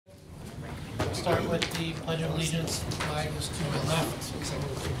Start with the Pledge of Allegiance. The flag is to my left.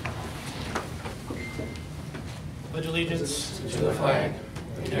 Pledge allegiance to the flag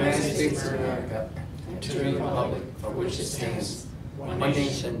of the United States of America, and to the republic for which it stands, one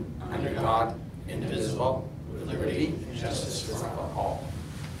nation, under God, indivisible, with liberty and justice for all.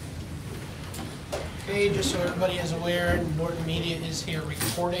 Okay, just so everybody is aware, Norton Media is here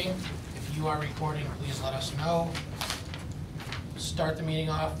recording. If you are recording, please let us know. Start the meeting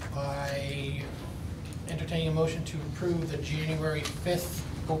off by entertaining a motion to approve the January 5th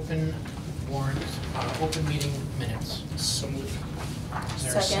open warrant, open meeting minutes. So moved. Is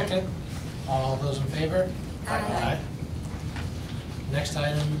there a second? All those in favor? Aye. Next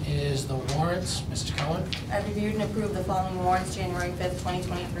item is the warrants. Mrs. Cohen? I reviewed and approved the following warrants: January 5th,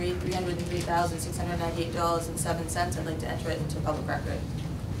 2023, $303,698.07. I'd like to enter it into public record.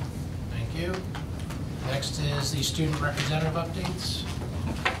 Thank you. Next is the student representative updates.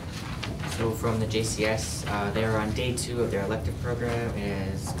 So from the JCS, they're on day 2 of their elective program.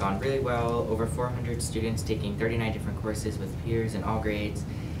 It has gone really well. Over 400 students taking 39 different courses with peers in all grades,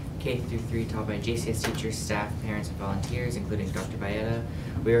 K through 3, taught by JCS teachers, staff, parents, and volunteers, including Dr. Baeta.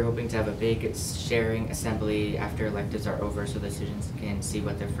 We are hoping to have a big sharing assembly after electives are over so the students can see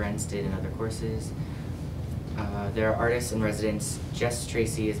what their friends did in other courses. There are artists in residence. Jess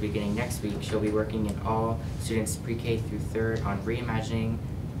Tracy is beginning next week. She'll be working in all students pre-K through 3rd on reimagining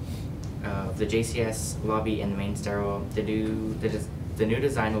the JCS lobby and the main stairwell. The new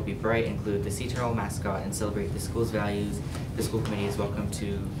design will be bright, include the Sea Turtle mascot, and celebrate the school's values. The school committee is welcome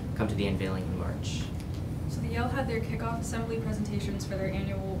to come to the unveiling in March. So the Yale had their kickoff assembly presentations for their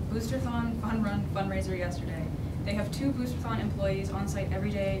annual Boosterthon Fun Run fundraiser yesterday. They have 2 Boosterthon employees on site every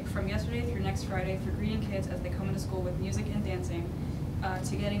day from yesterday through next Friday for greeting kids as they come into school with music and dancing,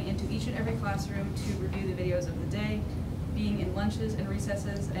 to getting into each and every classroom to review the videos of the day, being in lunches and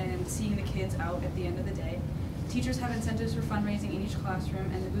recesses, and seeing the kids out at the end of the day. Teachers have incentives for fundraising in each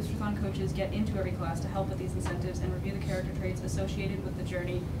classroom, and the Boosterthon coaches get into every class to help with these incentives and review the character traits associated with the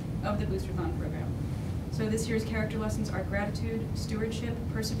journey of the Boosterthon program. So this year's character lessons are gratitude, stewardship,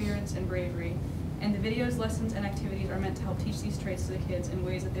 perseverance, and bravery. And the videos, lessons, and activities are meant to help teach these traits to the kids in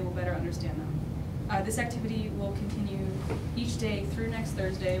ways that they will better understand them. This activity will continue each day through next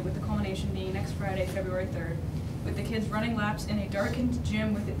Thursday, with the culmination being next Friday, February 3rd, with the kids running laps in a darkened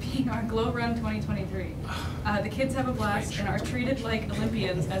gym, with it being our Glow Run 2023. The kids have a blast and are treated like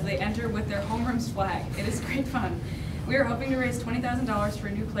Olympians as they enter with their homeroom's flag. It is great fun. We are hoping to raise $20,000 for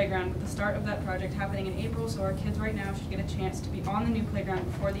a new playground, with the start of that project happening in April, so our kids right now should get a chance to be on the new playground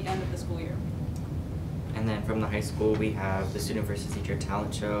before the end of the school year. And then from the high school, we have the Student versus Teacher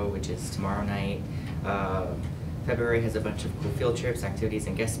Talent Show, which is tomorrow night. February has a bunch of cool field trips, activities,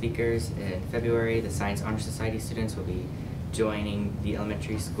 and guest speakers. In February, the Science Honor Society students will be joining the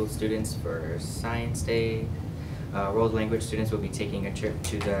elementary school students for Science Day. World Language students will be taking a trip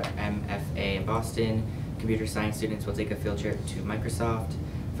to the MFA in Boston. Computer science students will take a field trip to Microsoft.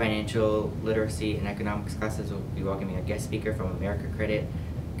 Financial literacy and economics classes will be welcoming a guest speaker from America Credit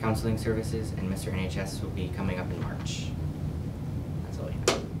Counseling Services, and Mr. NHS will be coming up in March. That's all I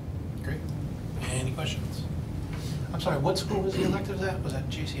have. Great. Any questions? I'm sorry, what school was the electives at? Was that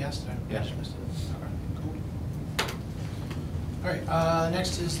JCS? Yeah. Okay, cool. All right,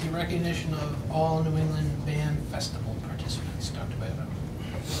 next is the recognition of all New England Band Festival participants. Dr. Baeta.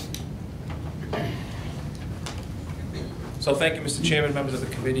 So thank you, Mr. Chairman, members of the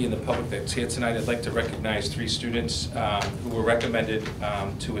committee, and the public that's here tonight. I'd like to recognize 3 students who were recommended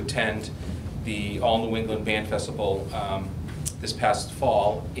to attend the All New England Band Festival this past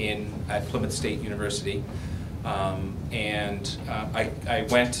fall at Plymouth State University. I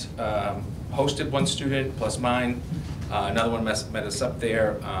went, hosted one student plus mine. Another one met us up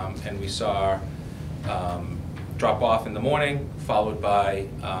there, and we saw drop off in the morning, followed by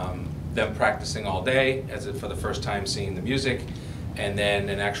them practicing all day as if for the first time seeing the music, and then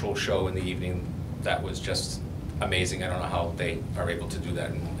an actual show in the evening that was just amazing. I don't know how they are able to do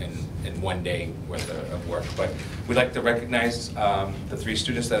that in one day worth of work, but we'd like to recognize the 3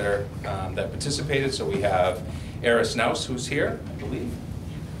 students that are that participated. So we have Era Snouse, who's here, I believe.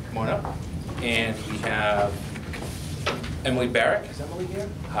 Come on up. And we have Emily Barrick. Is Emily here?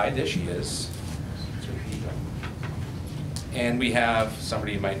 Hi, there she is. And we have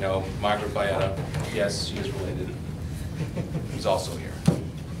somebody you might know, Margaret Baeta. Yes, she is related. Who's also here.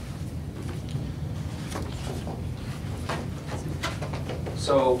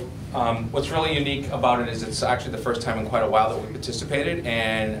 So what's really unique about it is it's actually the first time in quite a while that we participated,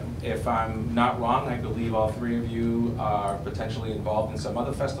 and if I'm not wrong, I believe all 3 of you are potentially involved in some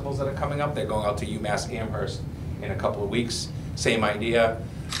other festivals that are coming up. They're going out to UMass Amherst in a couple of weeks. Same idea.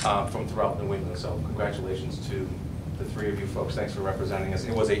 from throughout New England. So congratulations to the three of you folks. Thanks for representing us.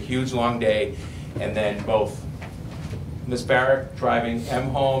 It was a huge, long day, and then both Ms. Barrett driving Em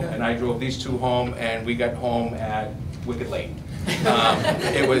home, and I drove these two home, and we got home at wicked late.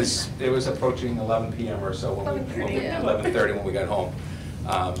 It was approaching 11 p.m. or so, 11:30 when we got home.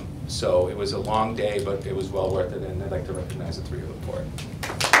 So it was a long day, but it was well worth it, and I'd like to recognize the three of them for it.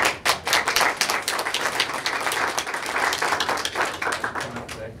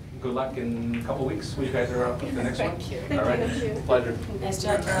 Good luck in a couple weeks when you guys are out with the next one. Thank you. All right, pleasure. Nice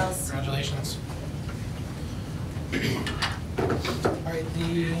job, girls. Congratulations. All right,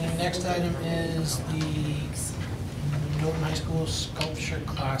 the next item is the Norton High School sculpture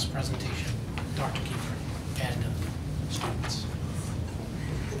class presentation. Dr. Kiefer and students.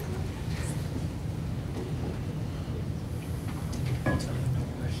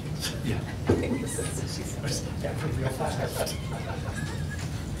 Yeah.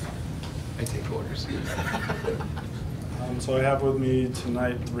 I take orders. So I have with me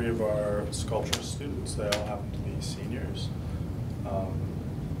tonight 3 of our sculpture students. They all happen to be seniors.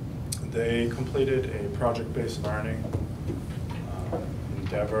 They completed a project-based learning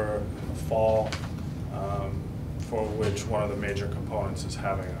endeavor in the fall, for which one of the major components is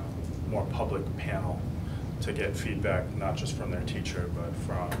having a more public panel to get feedback, not just from their teacher, but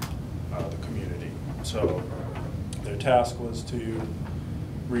from the community. So their task was to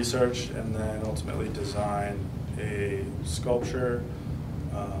research and then ultimately design a sculpture,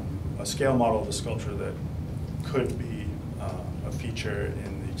 a scale model of a sculpture that could be a feature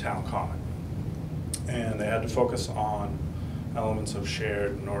in the town common. And they had to focus on elements of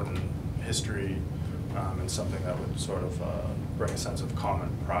shared Norton history and something that would sort of bring a sense of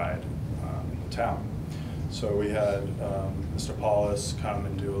common pride in the town. So we had Mr. Paulus come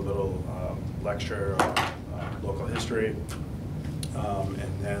and do a little lecture on local history,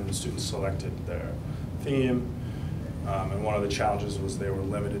 and then the students selected their theme. And one of the challenges was they were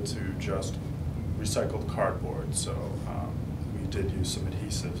limited to just recycled cardboard. So we did use some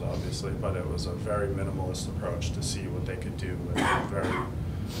adhesives, obviously, but it was a very minimalist approach to see what they could do with very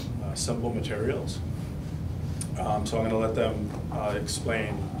simple materials. So I'm going to let them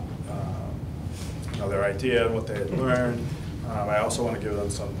explain their idea and what they had learned. I also want to give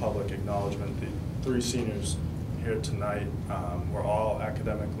them some public acknowledgement. The 3 seniors here tonight were all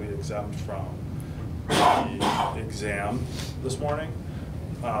academically exempt from the exam this morning,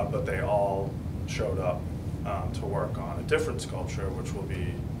 but they all showed up to work on a different sculpture which will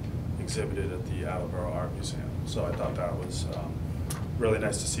be exhibited at the Attleboro Art Museum. So I thought that was really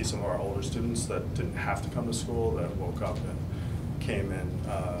nice to see some of our older students that didn't have to come to school, that woke up and came in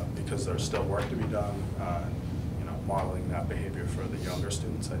because there's still work to be done. Modeling that behavior for the younger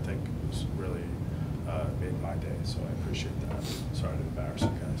students, I think, was really made my day, so I appreciate that. Sorry to embarrass you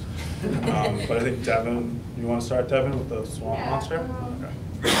guys. But I think Devin, you want to start, Devin, with the swamp monster? Okay.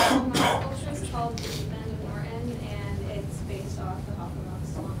 My sculpture is called The Deep End of Norton, and it's based off the Hockomock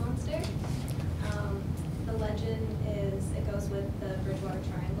Swamp Monster. The legend is, it goes with the Bridgewater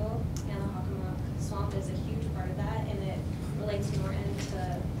Triangle, and the Hockomock Swamp is a huge part of that, and it relates Norton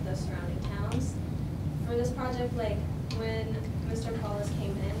to the surrounding towns. For this project, like when Mr. Paulus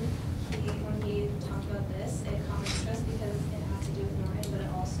came in, when he talked about this, it caught my interest because it has to do with Norton, but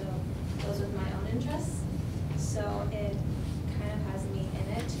it also goes with my own interests. So it kind of has me in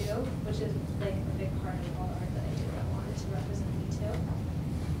it too, which is like a big part of all the art that I do. I wanted to represent me too.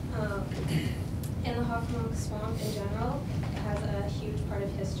 In the Hockomock Swamp in general, it has a huge part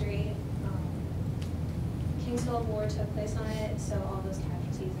of history. Kingsville War took place on it, so all those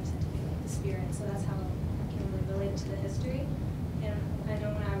casualties are said to be like the spirit. So that's how I can really relate to the history. And I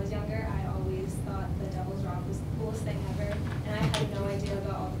know when I was younger, I always thought the Devil's Rock was the coolest thing ever, and I had no idea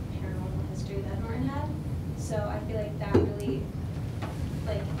about all the paranormal history that Norton had. So I feel like that really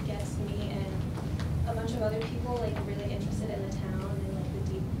like gets me and a bunch of other people like really interested in the town and like the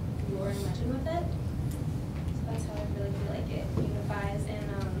deep lore and legend with it. So that's how I really feel like it unifies. And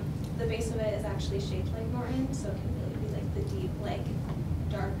the base of it is actually shaped like Norton, so it can really be like the deep, like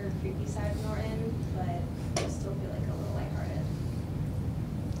darker, creepy side of Norton, but I still feel like a little lighthearted.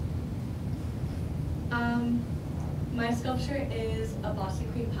 My sculpture is a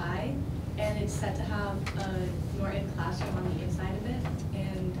Boston cream pie, and it's set to have a Norton classroom on the inside of it.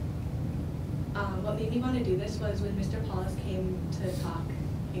 And what made me want to do this was when Mr. Paulus came to talk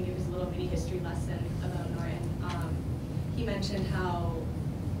and give his little mini history lesson about Norton, he mentioned how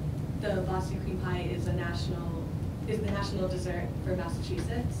the Boston cream pie is the national dessert for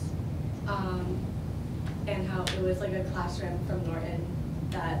Massachusetts, and how it was like a classroom from Norton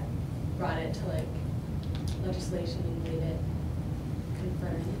that brought it to like legislation and made it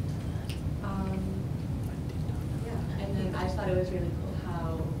confirmed. Yeah, and then I just thought it was really cool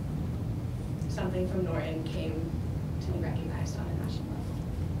how something from Norton came to be recognized on a national level.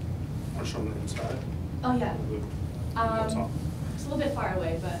 Want to show them the inside? Oh, yeah. What's on? It's a little bit far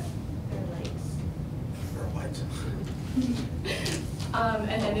away, but there are lights. For what?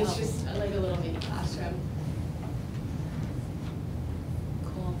 And then it's just like a little mini classroom.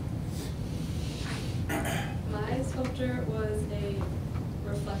 Cool. My sculpture was a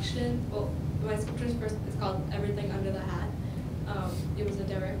reflection. Well, my sculpture is called Everything Under the Hat. It was a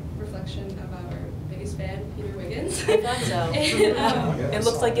direct reflection of our biggest fan, Peter Wiggins. I thought so. And, It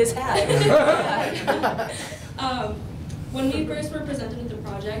looks like his hat. When we first were presented with the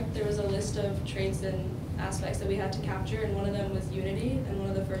project, there was a list of traits and aspects that we had to capture, and one of them was unity, and one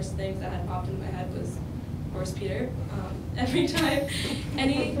of the first things that had popped into my head was, of course, Peter. Every time,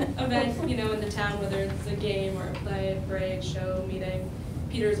 any event, you know, in the town, whether it's a game or a play, a parade, show, meeting,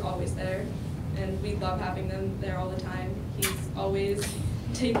 Peter's always there, and we love having them there all the time. He's always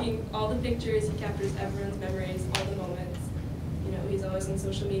taking all the pictures, he captures everyone's memories, all the moments. You know, he's always on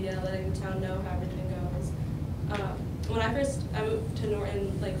social media, letting the town know how everything goes. When I moved to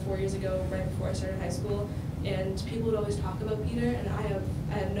Norton like 4 years ago, right before I started high school, and people would always talk about Peter, and I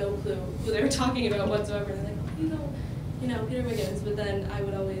had no clue who they were talking about whatsoever. And they're like, oh, you know, Peter Wiggins. But then I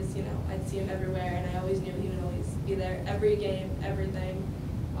would always, you know, I'd see him everywhere, and I always knew he would always be there. Every game, everything.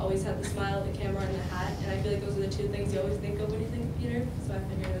 Always had the smile, the camera, and the hat. And I feel like those are the two things you always think of when you think of Peter. So I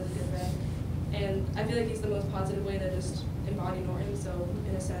figured it was a good way. And I feel like he's the most positive way to just embody Norton. So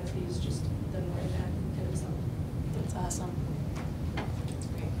in a sense, he's just the Norton man in himself. That's awesome.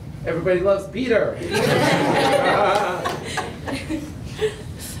 Everybody loves Peter.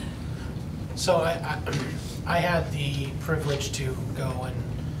 So I had the privilege to go and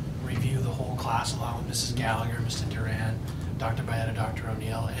review the whole class along with Mrs. Gallagher, Mr. Duran, Dr. Baeta, Dr.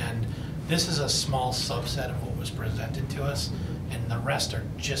 O'Neill, and this is a small subset of what was presented to us, and the rest are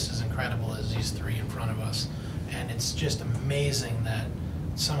just as incredible as these three in front of us. And it's just amazing that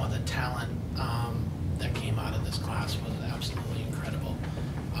some of the talent that came out of this class was absolutely incredible.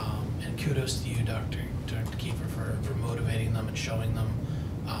 And kudos to you, Dr. Kiefer, for motivating them and showing them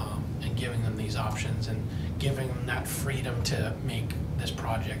and giving them these options and giving them that freedom to make this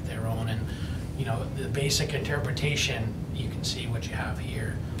project their own. And you know, the basic interpretation, you can see what you have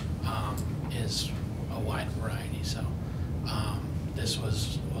here, is a wide variety. So this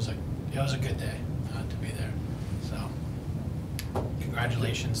was a good day to be there. So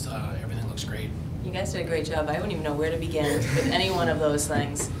congratulations, everything looks great. You guys did a great job. I wouldn't even know where to begin with any one of those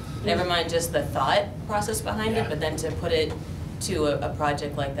things. Never mind just the thought process behind it, but then to put it to a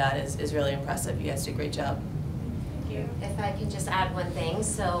project like that is really impressive. You guys did a great job. Thank you. If I could just add one thing,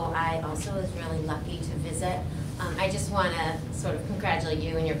 so I also was really lucky to visit. I just want to sort of congratulate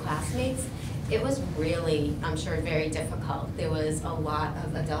you and your classmates. It was really, I'm sure, very difficult. There was a lot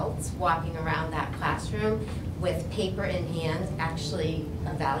of adults walking around that classroom with paper in hand, actually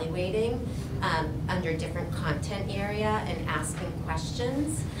evaluating under different content area and asking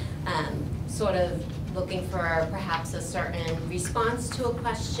questions, sort of looking for perhaps a certain response to a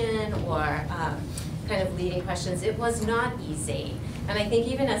question or kind of leading questions. It was not easy. And I think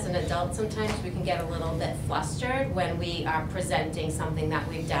even as an adult, sometimes we can get a little bit flustered when we are presenting something that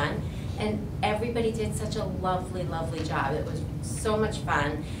we've done. And everybody did such a lovely, lovely job. It was so much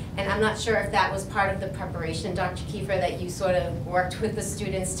fun. And I'm not sure if that was part of the preparation, Dr. Kiefer, that you sort of worked with the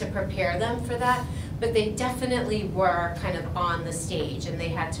students to prepare them for that. But they definitely were kind of on the stage, and they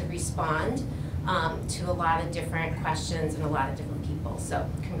had to respond to a lot of different questions and a lot of different people. So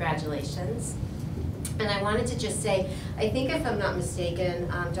congratulations. And I wanted to just say, I think if I'm not mistaken,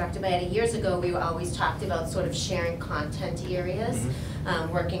 Dr. Baeta, years ago we always talked about sort of sharing content areas,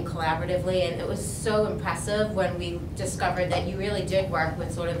 working collaboratively, and it was so impressive when we discovered that you really did work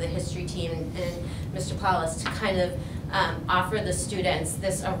with sort of the history team and Mr. Paulus to kind of offer the students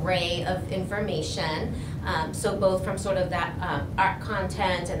this array of information. So both from sort of that art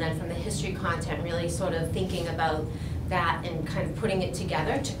content and then from the history content, really sort of thinking about that and kind of putting it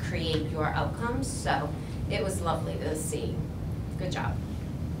together to create your outcomes. So it was lovely to see. Good job.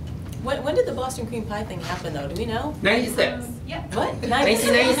 When did the Boston cream pie thing happen, though? Do we know? 96. Yeah. What?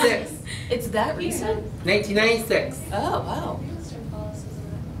 1996. It's that recent? 1996. Oh, wow. Mr. Paulus was in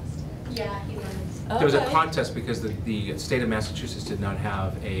that class too. Yeah, he was. There was a Okay. contest because the state of Massachusetts did not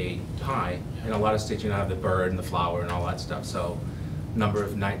have a pie. In a lot of states, you don't have the bird and the flower and all that stuff. So,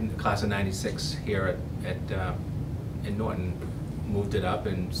 class of '96 here in Norton moved it up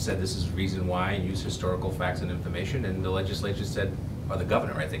and said this is the reason why, and used historical facts and information. And the legislature said, or the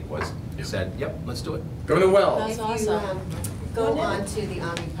governor, I think, said, yep, let's do it. Governor Wells. That's If you, awesome. go Oh, no. on to the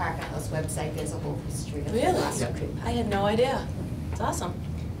Omni Parker House website, there's a whole history of the Really? Boston Creek Pie. I had no idea. It's awesome.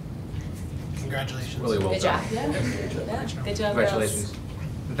 Congratulations. Really well Good done. job. Yeah, good job, girls. Congratulations.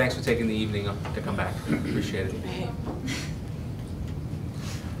 And thanks for taking the evening to come back. Appreciate it. Right.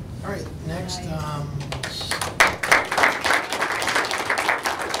 All right, next,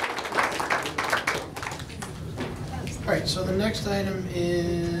 all right, so the next item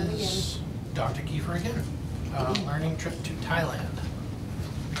is Dr. Kiefer again, learning trip to Thailand.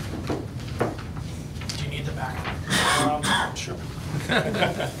 Do you need the backup? Sure.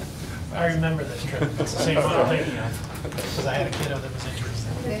 I remember this trip. It's the same one I'm thinking of, because I had a kiddo that was interested.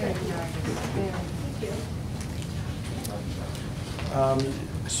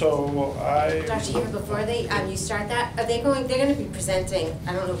 So I. Dr. Heber, before you start that, they're gonna be presenting,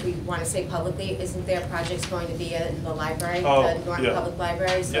 I don't know if we wanna say publicly, isn't their projects going to be in the library, Oh, the Norton yeah. Public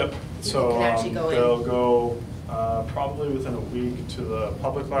Library? So Yep, people so can actually go in. they'll go probably within a week to the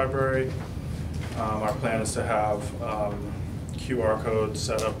public library. Our plan is to have QR codes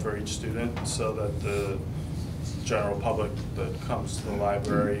set up for each student so that the general public that comes to the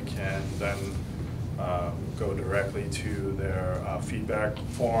library can then go directly to their feedback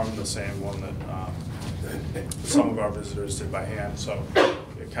form, the same one that some of our visitors did by hand. So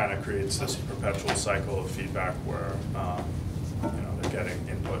it kind of creates this perpetual cycle of feedback where they're getting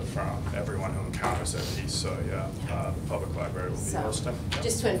input from everyone who encounters that piece. So yeah, the public library will be So, hosting.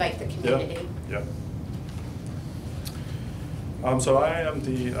 just to invite the community. Yep. So I am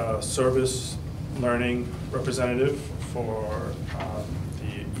the service learning representative for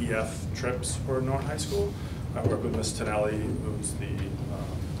the EF trips for Norton High School. I work with Ms. Tonelli, who's the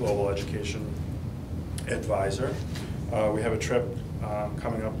global education advisor. We have a trip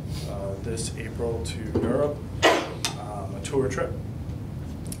coming up this April to Europe, a tour trip.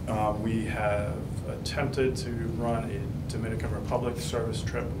 We have attempted to run a Dominican Republic service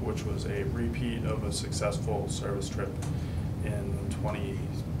trip, which was a repeat of a successful service trip in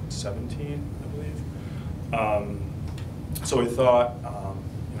 2017, I believe. So we thought,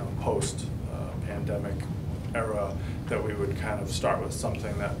 post-pandemic era, that we would kind of start with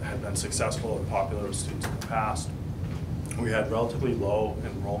something that had been successful and popular with students in the past. We had relatively low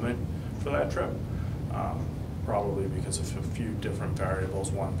enrollment for that trip, probably because of a few different variables,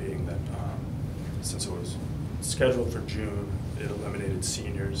 one being that since it was scheduled for June, it eliminated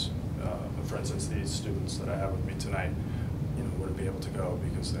seniors. For instance, these students that I have with me tonight, wouldn't be able to go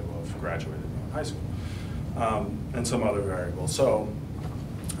because they will have graduated from high school, and some other variables. So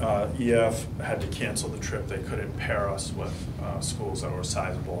EF had to cancel the trip. They couldn't pair us with schools that were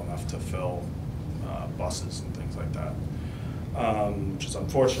sizable enough to fill buses and things like that, which is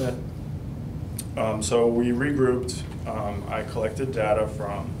unfortunate. So we regrouped. I collected data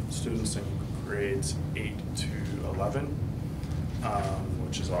from students in grades 8 to 11,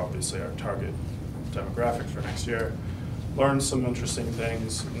 which is obviously our target demographic for next year. Learned some interesting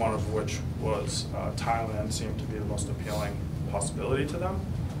things, one of which was Thailand seemed to be the most appealing possibility to them.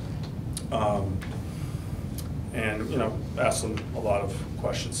 And asked them a lot of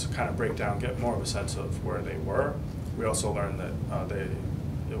questions to kind of break down, get more of a sense of where they were. We also learned that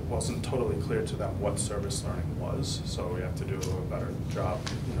it wasn't totally clear to them what service learning was, so we have to do a little better job,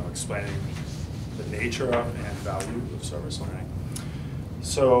 explaining the nature of and value of service learning.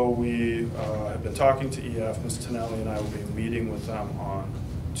 So we have been talking to EF. Ms. Tonelli and I will be meeting with them on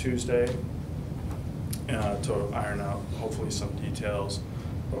Tuesday to iron out hopefully some details,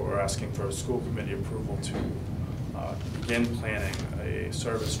 but we're asking for a school committee approval to begin planning a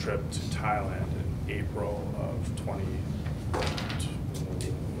service trip to Thailand in April of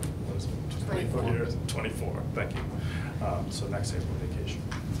 24, thank you. So next April vacation.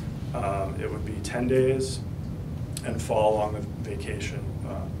 It would be 10 days and fall along the vacation,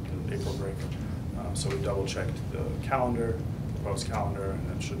 the April break. So we double checked the calendar, proposed calendar,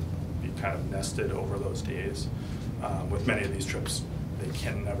 and it should be kind of nested over those days. With many of these trips, they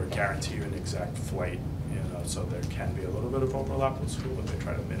can never guarantee you an exact flight, so there can be a little bit of overlap with school, but they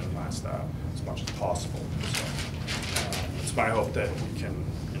try to minimize that as much as possible. So it's my hope that we can,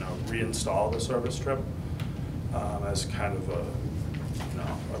 reinstall the service trip as kind of a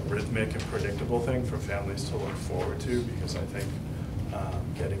rhythmic and predictable thing for families to look forward to, because I think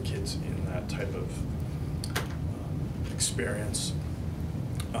getting kids in that type of experience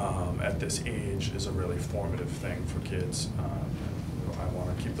at this age is a really formative thing for kids. I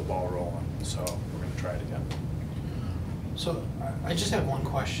want to keep the ball rolling, so we're going to try it again. So I just have one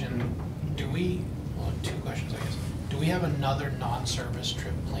question. Two questions, I guess. Do we have another non-service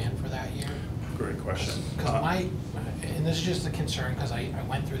trip planned for that year? Great question. Because and this is just a concern, because I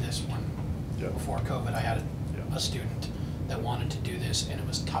went through this one before COVID. I had a student that wanted to do this, and it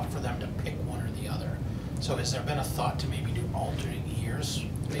was tough for them to pick one or the other. So has there been a thought to maybe do alternate years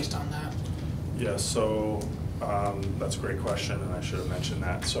based on that? Yes, so that's a great question, and I should have mentioned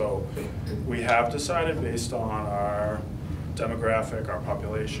that. So we have decided based on our demographic, our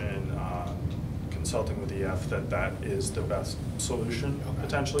population, consulting with EF, that is the best solution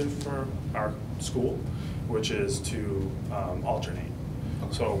potentially for our school, which is to alternate.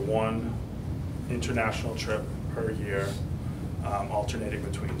 So one international trip per year, alternating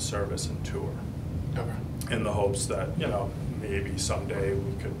between service and tour. Okay. In the hopes that, you know, maybe someday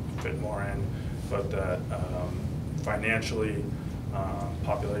we could fit more in, but that financially,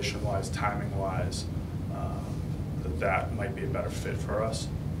 population-wise, timing-wise, that might be a better fit for us.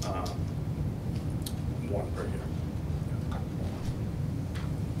 One per year.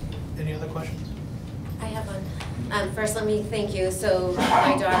 Any other questions? I have one. First, let me thank you. So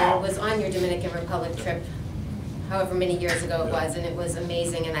my daughter was on your Dominican Republic trip, however many years ago it was, and it was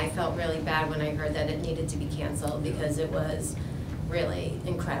amazing, and I felt really bad when I heard that it needed to be canceled because it was really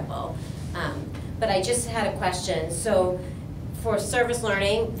incredible. But I just had a question. So for service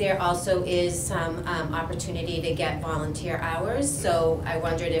learning, there also is some opportunity to get volunteer hours. So I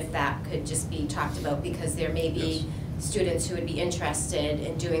wondered if that could just be talked about, because there may be students who would be interested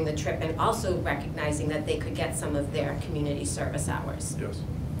in doing the trip and also recognizing that they could get some of their community service hours. Yes.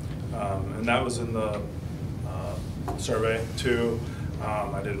 And that was in the survey too.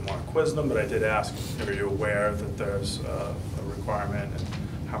 I didn't want to quiz them, but I did ask, are you aware that there's a requirement, and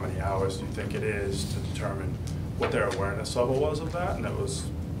how many hours do you think it is, to determine what their awareness level was of that? And it was,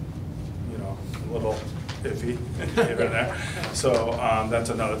 you know, a little iffy here and there. So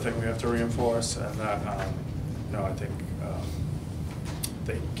that's another thing we have to reinforce, and that, you know, I think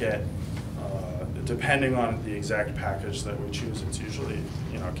they get, depending on the exact package that we choose, it's usually,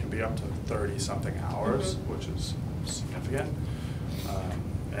 you know, it can be up to 30-something hours, which is significant.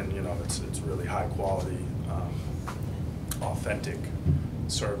 And, you know, it's really high quality, authentic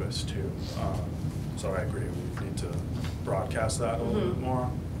service too. So I agree, we need to broadcast that a little bit more.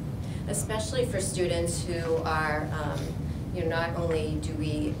 Especially for students who are, you know, not only do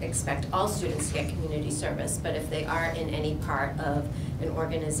we expect all students to get community service, but if they are in any part of an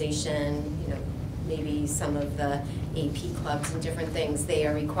organization, you know, maybe some of the AP clubs and different things, they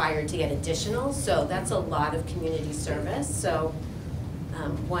are required to get additional. So that's a lot of community service. So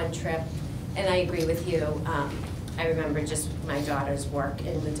one trip, and I agree with you, I remember just my daughter's work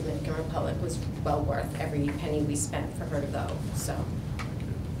in the Dominican Republic was well worth every penny we spent for her to go, so.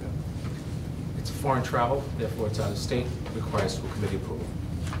 It's foreign travel, therefore it's out of state, requires school committee approval.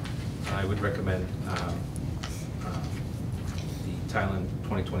 I would recommend the Thailand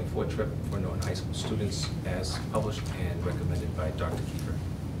 2024 trip for Norton High School students as published and recommended by Dr. Kiefer.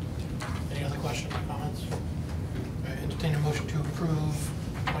 Any other questions or comments? Entertain a motion to approve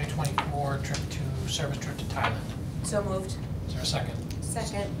 2024 service trip to Thailand. So moved. Is there a second?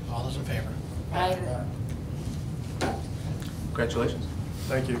 Second. All those in favor? Aye. Congratulations.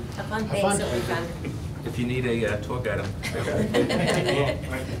 Thank you. Have fun. Thanks, it'll be fun. If you need a tour guide,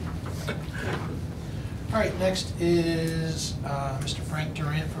 All right, next is Mr. Frank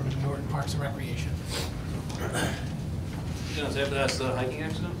Durant from Norton Parks and Recreation. After that's the hiking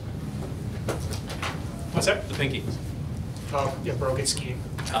accident? What's that? The pinky. Oh, yeah, broke it skiing.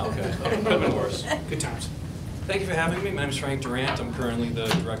 Oh, okay. Could have been worse. Good times. Thank you for having me. My name is Frank Durant. I'm currently the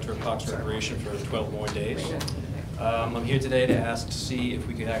Director of Parks and Recreation for 12 more days. I'm here today to ask to see if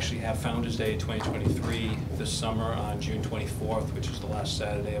we could actually have Founders Day 2023 this summer on June 24th, which is the last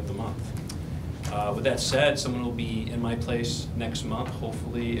Saturday of the month. With that said, someone will be in my place next month,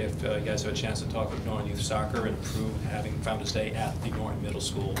 hopefully, if you guys have a chance to talk with Norton Youth Soccer and approve having Founders Day at the Norton Middle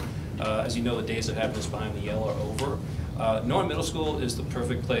School. As you know, the days of having this behind the yellow are over. Norton Middle School is the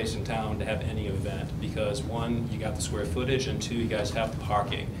perfect place in town to have any event because, one, you got the square footage, and two, you guys have the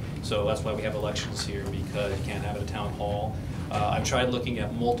parking. So that's why we have elections here, because you can't have it at town hall. I've tried looking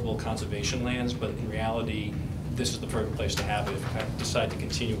at multiple conservation lands, but in reality, this is the perfect place to have it if I decide to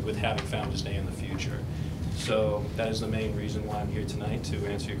continue with having Founders Day in the future. So that is the main reason why I'm here tonight, to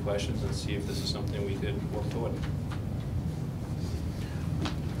answer your questions and see if this is something we could work toward.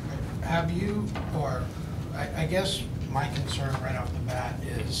 Have you, or I guess my concern right off the bat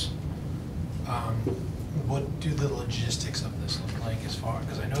is, what do the logistics of this look like as far,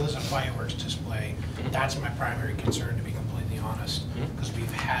 because I know there's a fireworks display. That's my primary concern, to be completely honest, because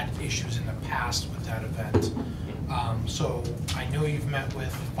we've had issues in the past with that event. So I know you've met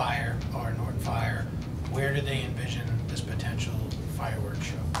with Fire, or Norton Fire. where do they envision this potential fireworks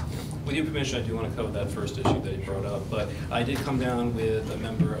show? With your permission, I do want to cover that first issue that you brought up, but I did come down with a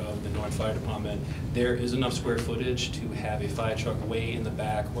member of the Norton Fire Department. There is enough square footage to have a fire truck way in the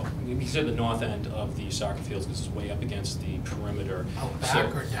back, well, we consider the north end of the soccer fields because it's way up against the perimeter. Out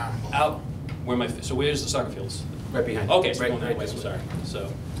back or down below? Out, so where's the soccer fields? Right behind. Okay, so right, going that right way, this I'm way. sorry.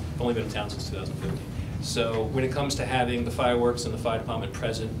 So, I've only been in town since 2015. So when it comes to having the fireworks and the fire department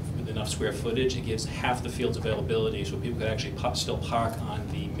present with enough square footage, it gives half the field's availability, so people could actually still park on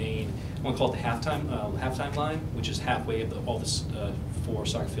the main, I want to call it the halftime line, which is halfway of all the 4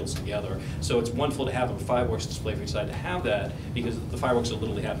 soccer fields together. So it's wonderful to have a fireworks display if you decide to have that, because the fireworks are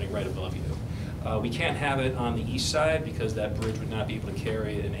literally happening right above you. We can't have it on the east side because that bridge would not be able to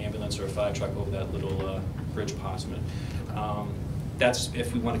carry an ambulance or a fire truck over that little bridge possible. That's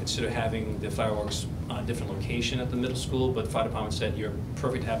if we want to consider having the fireworks on a different location at the middle school, but the fire department said you're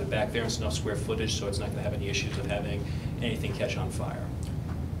perfect to have it back there. It's enough square footage, so it's not going to have any issues of having anything catch on fire.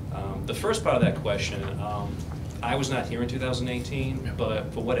 The first part of that question, I was not here in 2018,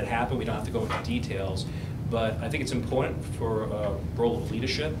 but for what had happened, we don't have to go into details. But I think it's important for a role of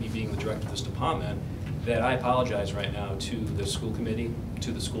leadership, me being the director of this department, that I apologize right now to the school committee,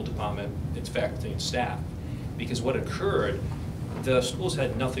 to the school department, its faculty and staff. Because what occurred, the schools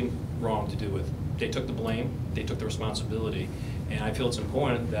had nothing wrong to do with. They took the blame, they took the responsibility, and I feel it's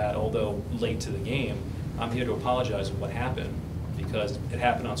important that although late to the game, I'm here to apologize for what happened, because it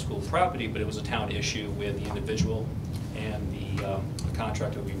happened on school property, but it was a town issue with the individual and the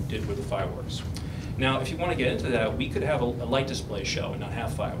contractor we did with the fireworks. Now, if you want to get into that, we could have a light display show and not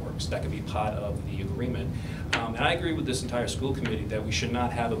have fireworks. That could be part of the agreement. And I agree with this entire school committee that we should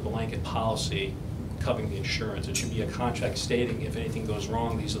not have a blanket policy covering the insurance. It should be a contract stating if anything goes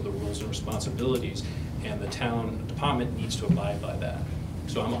wrong, these are the rules and responsibilities, and the town department needs to abide by that.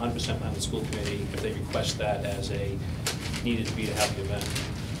 So I'm 100% behind the school committee if they request that as a needed to be to have the event.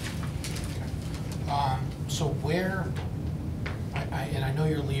 So where, and I know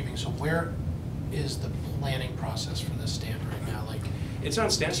you're leaving, so where is the planning process for this stand right now? Like, it's on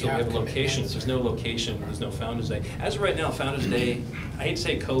standstill. We have a location. There's no location. There's no Founders Day. As of right now, Founders Day, I hate to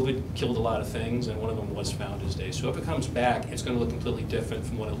say COVID killed a lot of things, and one of them was Founders Day. So if it comes back, it's going to look completely different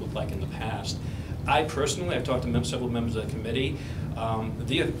from what it looked like in the past. I personally, I've talked to several members of the committee.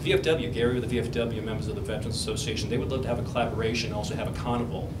 The VFW, Gary with the VFW, members of the Veterans Association, they would love to have a collaboration, also have a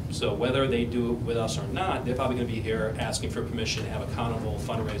carnival. So whether they do it with us or not, they're probably going to be here asking for permission to have a carnival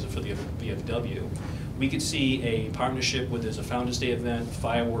fundraiser for the VFW. We could see a partnership where there's a Founders Day event,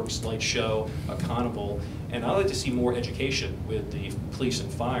 fireworks, light show, a carnival, and I'd like to see more education with the police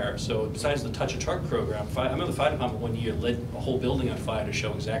and fire. So besides the Touch a Truck program, I remember the fire department one year lit a whole building on fire to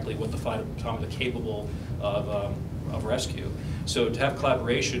show exactly what the fire department are capable of rescue. So to have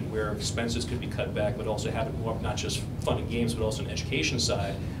collaboration where expenses could be cut back, but also have it more not just fun and games, but also an education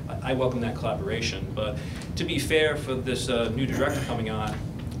side, I welcome that collaboration. But to be fair for this new director coming on,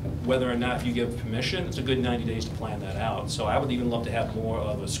 whether or not if you give permission, it's a good 90 days to plan that out. So I would even love to have more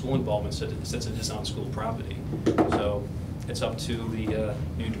of a school involvement since it is on school property. So it's up to the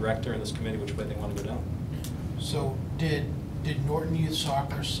new director and this committee which way they want to go down. So did Norton Youth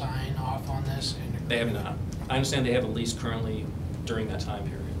Soccer sign off on this? They have not. I understand they have a lease currently during that time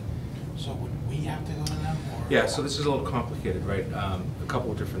period. So would we have to go to them? Or? Yeah, so this is a little complicated, right? A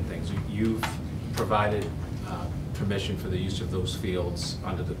couple of different things. You've provided permission for the use of those fields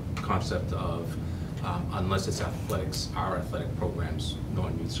under the concept of unless it's athletics, our athletic programs,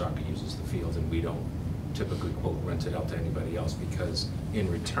 Norton Youth Soccer uses the fields, and we don't typically, quote, rent it out to anybody else because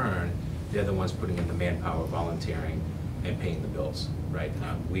in return, they're the ones putting in the manpower, volunteering, and paying the bills, right?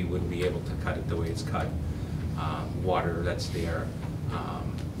 We wouldn't be able to cut it the way it's cut. Water that's there,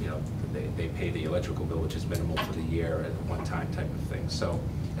 you know, they pay the electrical bill, which is minimal for the year at one time type of thing. So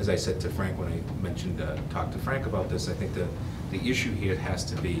as I said to Frank when I mentioned, talked to Frank about this, I think the issue here has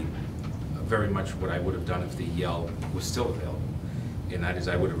to be very much what I would have done if the Yell was still available. And that is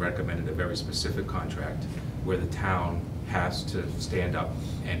I would have recommended a very specific contract where the town has to stand up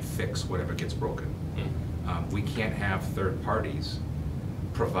and fix whatever gets broken. We can't have third parties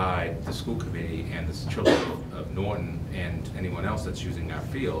provide the school committee and the children of Norton and anyone else that's using our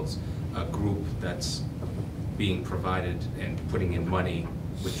fields a group that's being provided and putting in money,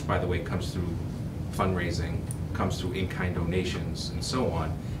 which by the way comes through fundraising, comes through in-kind donations and so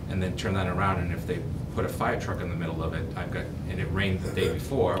on, and then turn that around and if they put a fire truck in the middle of it, and it rained the day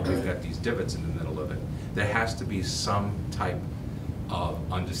before, we've got these divots in the middle of it. There has to be some type of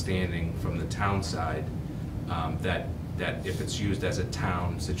understanding from the town side that if it's used as a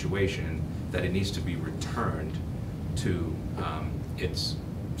town situation, that it needs to be returned to its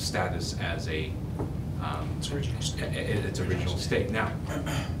status as a its original state. Now,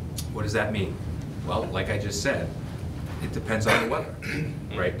 what does that mean? Well, like I just said, it depends on the weather,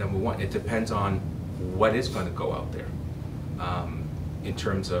 right? Number one, it depends on what is going to go out there. In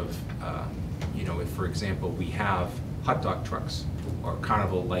terms of, you know, if, for example, we have hot dog trucks or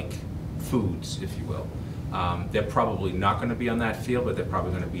carnival-like foods, if you will, they're probably not going to be on that field, but they're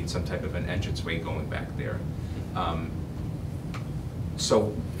probably going to be in some type of an entranceway going back there.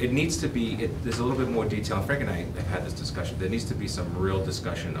 So it needs to be, there's a little bit more detail, and Frank and I have had this discussion, there needs to be some real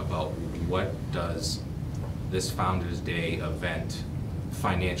discussion about what does this Founder's Day event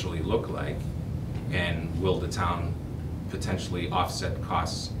financially look like, and will the town potentially offset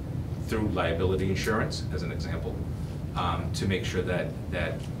costs through liability insurance, as an example, to make sure that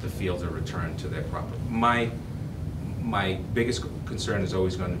the fields are returned to their proper. My biggest concern is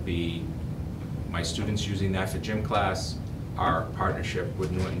always going to be my students using that for gym class, our partnership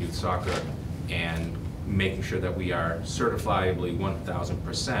with Norton Youth Soccer, and making sure that we are certifiably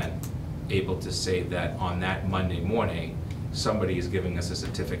 1,000% able to say that on that Monday morning, somebody is giving us a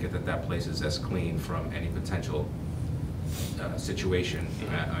certificate that that place is as clean from any potential situation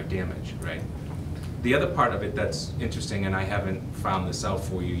or damage, right? The other part of it that's interesting, and I haven't found this out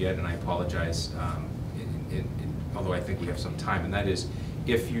for you yet, and I apologize, although I think we have some time, and that is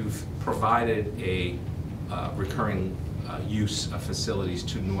if you've provided a recurring use of facilities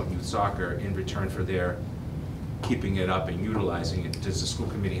to Norton Youth Soccer in return for their keeping it up and utilizing it, does the school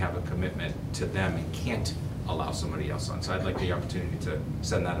committee have a commitment to them and can't allow somebody else on? So I'd like the opportunity to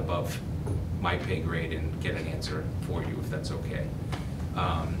send that above my pay grade and get an answer for you, if that's okay.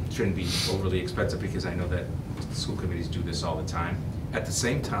 Shouldn't be overly expensive, because I know that school committees do this all the time. At the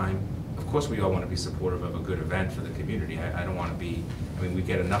same time, of course, we all want to be supportive of a good event for the community. I don't want to be, I mean, we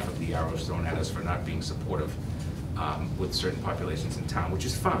get enough of the arrows thrown at us for not being supportive with certain populations in town, which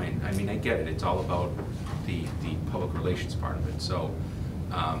is fine. I mean, I get it. It's all about the public relations part of it. So,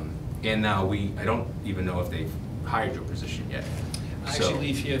 and now I don't even know if they've hired your position yet. I actually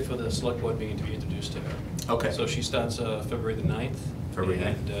leave here for the select board meeting to be introduced to her. Okay. So she starts February the 9th. February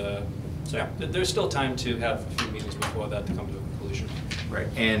 9th. And so yeah, there's still time to have a few meetings before that to come to a conclusion. Right,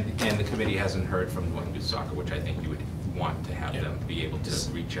 and the committee hasn't heard from Norton Youth Soccer, which I think you would want to have them be able to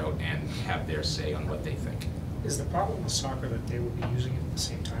reach out and have their say on what they think. Is the problem with soccer that they would be using it at the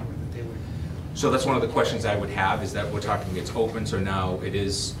same time, or that they would? So that's one of the questions I would have, is that we're talking, it's open, so now it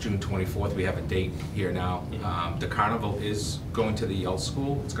is June 24th, we have a date here now. The carnival is going to the Yale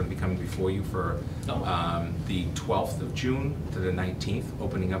School, it's going to be coming before you for the 12th of June to the 19th,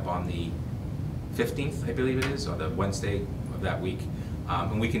 opening up on the 15th, I believe it is, or the Wednesday of that week.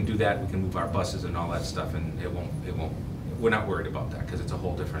 And we can do that, we can move our buses and all that stuff, and it won't, we're not worried about that, because it's a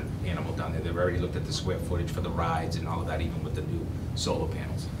whole different animal down there. They've already looked at the square footage for the rides and all of that, even with the new solar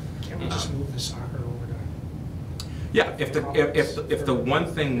panels. Can't we just move the soccer over to? Yeah, if the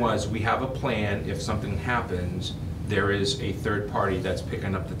one thing was, we have a plan, if something happens, there is a third party that's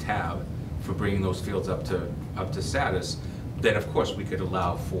picking up the tab for bringing those fields up to status, then of course we could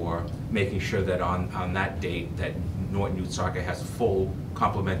allow for making sure that on that date that Norton Youth Soccer has full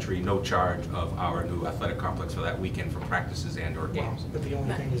complimentary, no charge of our new athletic complex for that weekend for practices and or games. But the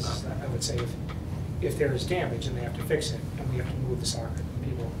only thing is, I would say, if there is damage and they have to fix it, and we have to move the soccer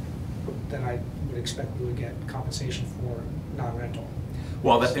people, then I would expect we would get compensation for non-rental.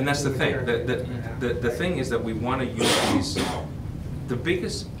 Well, and that's the thing. The thing is that we want to use these. The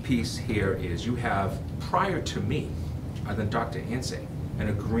biggest piece here is you have, prior to me, other than Dr. Anseh, an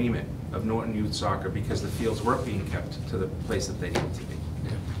agreement of Norton Youth Soccer, because the fields weren't being kept to the place that they needed to be.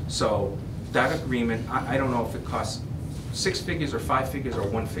 So that agreement, I don't know if it costs 6 figures or 5 figures or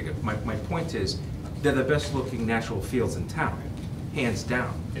 1 figure. My point is, they're the best looking natural fields in town, hands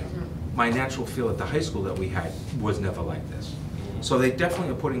down. Yeah. My natural field at the high school that we had was never like this. So they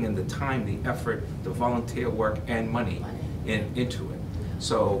definitely are putting in the time, the effort, the volunteer work, and money into it.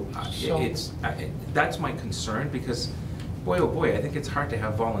 So that's my concern, because boy, oh boy, I think it's hard to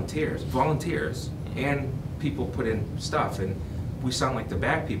have volunteers and people put in stuff, and we sound like the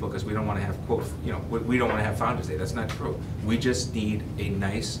bad people because we don't want to have, quote, you know, we don't want to have Founder's Day. That's not true. We just need a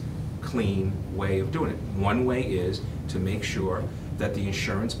nice, clean way of doing it. One way is to make sure that the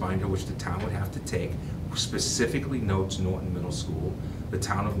insurance binder, which the town would have to take, specifically notes Norton Middle School, the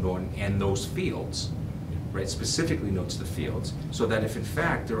town of Norton, and those fields, right? Specifically notes the fields, so that if in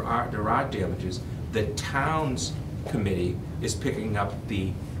fact there are damages, the town's committee is picking up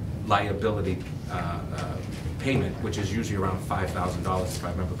the liability payment, which is usually around $5,000, if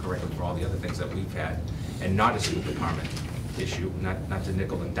I remember correctly, for all the other things that we've had, and not a school department issue, not to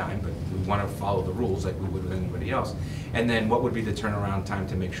nickel and dime, but we want to follow the rules like we would with anybody else. And then what would be the turnaround time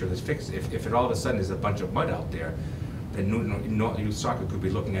to make sure this fixed? If it all of a sudden is a bunch of mud out there, then youth soccer could be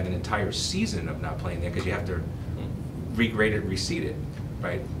looking at an entire season of not playing there because you have to regrade it, reseed it,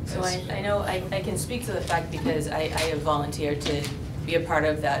 right? So I know I can speak to the fact because I have volunteered to be a part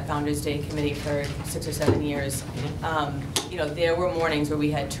of that Founders Day committee for 6 or 7 years. You know, there were mornings where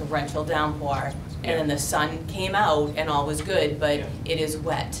we had torrential downpour, and then the sun came out and all was good, but it is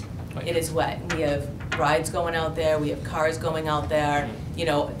wet. It is wet. We have rides going out there, we have cars going out there. You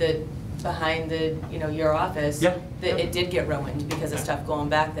know, behind your office, it did get ruined because of stuff going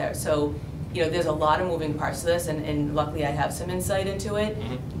back there. So, you know, there's a lot of moving parts to this, and luckily I have some insight into it.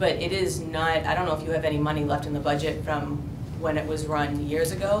 But it is not, I don't know if you have any money left in the budget from when it was run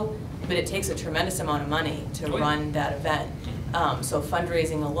years ago, but it takes a tremendous amount of money to run that event. So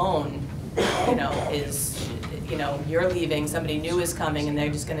fundraising alone, you know, is, you know, you're leaving, somebody new is coming, and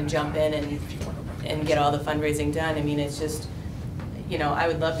they're just gonna jump in and get all the fundraising done. I mean, it's just, you know, I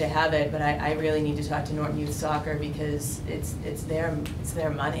would love to have it, but I really need to talk to Norton Youth Soccer because it's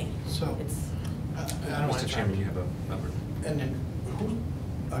their money. So, Mr. Chairman, you have a number. And then who,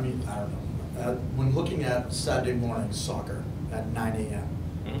 I mean, I don't know. When looking at Saturday morning soccer at 9 a.m.,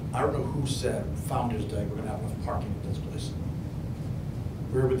 I don't know who said Founders Day, we're gonna have enough parking at this place.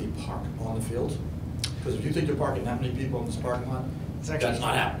 Where would they park? On the field? Because if you think you're parking that many people in this parking lot, that's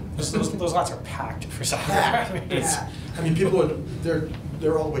not happening. Those lots are packed for soccer. I mean, people are,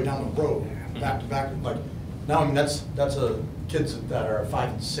 they're all the way down the road, back to back, like, now, I mean, that's kids that are 5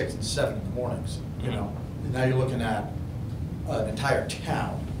 and 6 and 7 in the mornings, you know? And now you're looking at an entire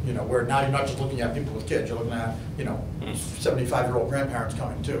town, you know, where now you're not just looking at people with kids, you're looking at, you know, 75-year-old grandparents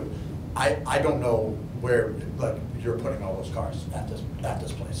coming too. I don't know where, like, you're putting all those cars at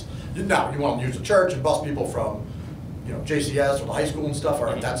this place. Now, you want to use the church and bus people from, you know, JCS or the high school and stuff, all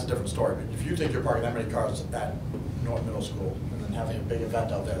right, that's a different story. But if you think you're parking that many cars at North Middle School and then having a big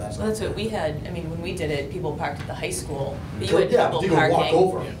event out there, that's Well, that's what we had. I mean, when we did it, people parked at the high school. But you had people you parking. walk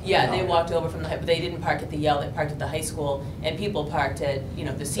over. Yeah, they walked over from the, but they didn't park at the Yale, they parked at the high school, and people parked at, you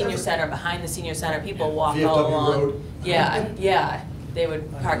know, the senior center, behind the senior center, people walked all VFW along. Road. Yeah, they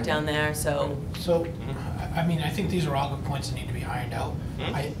would park down there, so. So, I mean, I think these are all good points that need to be ironed out.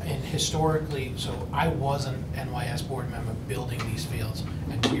 And historically, so I was an NYS board member building these fields,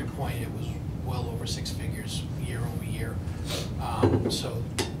 and to your point, it was well over 6 figures year over year. So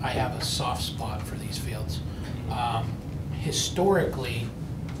I have a soft spot for these fields. Historically,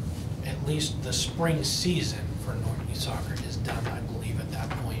 at least the spring season for Norton Youth Soccer is done, I believe, at that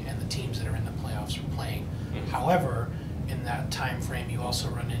point, and the teams that are in the playoffs are playing. However, in that time frame, you also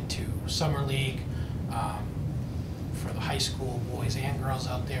run into summer league for the high school boys and girls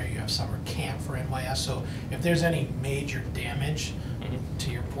out there. You have summer camp for NYS. So if there's any major damage,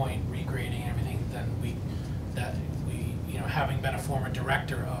 to your point, regrading everything, then we, you know, having been a former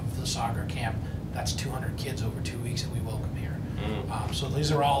director of the soccer camp, that's 200 kids over 2 weeks that we welcome here. So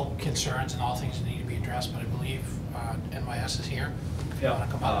these are all concerns and all things that need to be addressed. But I believe NYS is here. If you want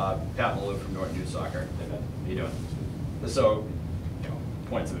to come up. Pat Malou from Norton Youth Soccer. How you doing? So, you know,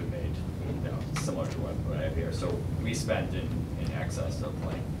 points have been made, you know, similar to what I have here. So we spend in excess of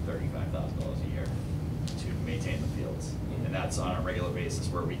like $35,000 a year to maintain the fields. And that's on a regular basis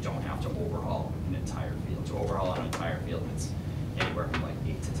where we don't have to overhaul an entire field. To overhaul an entire field, it's anywhere from like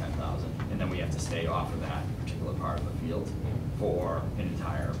 $8,000 to $10,000. And then we have to stay off of that particular part of the field for an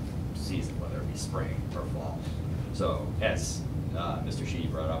entire season, whether it be spring or fall. So as Mr. Sheedy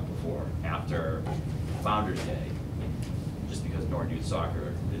brought up before, after Founders Day, just because Norton Youth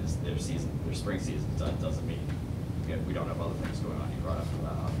Soccer is their spring season done doesn't mean we don't have other things going on. He brought up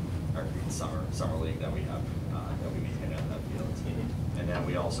our summer league that we have that we maintain at that field, and then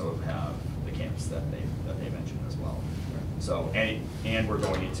we also have the camps that they mentioned as well. So and we're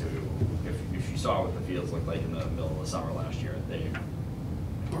going into, if you saw what the fields looked like in the middle of the summer last year, they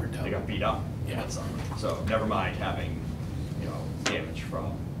got beat up that summer. So never mind having, you know, damage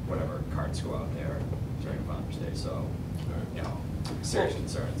from whatever carts go out there during Founders Day. So, you know, serious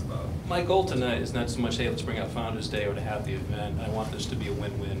concerns about. My goal tonight is not so much, hey, let's bring out Founders Day or to have the event. I want this to be a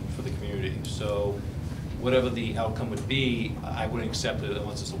win-win for the community. So whatever the outcome would be, I wouldn't accept it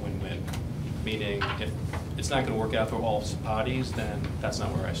unless it's a win-win. Meaning, if it's not going to work out for all parties, then that's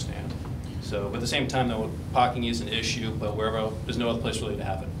not where I stand. So, but at the same time, though, parking is an issue, but wherever, there's no other place really to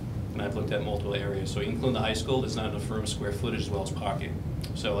have it. And I've looked at multiple areas. So including the high school, there's not enough room, square footage, as well as parking.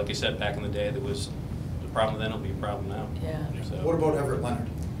 So like I said, back in the day, there was the problem then, it'll be a problem now. Yeah. So. What about Everett Leonard?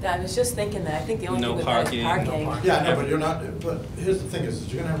 I was just thinking that. I think the only thing with that is parking. Yeah, no, but you're not, but here's the thing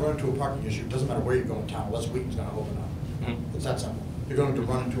is you're gonna run into a parking issue. It doesn't matter where you go in town, unless Wheaton's gonna open up. It's that simple. You're going to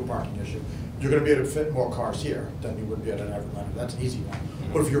run into a parking issue. You're gonna be able to fit more cars here than you would be at an Everett Leonard. That's an easy one.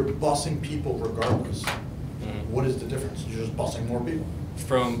 But if you're busing people regardless, what is the difference? You're just busing more people.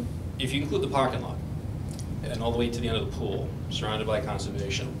 If you include the parking lot and all the way to the end of the pool, surrounded by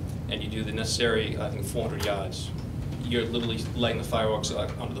conservation, and you do the necessary, I think, 400 yards, you're literally lighting the fireworks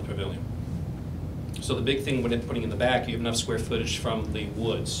under the pavilion. So the big thing when putting in the back, you have enough square footage from the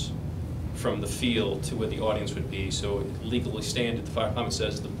woods, from the field to where the audience would be. So legally standard, the fire department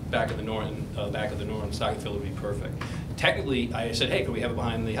says the back of the Norton soccer field would be perfect. Technically, I said, hey, can we have it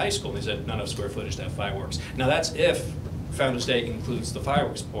behind the high school? And they said, not enough square footage to have fireworks. Now that's if Founder's Day includes the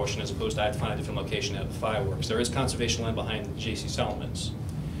fireworks portion, as opposed to I have to find a different location to have the fireworks. There is conservation land behind J.C. Solomons.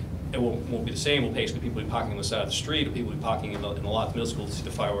 It won't be the same. We'll basically people will be parking on the side of the street, or people will be parking in the lot of the middle school to see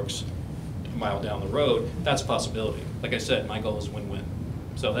the fireworks a mile down the road. That's a possibility. Like I said, my goal is win-win.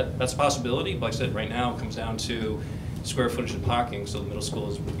 So that's a possibility, but like I said, right now it comes down to square footage and parking, so the middle school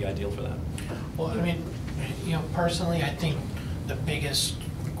would be ideal for that. Well, I mean, you know, personally, I think the biggest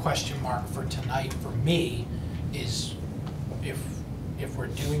question mark for tonight for me is if we're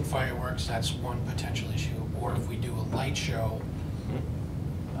doing fireworks, that's one potential issue, or if we do a light show,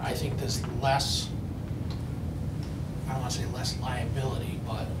 I think there's less, I don't want to say less liability,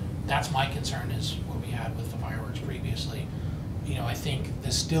 but that's my concern is what we had with the fireworks previously. You know, I think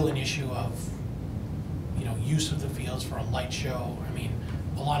there's still an issue of, you know, use of the fields for a light show. I mean,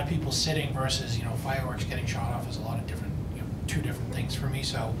 a lot of people sitting versus, you know, fireworks getting shot off is a lot of different, you know, two different things for me.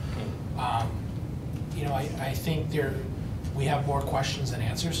 So, you know, I think we have more questions than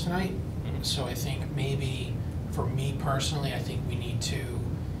answers tonight. So I think maybe for me personally, I think we need to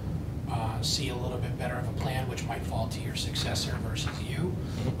see a little bit better of a plan, which might fall to your successor versus you.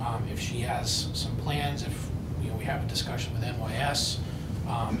 If she has some plans, if you know we have a discussion with NYS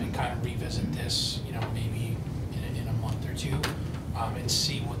and kind of revisit this, you know, maybe in a month or two, and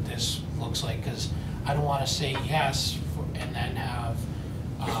see what this looks like, because I don't want to say yes and then have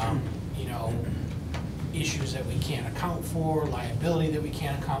you know, issues that we can't account for, liability that we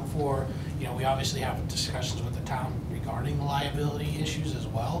can't account for. You know, we obviously have discussions with the town regarding the liability issues as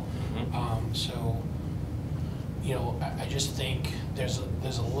well. So, you know, I just think there's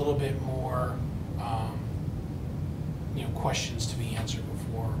a little bit more, you know, questions to be answered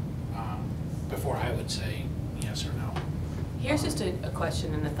before I would say yes or no. Here's just a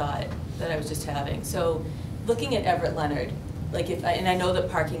question and a thought that I was just having. So, looking at Everett Leonard, like and I know that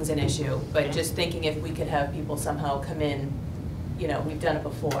parking's an issue, but just thinking if we could have people somehow come in, you know, we've done it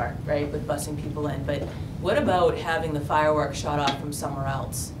before, right, with busing people in, but what about having the fireworks shot off from somewhere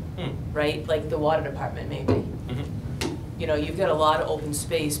else, right? Like the water department maybe. You know, you've got a lot of open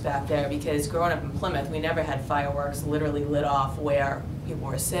space back there, because growing up in Plymouth, we never had fireworks literally lit off where people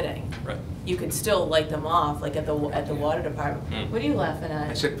were sitting. Right. You could still light them off, like at the water department. What are you laughing at?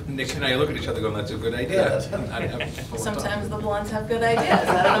 I said, Nick and I look at each other going, that's a good idea. Sometimes the blondes have good ideas.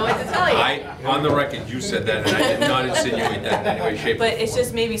 I don't know what to tell you. On the record, you said that, and I did not insinuate that in any way, shape, or But form. it's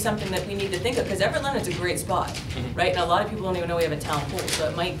just maybe something that we need to think of, because Everett Leonard's a great spot, right? And a lot of people don't even know we have a town pool, so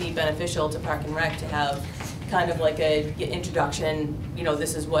it might be beneficial to Park and Rec to have kind of like a introduction, you know,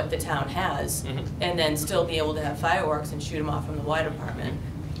 this is what the town has, and then still be able to have fireworks and shoot them off from the water department.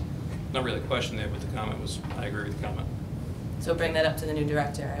 Not really a question there, but the comment was, I agree with the comment. So bring that up to the new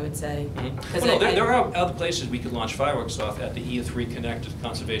director, I would say. Well, no, there are other places we could launch fireworks off at the E3 Connect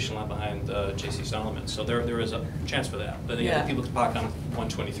conservation lot behind J.C. Solomon. So there is a chance for that. But Yeah. people can park on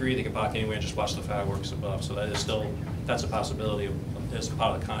 123, they can park anywhere and just watch the fireworks above. So that is still, that's a possibility as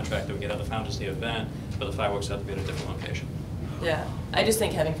part of the contract that we get other Founder's Day event, but the fireworks have to be at a different location. Yeah, I just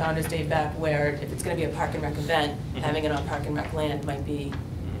think having Founder's Day back where if it's gonna be a Park and Rec event, having it on Park and Rec land might be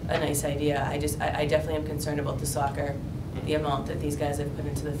a nice idea. I definitely am concerned about the soccer, the amount that these guys have put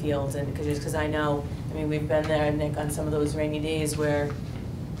into the fields, and because I know, I mean, we've been there, Nick, on some of those rainy days where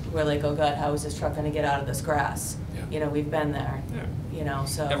we're like, oh God, how is this truck gonna get out of this grass? Yeah. You know, we've been there, you know,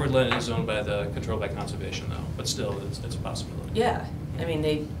 so. Everett Leonard is owned by controlled by conservation though, but still, it's a possibility. Yeah, I mean,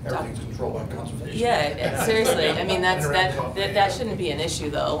 Everything's controlled by conservation. Yeah, seriously, I mean, that shouldn't be an issue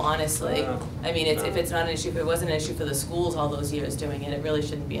though, honestly. I mean, if it's not an issue, if it wasn't an issue for the schools all those years doing it, it really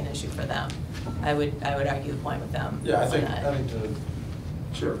shouldn't be an issue for them. I would argue the point with them. Yeah, I think on that. the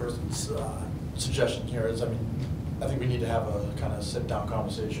chairperson's suggestion here is, I mean, I think we need to have a kind of sit-down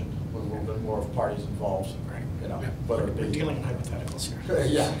conversation with a little bit more of parties involved. Right. You know, whether it be We're dealing in hypotheticals here.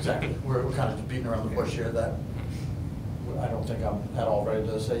 Yeah, exactly. We're kind of just beating around the bush here. That I don't think I'm at all ready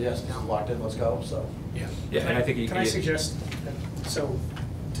to say yes. This is locked in. Let's go. So yeah. Yeah, and I think Can I suggest that, so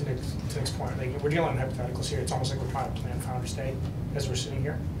to Nick's point, like, we're dealing in hypotheticals here. It's almost like we're trying to plan Founder's Day as we're sitting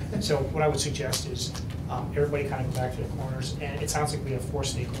here. So what I would suggest is everybody kind of go back to their corners, and it sounds like we have 4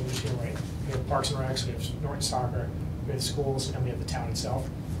 stakeholders here, right? We have Parks and Recs, we have Norton Soccer, we have schools, and we have the town itself.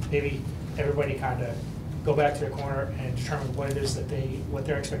 Maybe everybody kind of go back to their corner and determine what it is that what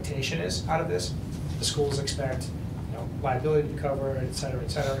their expectation is out of this. The schools expect, liability to cover, et cetera,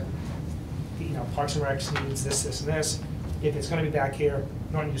 et cetera. Parks and Recs needs this, this, and this. If it's going to be back here,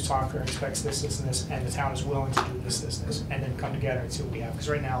 Norton Youth Soccer expects this, this, and this, and the town is willing to do this, this, and this, and then come together and see what we have. Because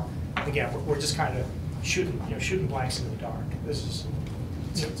right now, again, we're just kind of shooting blanks in the dark. This is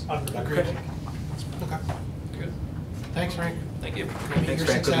it's unrealistic. Agreed. Okay. Good. Thanks, Frank. Thank you. Thanks,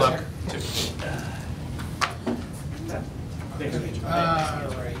 Frank. Good luck.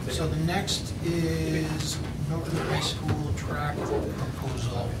 All right, so the next is Norton High School track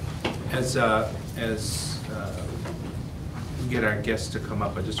proposal. As we get our guests to come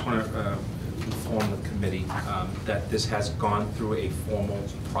up, I just want to inform the committee that this has gone through a formal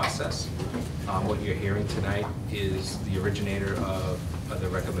process. What you're hearing tonight is the originator of the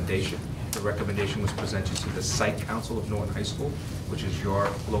recommendation. The recommendation was presented to the Site Council of Norton High School, which is your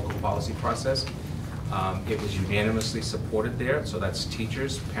local policy process. It was unanimously supported there, so that's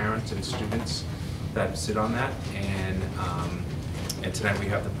teachers, parents, and students that sit on that. And tonight we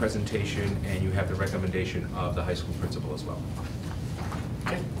have the presentation, and you have the recommendation of the high school principal as well.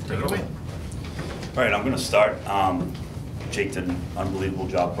 Okay, take it away. All right, I'm going to start. Jake did an unbelievable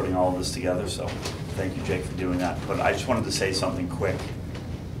job putting all of this together, so thank you, Jake, for doing that. But I just wanted to say something quick.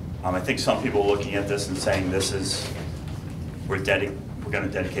 I think some people are looking at this and saying this is, we're going to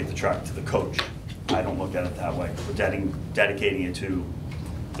dedicate the track to the coach. I don't look at it that way. We're dedicating it to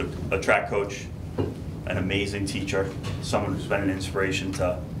a track coach, an amazing teacher, someone who's been an inspiration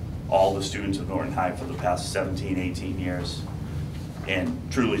to all the students of Norton High for the past 17, 18 years,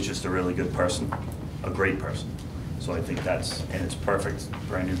 and truly just a really good person, a great person. So I think and it's perfect,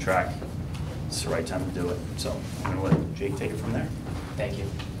 brand new track. It's the right time to do it. So I'm gonna let Jake take it from there. Thank you.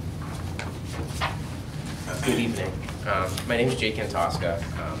 Good evening. My name is Jake Antosca.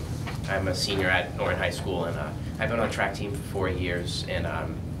 I'm a senior at Norton High School, and I've been on the track team for 4 years, and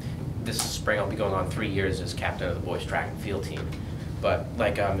this spring I'll be going on 3 years as captain of the boys track and field team. But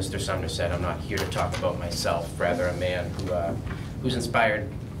like Mr. Sumner said, I'm not here to talk about myself, rather a man who's inspired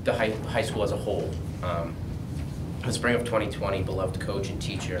the high school as a whole. In the spring of 2020, beloved coach and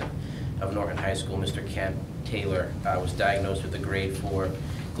teacher of Norton High School, Mr. Kent Taylor, was diagnosed with a grade 4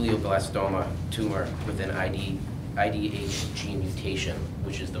 glioblastoma tumor with an IDH gene mutation,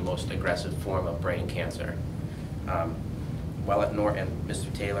 which is the most aggressive form of brain cancer. While at Norton,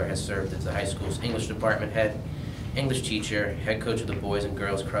 Mr. Taylor has served as the high school's English department head, English teacher, head coach of the boys and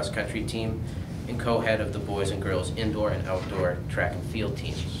girls cross-country team, and co-head of the boys and girls indoor and outdoor track and field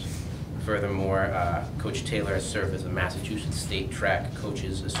teams. Furthermore, Coach Taylor has served as the Massachusetts State Track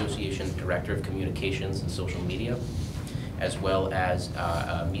Coaches Association Director of Communications and Social Media, as well as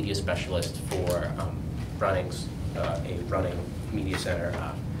a media specialist for a running media center,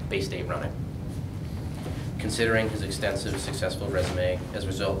 Bay State Running. Considering his extensive, successful resume as a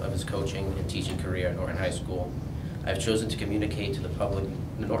result of his coaching and teaching career at Norton High School, I've chosen to communicate to the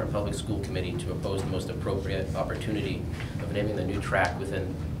Norton Public School Committee to propose the most appropriate opportunity of naming the new track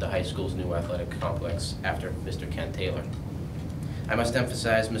within the high school's new athletic complex after Mr. Kent Taylor. I must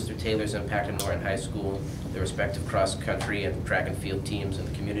emphasize Mr. Taylor's impact in Norton High School. The respective cross-country and track and field teams in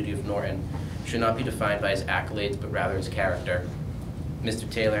the community of Norton should not be defined by his accolades, but rather his character. Mr.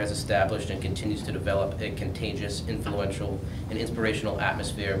 Taylor has established and continues to develop a contagious, influential, and inspirational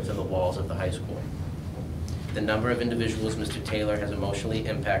atmosphere within the walls of the high school. The number of individuals Mr. Taylor has emotionally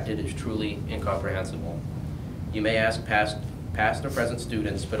impacted is truly incomprehensible. You may ask past or present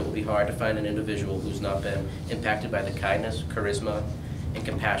students, but it will be hard to find an individual who's not been impacted by the kindness, charisma, and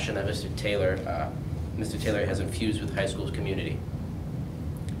compassion that Mr. Taylor has infused with high school's community.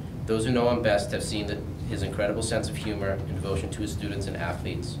 Those who know him best have seen his incredible sense of humor and devotion to his students and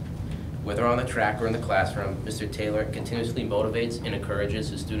athletes. Whether on the track or in the classroom, Mr. Taylor continuously motivates and encourages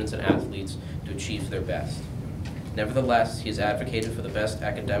his students and athletes to achieve their best. Nevertheless, he has advocated for the best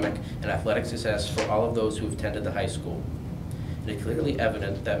academic and athletic success for all of those who have attended the high school. It is clearly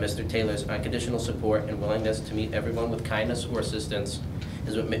evident that Mr. Taylor's unconditional support and willingness to meet everyone with kindness or assistance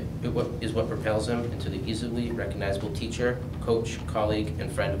is what propels him into the easily recognizable teacher, coach, colleague, and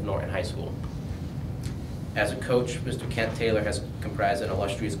friend of Norton High School. As a coach, Mr. Kent Taylor has comprised an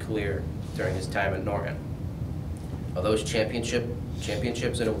illustrious career during his time at Norton. Although his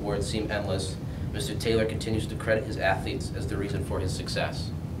championships and awards seem endless, Mr. Taylor continues to credit his athletes as the reason for his success.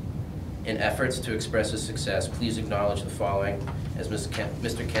 In efforts to express his success, please acknowledge the following, as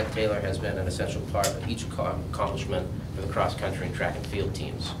Mr. Kent Taylor has been an essential part of each accomplishment for the cross-country and track and field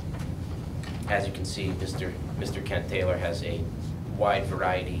teams. As you can see, Mr. Kent Taylor has a wide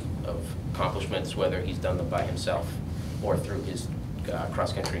variety of accomplishments, whether he's done them by himself or through his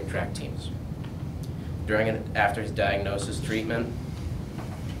cross-country and track teams. During and after his diagnosis treatment,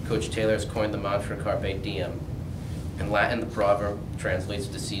 Coach Taylor has coined the mantra Carpe Diem. In Latin, the proverb translates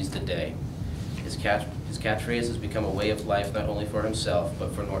to seize the day. His catchphrase has become a way of life not only for himself,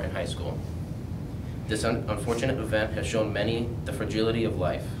 but for Norton High School. This unfortunate event has shown many the fragility of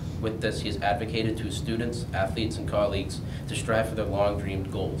life. With this, he has advocated to his students, athletes, and colleagues to strive for their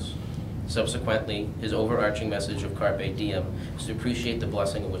long-dreamed goals. Subsequently, his overarching message of Carpe Diem is to appreciate the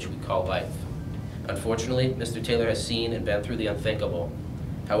blessing in which we call life. Unfortunately, Mr. Taylor has seen and been through the unthinkable,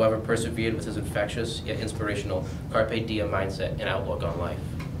 however persevered with his infectious yet inspirational Carpe Diem mindset and outlook on life.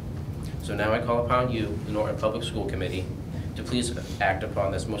 So now I call upon you, the Norton Public School Committee, to please act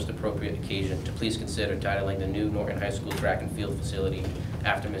upon this most appropriate occasion to please consider titling the new Norton High School track and field facility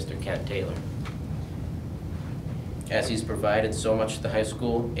after Mr. Kent Taylor. As he's provided so much to the high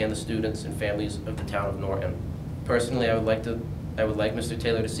school and the students and families of the town of Norton. Personally, I would like Mr.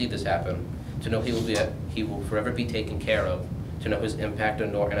 Taylor to see this happen, to know he will forever be taken care of, to know his impact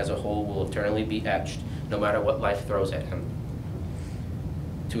on Norton as a whole will eternally be etched, no matter what life throws at him.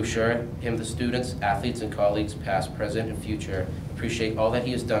 To assure him the students, athletes, and colleagues, past, present, and future, appreciate all that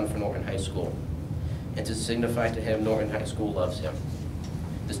he has done for Norton High School, and to signify to him Norton High School loves him.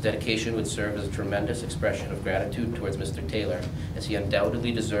 This dedication would serve as a tremendous expression of gratitude towards Mr. Taylor, as he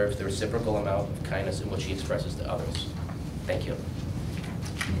undoubtedly deserves the reciprocal amount of kindness in which he expresses to others. Thank you.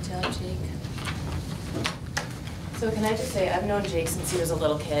 Can you tell Jake? So can I just say, I've known Jake since he was a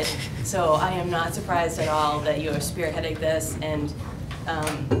little kid, so I am not surprised at all that you are spearheading this and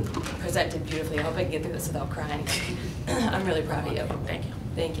presented beautifully. I hope I can get through this without crying. I'm really proud of you. Thank you.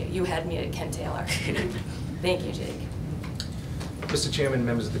 Thank you. You had me at Kent Taylor. Thank you, Jake. Mr. Chairman,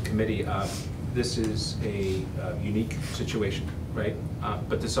 members of the committee, this is a unique situation, right?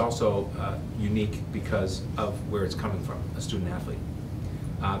 But this is also unique because of where it's coming from, a student athlete.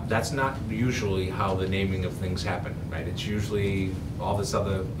 That's not usually how the naming of things happen, right? It's usually all this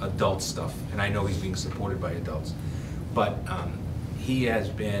other adult stuff, and I know he's being supported by adults. But he has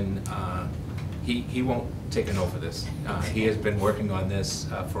been, he won't take a no for this. He has been working on this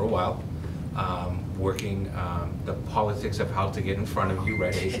for a while, working the politics of how to get in front of you,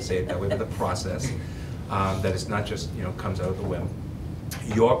 right? I hate to say it that way, but the process, that it's not just, comes out of the whim.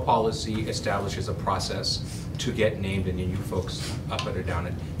 Your policy establishes a process to get named, and you folks up it or down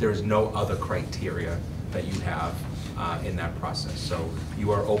it. There is no other criteria that you have in that process. So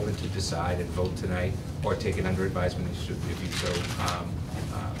you are open to decide and vote tonight, or take it under advisement if you so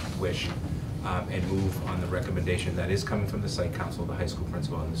wish, and move on the recommendation that is coming from the site council, the high school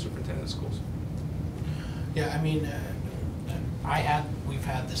principal, and the superintendent of schools. Yeah, I mean, we've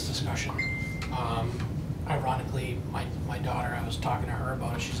had this discussion. Ironically, my daughter, I was talking to her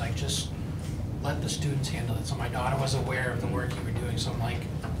about it, she's like, just let the students handle it. So my daughter was aware of the work you were doing, so I'm like,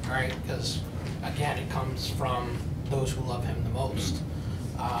 all right, because again, it comes from those who love him the most.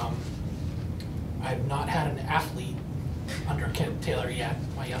 I've not had an athlete under Kent Taylor yet.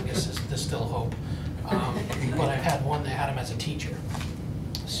 My youngest is, there's still hope. But I've had one that had him as a teacher.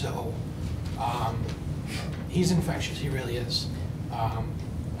 So he's infectious, he really is.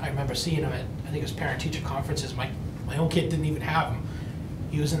 I remember seeing him at, I think it was parent-teacher conferences. My own kid didn't even have him.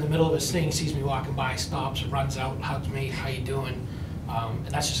 He was in the middle of his thing, sees me walking by, stops, runs out, hugs me, how you doing? And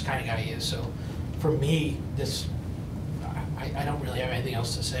that's just the kind of guy he is. So for me, this, I don't really have anything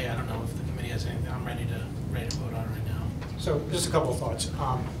else to say. I don't know if the committee has anything. I'm ready to vote on it right now. So just a couple of thoughts.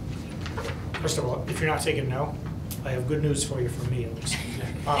 First of all, if you're not taking no, I have good news for you from me at least.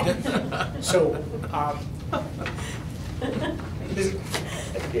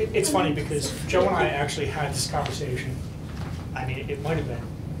 It's funny because Joe and I actually had this conversation. I mean, it might have been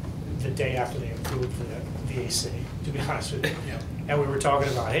the day after they approved for the VAC, to be honest with you. Yeah. And we were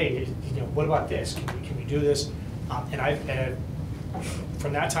talking about, hey, what about this? Can we do this? And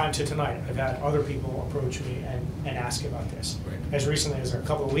from that time to tonight, I've had other people approach me and ask about this. Right. As recently as a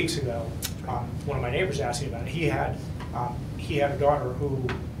couple of weeks ago, one of my neighbors asked me about it. He had a daughter who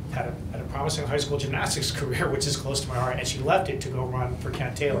had a promising high school gymnastics career, which is close to my heart, and she left it to go run for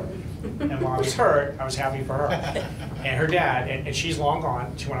Kent Taylor. And while I was hurt, I was happy for her. And her dad, and she's long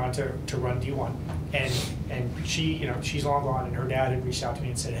gone. She went on to run D1, and she's long gone. And her dad had reached out to me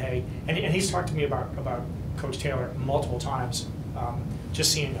and said, hey, and he's talked to me about Coach Taylor multiple times,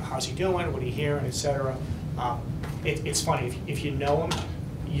 just seeing how's he doing, what he hearing, etc. It's funny if you know him,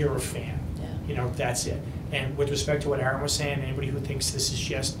 you're a fan. Yeah. You know, that's it. And with respect to what Aaron was saying, anybody who thinks this is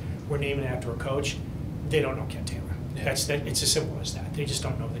just, we're naming it after a coach, they don't know Ken Taylor. Yeah. It's as simple as that. They just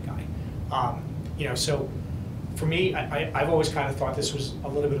don't know the guy. You know, so for me, I've always kind of thought this was a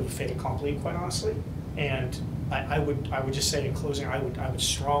little bit of a fait accompli, quite honestly. And I would just say in closing, I would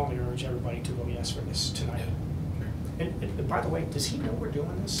strongly urge everybody to vote yes for this tonight. And by the way, does he know we're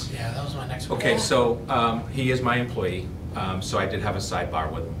doing this? Yeah, that was my next one. Okay, so he is my employee, so I did have a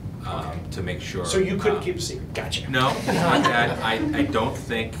sidebar with him to make sure. So you couldn't keep a secret? Gotcha. No, not that. I don't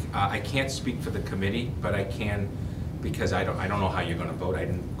think, I can't speak for the committee, but I can, because I don't know how you're gonna vote. I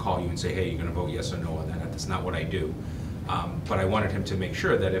didn't call you and say, hey, you're gonna vote yes or no on that. That's not what I do. But I wanted him to make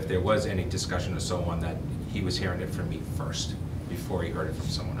sure that if there was any discussion or so on, that he was hearing it from me first, before he heard it from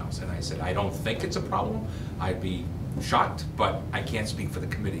someone else. And I said, I don't think it's a problem. I'd be shocked, but I can't speak for the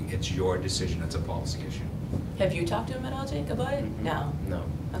committee. It's your decision. It's a policy issue. Have you talked to him at all, Jake, about it? No. No.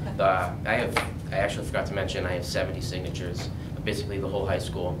 Okay. I actually forgot to mention, I have 70 signatures, basically the whole high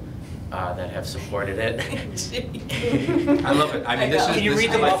school, that have supported it. I love it. I mean, this is. Can you read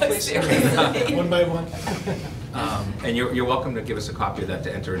them off, please? One by one. And you're welcome to give us a copy of that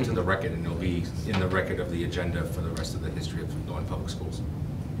to enter into the record, and it'll be in the record of the agenda for the rest of the history of Norton Public Schools.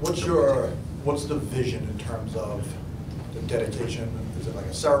 What's the vision in terms of the dedication? Is it like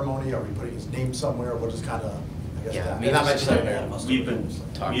a ceremony? Are we putting his name somewhere? What is kind of, I guess, Yeah, we've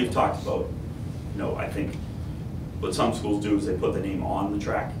talked about, I think what some schools do is they put the name on the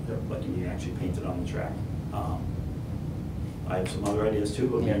track, like you actually paint it on the track. I have some other ideas too,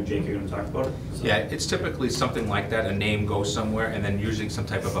 but me and Jake are going to talk about it. So. Yeah, it's typically something like that. A name goes somewhere, and then usually some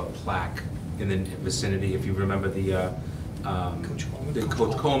type of a plaque in the vicinity. If you remember the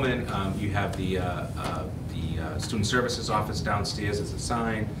Coach Coleman, you have the Student Services Office downstairs. There's a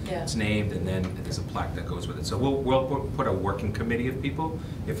sign. Yeah. It's named, and then there's a plaque that goes with it. So we'll put a working committee of people.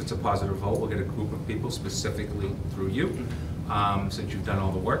 If it's a positive vote, we'll get a group of people specifically through you, since you've done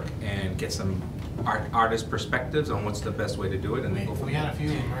all the work, and get some artist perspectives on what's the best way to do it, and then go from We there. had a few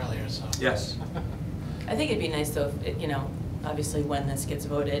of them earlier, so. Yes. I think it'd be nice though, if, obviously when this gets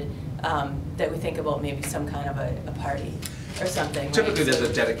voted, that we think about maybe some kind of a party or something. Right? Typically, there's So-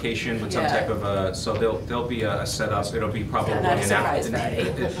 a dedication with some Yeah. type of a, so there'll be a setup. It'll be probably Not a surprise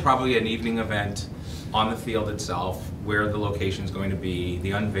party. probably an evening event on the field itself, where the location's going to be,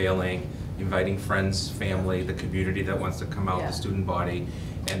 the unveiling, inviting friends, family, the community that wants to come out, Yeah. the student body,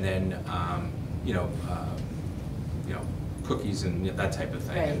 and then cookies and that type of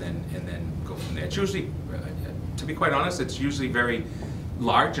thing, Right. and then go from there. It's usually, to be quite honest, it's usually very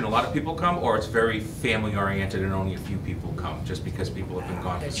large and a lot of people come, or it's very family oriented and only a few people come, just because people have been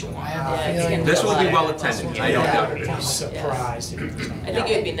gone for so long. I have a feeling This will be that- well attended. I don't doubt it. I'm surprised. I think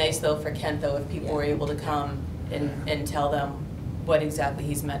it would be nice though for Kent though, if people were able to come and tell them what exactly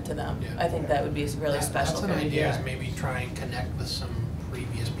he's meant to them. Yeah. I think that would be really That- special. That's an for idea, him. is maybe try and connect with some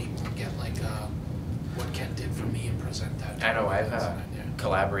previous people and get like what Ken did for me and present that. I know, I've That's an idea.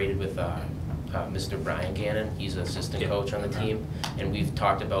 collaborated with Mr. Brian Gannon, he's an assistant coach on the team, and we've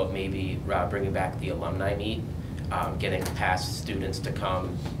talked about maybe bringing back the alumni meet, getting past students to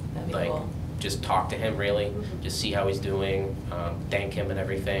come, That'd be like, cool. just talk to him really, just see how he's doing, thank him and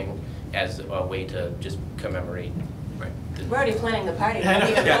everything, as a way to just commemorate. Right. We're already planning the party, we haven't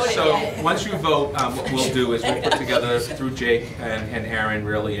even Yeah, voted so yet. once you vote, what we'll do is we'll put together through Jake and Aaron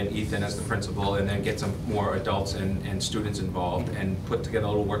really, and Ethan as the principal, and then get some more adults and students involved, and put together a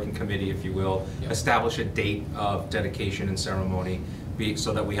little working committee, if you will, establish a date of dedication and ceremony,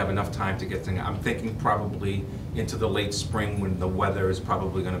 so that we have enough time to get things. I'm thinking probably into the late spring, when the weather is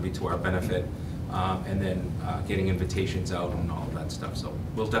probably gonna be to our benefit, and then getting invitations out and all of that stuff, so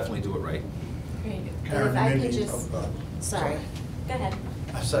we'll definitely do it right. Great. Aaron, If I you could made me- just, sorry, go ahead.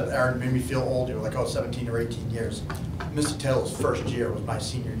 I said, Aaron made me feel old. You were like, 17 or 18 years. Mr. Taylor's first year was my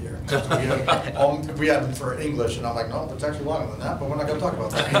senior year. We had him for English, and I'm like, no, it's actually longer than that, but we're not going to talk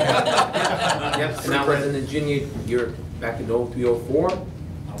about that. Yep, and now in the junior, you're back in 03, 04?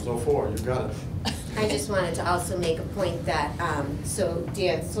 I was 04, you got it. I just wanted to also make a point that, so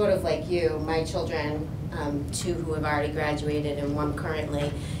Dan, sort of like you, my children, 2 who have already graduated and 1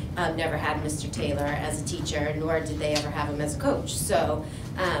 currently, never had Mr. Taylor as a teacher, nor did they ever have him as a coach. So,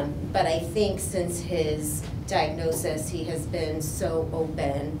 but I think since his diagnosis, he has been so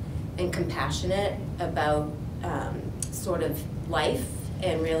open and compassionate about sort of life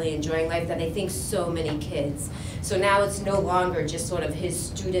and really enjoying life that I think so many kids. So now it's no longer just sort of his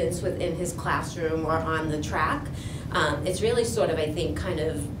students within his classroom or on the track. It's really sort of, I think, kind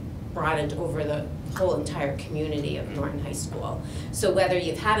of broadened over the whole entire community of Norton High School. So whether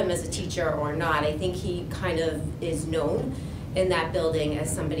you've had him as a teacher or not, I think he kind of is known in that building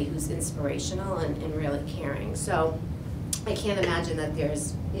as somebody who's inspirational and really caring. So I can't imagine that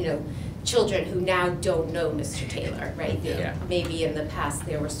there's, you know, children who now don't know Mr. Taylor, right? Yeah. Maybe in the past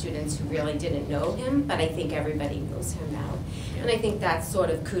there were students who really didn't know him, but I think everybody knows him now. And I think that's sort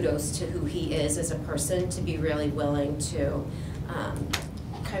of kudos to who he is as a person, to be really willing to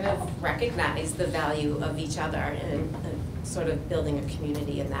kind of recognize the value of each other and sort of building a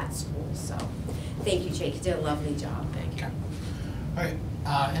community in that school. So thank you, Jake. You did a lovely job. Thank you. All right,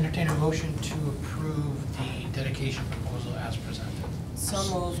 entertain a motion to approve the dedication proposal as presented. So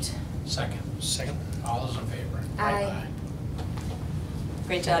moved. Second. Second. All those in favor? Aye.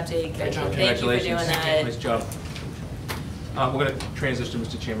 Great job, Jake. Great job, Jake. Thank you for doing that. Nice job. We're going to transition,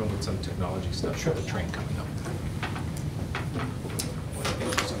 Mr. Chairman, with some technology stuff. Sure. The train coming up.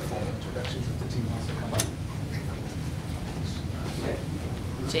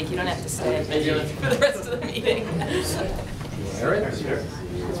 Jake, you don't have to stay for the rest of the meeting. All right.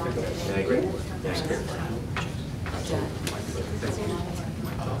 Very great. Thanks, Karen.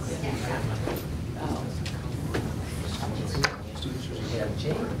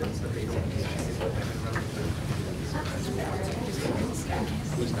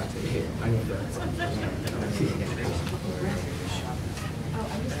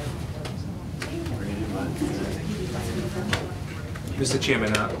 Mr.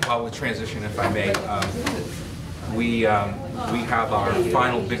 Chairman, while we're transitioning, if I may, we have our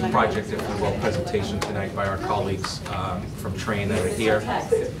final big project, if you will, presentation tonight by our colleagues from Train that are here.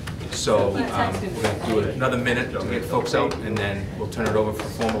 So we're going to do another minute to get folks out, and then we'll turn it over for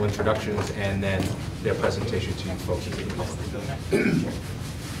formal introductions and then their presentation to you folks.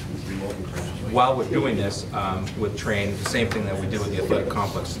 While we're doing this with Train, the same thing that we did with the athletic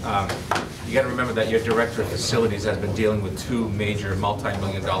complex, you got to remember that your director of facilities has been dealing with two major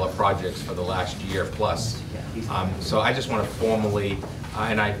multi-million-dollar projects for the last year plus. So I just want to formally,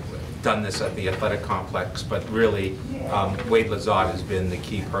 and I've done this at the athletic complex, but really Wade Lazard has been the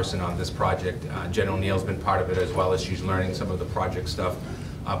key person on this project. Jen O'Neill's been part of it as well, as she's learning some of the project stuff.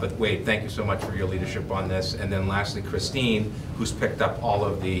 But Wade, thank you so much for your leadership on this. And then lastly, Christine, who's picked up all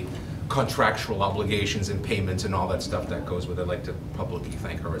of the contractual obligations and payments and all that stuff that goes with it. I'd like to publicly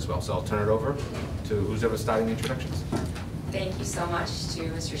thank her as well. So I'll turn it over to who's ever starting the introductions. Thank you so much to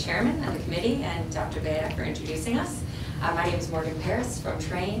Mr. Chairman and the committee and Dr. Bea for introducing us. My name is Morgan Paris from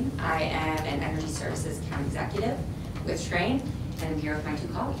Train. I am an Energy Services Account Executive with Train, and I'm here with my two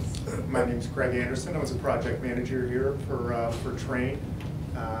colleagues. My name is Craig Anderson. I was a project manager here for Train.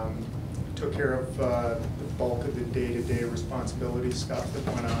 Took care of the bulk of the day-to-day responsibility stuff that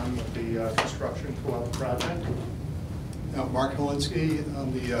went on with the construction throughout the project. Now, Mark Helinski,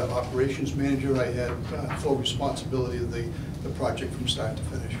 I'm the operations manager. I had full responsibility of the project from start to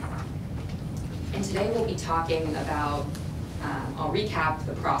finish. And today we'll be talking about, I'll recap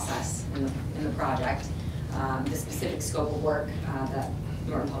the process in the project, the specific scope of work that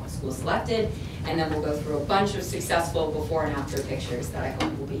Norton Public Schools selected, and then we'll go through a bunch of successful before and after pictures that I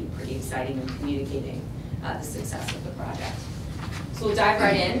hope will be pretty exciting in communicating the success of the project. So we'll dive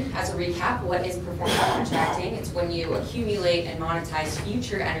right in. As a recap, what is performance contracting? It's when you accumulate and monetize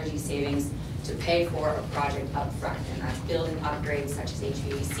future energy savings to pay for a project up front, and that's building upgrades such as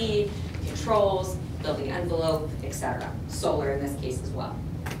HVAC, controls, building envelope, etc. Solar in this case as well.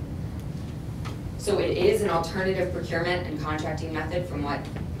 So it is an alternative procurement and contracting method from what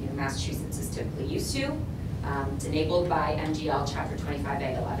Massachusetts is typically used to. It's enabled by MGL Chapter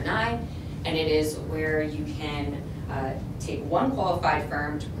 25A11I, and it is where you can take one qualified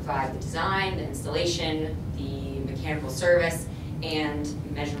firm to provide the design, the installation, the mechanical service, and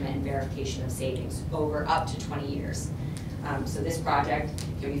measurement and verification of savings over up to 20 years. So this project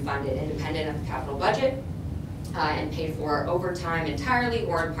can be funded independent of the capital budget and paid for over time entirely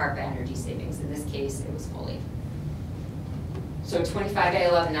or in part by energy savings. In this case, it was fully. So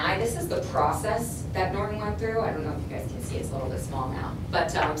 25A11I, this is the process that Norton went through. I don't know if you guys can see, it's a little bit small now. But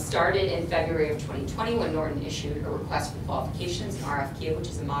started in February of 2020 when Norton issued a request for qualifications, an RFQ, which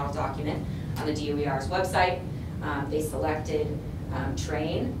is a model document on the DOER's website. They selected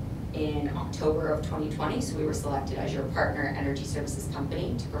Train in October of 2020, so we were selected as your partner energy services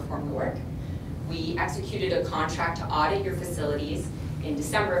company to perform the work. We executed a contract to audit your facilities in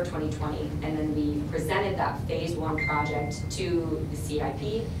December of 2020, and then we presented that phase 1 project to the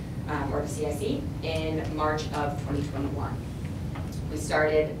CIP, or the CIC, in March of 2021. We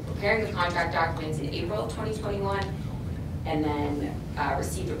started preparing the contract documents in April of 2021, and then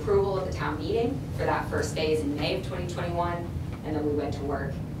received approval at the town meeting for that first phase in May of 2021, and then we went to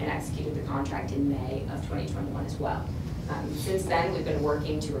work and executed the contract in May of 2021 as well. Since then, we've been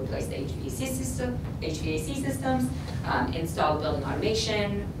working to replace the HVAC systems, install the building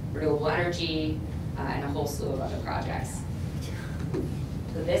automation, renewable energy, and a whole slew of other projects.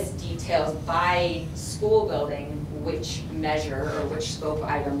 So this details by school building which measure or which scope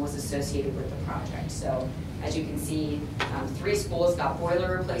item was associated with the project. So as you can see, 3 schools got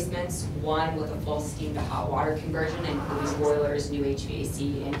boiler replacements, 1 with a full steam to hot water conversion, including boilers, new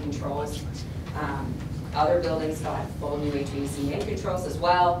HVAC, and controls. Other buildings got full new HVAC and controls as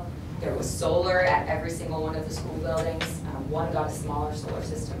well. There was solar at every single one of the school buildings. 1 got a smaller solar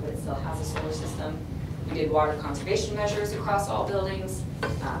system, but it still has a solar system. We did water conservation measures across all buildings,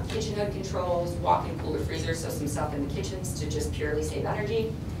 kitchen hood controls, walk-in cooler freezers, so some stuff in the kitchens to just purely save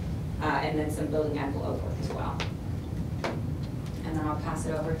energy, and then some building envelope work as well. And then I'll pass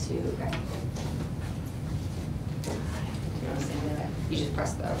it over to Greg. You just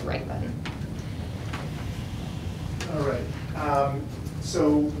press the right button. All right.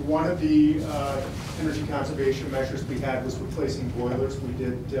 So one of the energy conservation measures we had was replacing boilers. We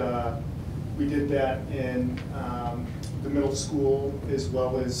did that in the middle school as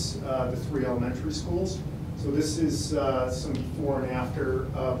well as the 3 elementary schools. So this is some before and after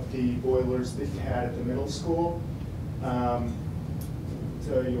of the boilers that you had at the middle school.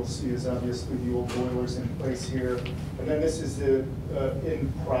 So you'll see is obviously the old boilers in place here. And then this is the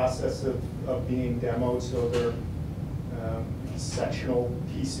in process of being demoed. So they're sectional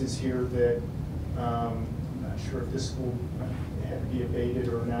pieces here that I'm not sure if this school had to be abated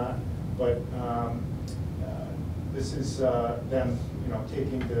or not, but this is them,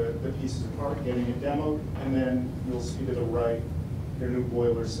 taking the pieces apart, getting it demoed, and then you'll see to the right their new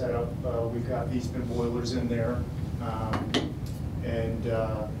boiler setup. We've got Eastman boilers in there, and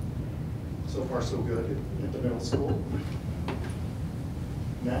so far so good at the middle school.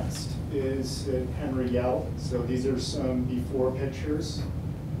 Next is at Henry Yell. So these are some before pictures.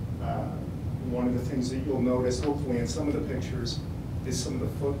 One of the things that you'll notice, hopefully in some of the pictures, is some of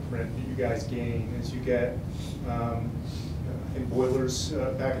the footprint that you guys gain as you get, I think boilers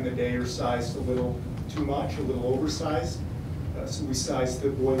back in the day are sized a little too much, a little oversized. So we sized the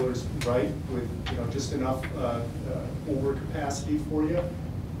boilers right with just enough over capacity for you.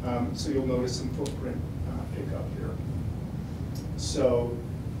 So you'll notice some footprint pickup here. So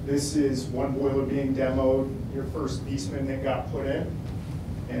this is one boiler being demoed, your first Eastman that got put in.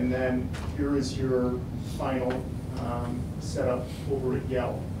 And then here is your final setup over at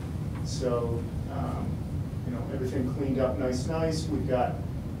Yell. So, everything cleaned up nice. We've got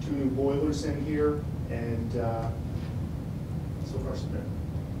 2 new boilers in here, and so far so good.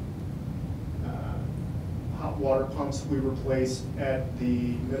 Hot water pumps we replaced at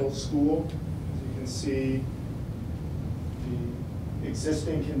the middle school. As you can see, the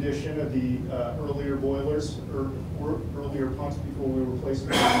existing condition of the earlier boilers, or earlier pumps before we replaced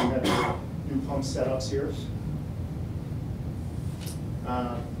them. We had the new pump setups here.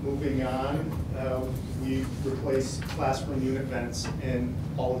 Moving on, we replaced classroom unit vents in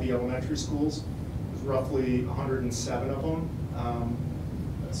all of the elementary schools. There's roughly 107 of them.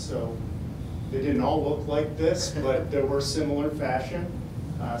 So they didn't all look like this, but they were similar fashion.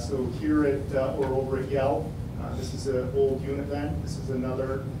 So here or over at Yell, this is an old unit vent. This is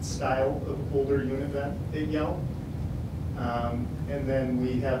another style of older unit vent at Yell. And then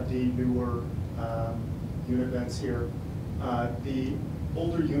we have the newer unit vents here. The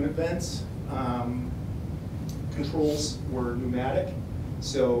older unit vents, controls were pneumatic.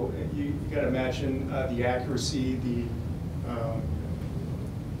 So you got to imagine the accuracy, the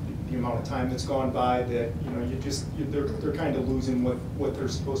amount of time that's gone by that, they're kind of losing what they're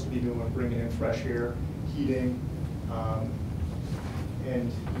supposed to be doing, bringing in fresh air, heating.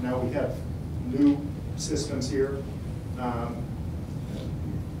 And now we have new systems here,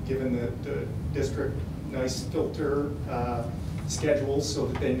 given the district nice filter schedules so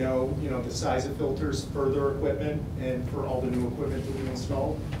that they know, the size of filters for their equipment and for all the new equipment that we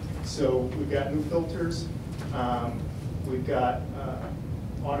installed. So we've got new filters. We've got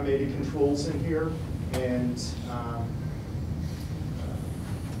automated controls in here, and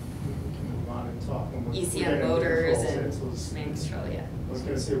we can move on and talk when we ECM motors and main control, yeah. I was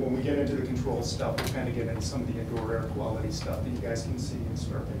going to say, when we get into the control stuff, we kind of get into some of the indoor air quality stuff that you guys can see and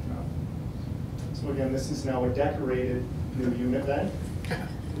start picking up. So again, this is now a decorated new unit vent.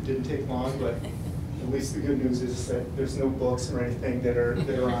 It didn't take long, but at least the good news is that there's no books or anything that are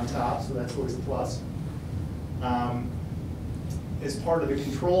on top, so that's always a plus. As part of the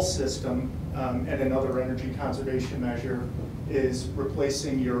control system, and another energy conservation measure, is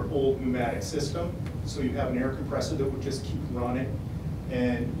replacing your old pneumatic system. So you have an air compressor that would just keep running,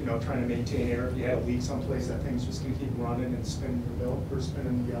 and, you know, trying to maintain air. If you had a leak someplace, that thing's just gonna keep running and spinning your bill, or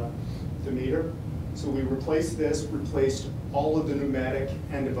spinning the meter. So we replaced this, replaced all of the pneumatic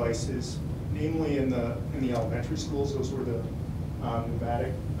end devices, namely in the elementary schools. Those were the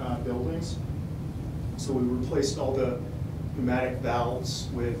pneumatic buildings. So we replaced all the pneumatic valves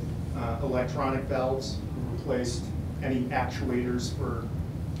with electronic valves. We replaced any actuators for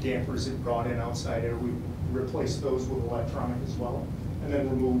dampers that brought in outside air. We replaced those with electronic as well, and then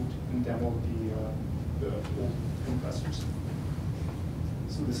removed and demoed the old compressors.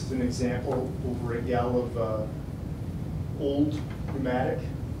 So this is an example over at Yale of old pneumatic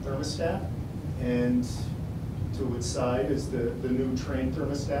thermostat, and to its side is the new Trane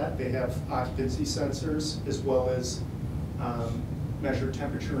thermostat. They have occupancy sensors as well as measure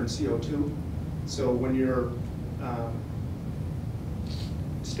temperature and CO2. So when you're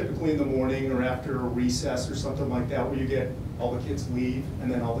it's typically in the morning or after a recess or something like that, where you get all the kids leave and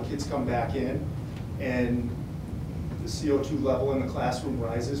then all the kids come back in, and the CO2 level in the classroom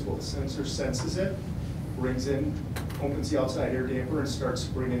rises. Well, the sensor senses it, brings in, opens the outside air damper and starts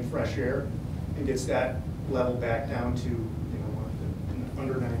bringing fresh air, and gets that level back down to, you know,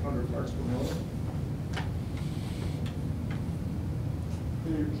 under 900 parts per million.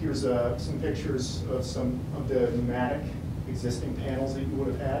 Here's some pictures of some of the pneumatic existing panels that you would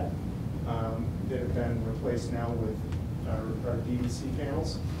have had that have been replaced now with our DVC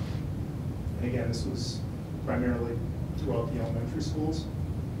panels. And again, this was primarily throughout the elementary schools.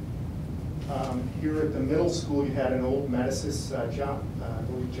 Here at the middle school, you had an old Metasys, I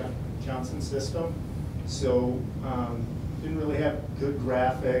believe Johnson system. So didn't really have good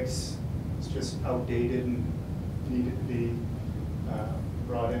graphics. It's just outdated and needed to be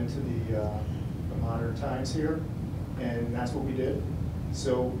brought into the modern times here. And that's what we did.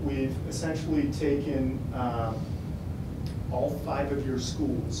 So we've essentially taken all 5 of your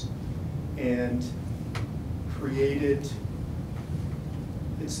schools and created,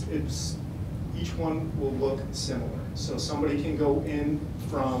 it's each one will look similar. So somebody can go in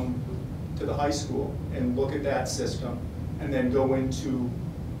to the high school and look at that system, and then go into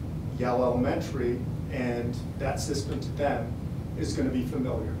Yale Elementary, and that system to them is going to be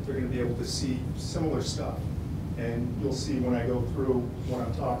familiar. They're going to be able to see similar stuff. And you'll see when I go through what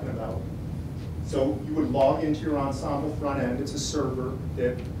I'm talking about. So you would log into your Ensemble front end. It's a server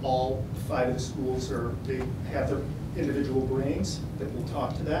that all 5 of the schools they have their individual brains that will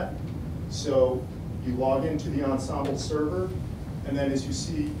talk to that. So you log into the Ensemble server, and then as you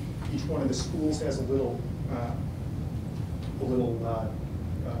see, each one of the schools has a little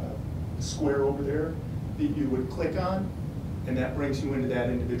square over there that you would click on, and that brings you into that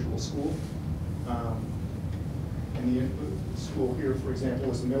individual school. And the school here, for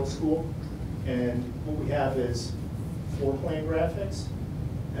example, is the middle school. And what we have is floor plan graphics,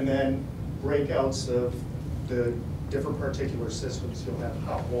 and then breakouts of the different particular systems. You'll have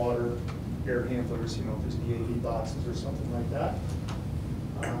hot water, air handlers, you know, if there's VAV boxes or something like that.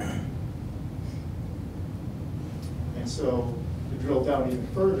 And so to drill down even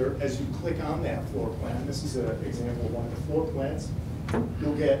further, as you click on that floor plan, this is an example of one of the floor plans,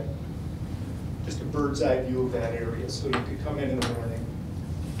 you'll get just a bird's eye view of that area. So you could come in the morning,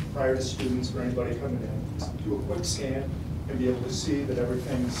 prior to students or anybody coming in, just do a quick scan and be able to see that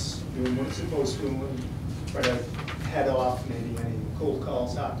everything's doing what it's supposed to, and try to head off maybe any cold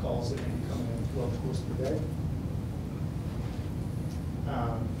calls, hot calls that may be coming in throughout the course of the day.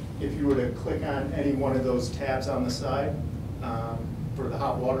 If you were to click on any one of those tabs on the side, for the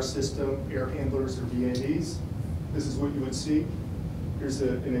hot water system, air handlers, or VAVs, this is what you would see. Here's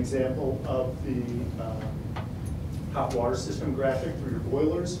an example of the hot water system graphic for your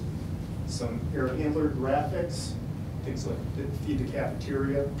boilers, some air handler graphics, things like that feed the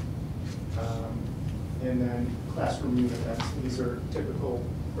cafeteria, and then classroom unit events. These are typical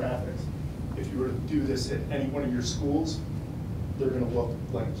graphics. If you were to do this at any one of your schools, they're going to look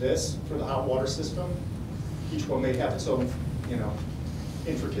like this for the hot water system. Each one may have its own, you know,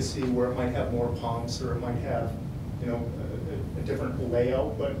 intricacy, where it might have more pumps, or it might have, you know, a different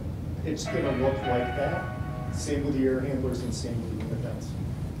layout, but it's going to look like that. Same with the air handlers and same with the unit vents.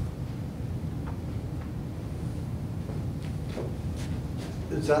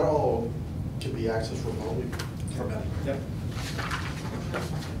 Is that all can be accessed remotely from it? Yep.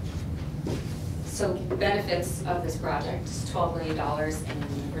 So the benefits of this project is $12 million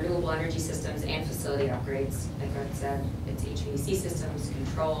in renewable energy systems and facility upgrades. Like Greg said, it's HVAC systems,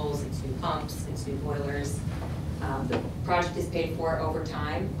 controls, it's new pumps, it's new boilers. The project is paid for over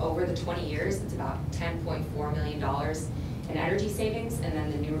time. Over the 20 years, it's about $10.4 million in energy savings, and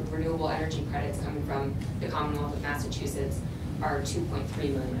then the new renewable energy credits coming from the Commonwealth of Massachusetts are $2.3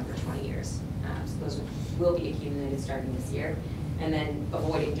 million over 20 years. So those will be accumulated starting this year. And then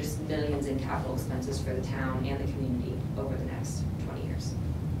avoiding just millions in capital expenses for the town and the community over the next 20 years.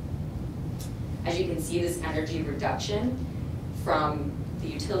 As you can see, this energy reduction from the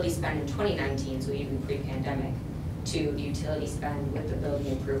utility spend in 2019, so even pre-pandemic, to the utility spend with the building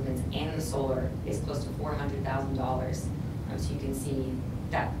improvements and the solar is close to $400,000. So you can see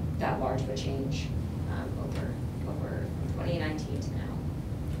that large of a change over 2019 to now.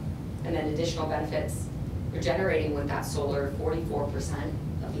 And then additional benefits, we're generating with that solar 44%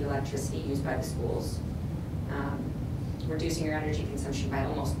 of the electricity used by the schools, reducing your energy consumption by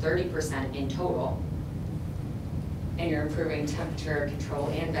almost 30% in total, and you're improving temperature control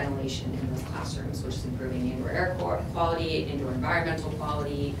and ventilation in those classrooms, which is improving indoor air quality, indoor environmental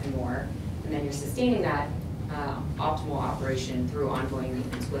quality, and more. And then you're sustaining that optimal operation through ongoing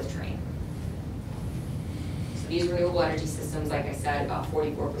maintenance with Trane. So these renewable energy systems, like I said, about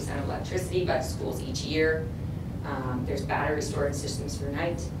 44% of electricity by schools each year. There's battery storage systems for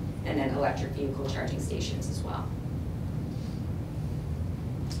night, and then electric vehicle charging stations as well.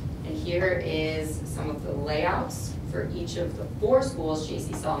 And here is some of the layouts for each of the 4 schools,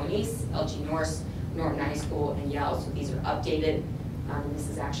 J.C. Solomon East, LG North, Norton High School, and Yale. So these are updated. And this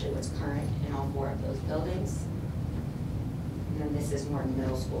is actually what's current in all 4 of those buildings. And then this is Norton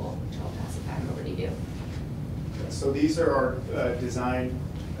Middle School, which I'll pass it back over to you. So these are our design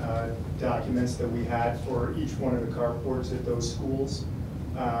documents that we had for each one of the carports at those schools.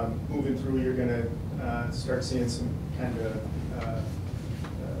 Moving through, you're going to start seeing some kind of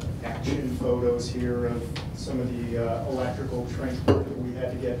action photos here of some of the electrical trench work that we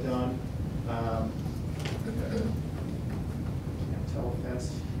had to get done. Can't tell if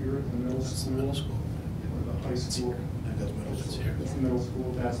that's here at the middle school. Middle school. Or the high school. That's middle. It's here. It's the middle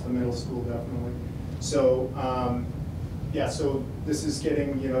school. That's the middle school, definitely. So, yeah. So this is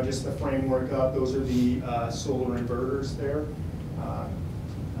getting just the framework up. Those are the solar inverters there.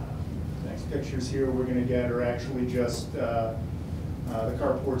 Next pictures here we're going to get are actually just the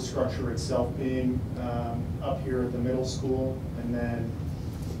carport structure itself being up here at the middle school, and then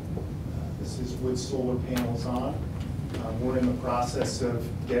this is with solar panels on. We're in the process of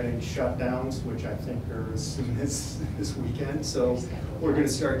getting shutdowns, which I think are as soon as this weekend. So we're going to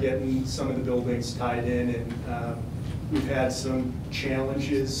start getting some of the buildings tied in, and we've had some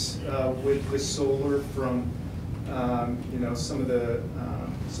challenges with the solar from some of the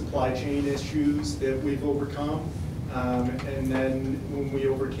supply chain issues that we've overcome. And then when we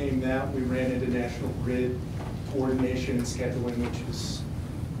overcame that, we ran into National Grid coordination and scheduling, which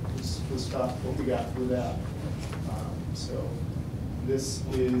was tough, but we got through that. So this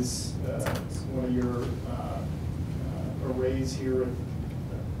is one of your arrays here. I'm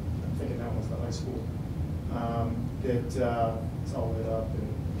thinking that was the high school. It's all lit up, and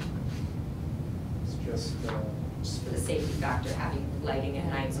it's just for the safety factor, having lighting at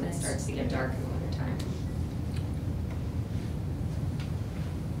night when it starts to get dark in the wintertime.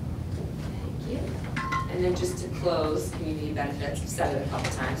 Thank you. And then just to close, community benefits, I've said it a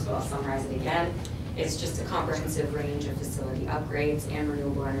couple times, so I'll summarize it again. It's just a comprehensive range of facility upgrades and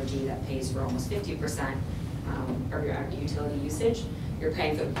renewable energy that pays for almost 50% of your utility usage. You're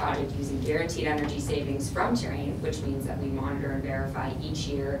paying for the project using guaranteed energy savings from Trane, which means that we monitor and verify each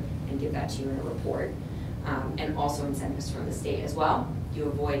year and give that to you in a report. And also incentives from the state as well. You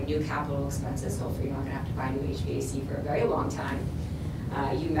avoid new capital expenses, hopefully you're not going to have to buy new HVAC for a very long time.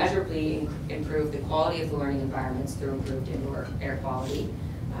 You measurably improve the quality of the learning environments through improved indoor air quality,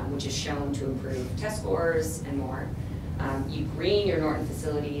 which is shown to improve test scores and more. You green your Norton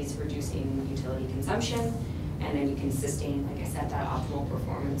facilities, reducing utility consumption, and then you can sustain, like I said, that optimal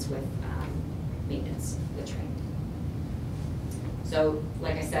performance with maintenance with Trane. So,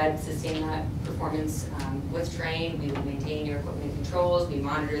 like I said, sustain that performance with Trane. We would maintain your equipment controls. We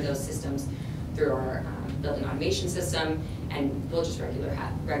monitor those systems through our building automation system, and we'll just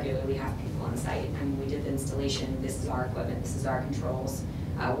regularly have people on site. And when we did the installation, this is our equipment, this is our controls.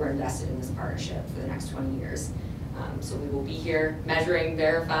 We're invested in this partnership for the next 20 years. So we will be here measuring,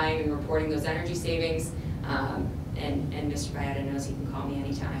 verifying, and reporting those energy savings. And Mr. Byetta knows he can call me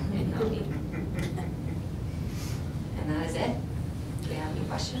anytime and help me. And that is it. Do you have any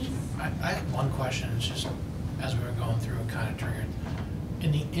questions? I have one question. It's just, as we were going through, it kind of triggered.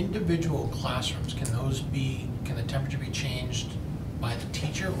 In the individual classrooms, can the temperature be changed by the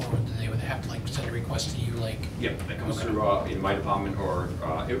teacher, or do they would have to send a request to you Yeah, that comes through in my department, or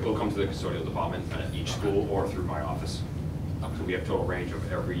it will come to the custodial department at each school, or through my office. So we have total range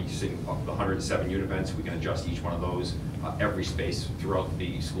of every single, of the 107 unit events. We can adjust each one of those, every space throughout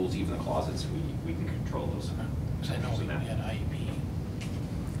the schools, even the closets, we can control those. Because I know we had IEP.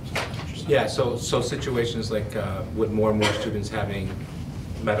 Yeah, so situations like with more and more students having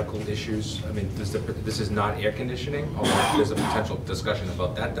medical issues, I mean, this is not air conditioning, although there's a potential discussion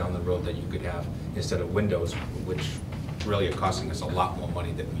about that down the road that you could have instead of windows, which really are costing us a lot more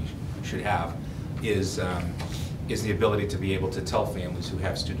money than we should have, is the ability to be able to tell families who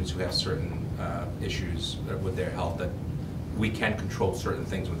have students who have certain issues with their health that we can control certain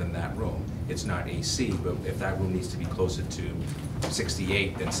things within that room. It's not AC, but if that room needs to be closer to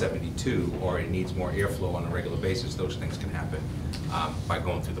 68 than 72, or it needs more airflow on a regular basis, those things can happen by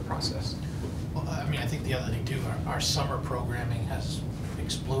going through the process. Well, I mean, I think the other thing too, our summer programming has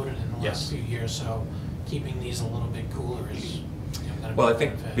exploded in the last few years, so keeping these a little bit cooler is, gonna Well, be I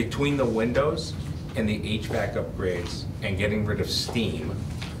think a benefit. between the windows and the HVAC upgrades and getting rid of steam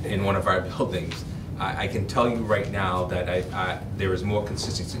in one of our buildings, I can tell you right now that there is more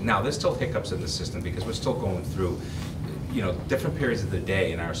consistency. Now, there's still hiccups in the system because we're still going through, different periods of the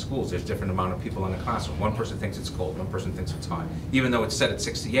day in our schools. There's different amount of people in the classroom. One person thinks it's cold, one person thinks it's hot. Even though it's set at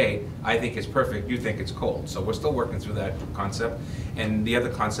 68, I think it's perfect, you think it's cold. So we're still working through that concept. And the other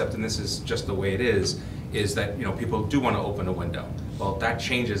concept, and this is just the way it is that, people do want to open a window. Well, that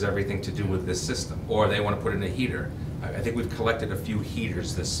changes everything to do with this system. Or they want to put in a heater. I think we've collected a few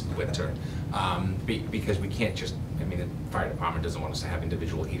heaters this winter because we can't just, the fire department doesn't want us to have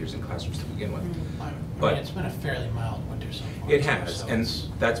individual heaters in classrooms to begin with. But it's been a fairly mild winter so far. It has, so and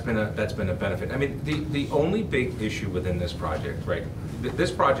that's been a benefit. I mean, the only big issue within this project, right?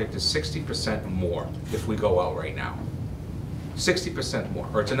 This project is 60% more if we go out right now. 60% more,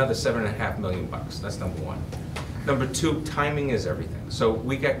 or it's another $7.5 million bucks. That's number one. Number two, timing is everything. So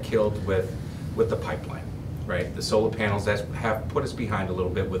we got killed with the pipeline. Right, the solar panels have put us behind a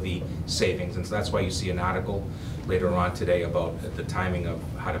little bit with the savings, and so that's why you see an article later on today about the timing of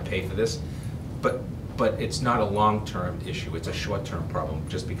how to pay for this. But it's not a long-term issue; it's a short-term problem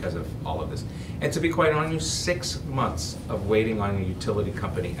just because of all of this. And to be quite honest, 6 months of waiting on a utility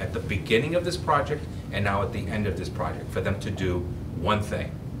company at the beginning of this project and now at the end of this project for them to do one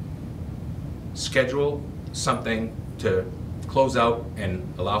thing: schedule something to close out and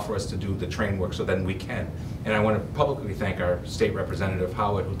allow for us to do the train work so then we can. And I want to publicly thank our state representative,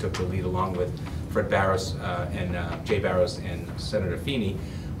 Howard, who took the lead along with Fred Barros and Jay Barros and Senator Feeney.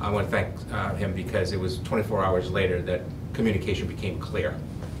 I want to thank him because it was 24 hours later that communication became clear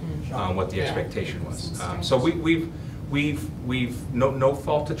on what the expectation was. So we've no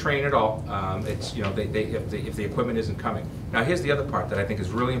fault to train at all. It's, if the equipment isn't coming. Now here's the other part that I think is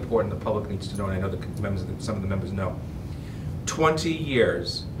really important the public needs to know, and I know some of the members know. 20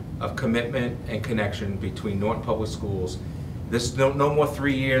 years of commitment and connection between Norton Public Schools. This no more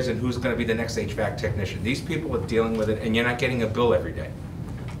 3 years and who's going to be the next HVAC technician. These people are dealing with it, and you're not getting a bill every day,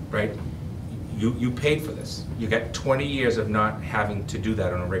 right? You paid for this. You got 20 years of not having to do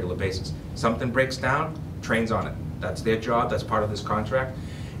that on a regular basis. Something breaks down, train's on it. That's their job. That's part of this contract.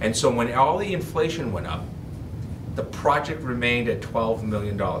 And so when all the inflation went up, the project remained at $12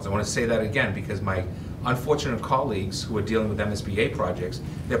 million. I want to say that again because my unfortunate colleagues who are dealing with MSBA projects,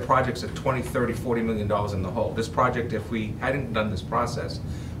 their projects are $20, $30, $40 million in the hole. This project, if we hadn't done this process,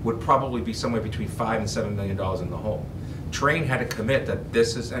 would probably be somewhere between $5 and $7 million in the hole. Train had to commit that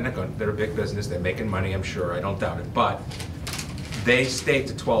this is, and they're a big business, they're making money, I'm sure, I don't doubt it, but they stayed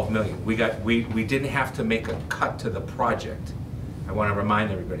to $12 million. We didn't have to make a cut to the project. I want to remind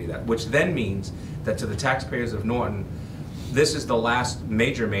everybody that, which then means that to the taxpayers of Norton, this is the last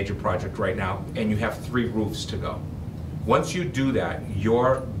major project right now, and you have 3 roofs to go. Once you do that,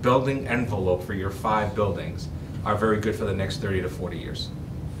 your building envelope for your 5 buildings are very good for the next 30 to 40 years.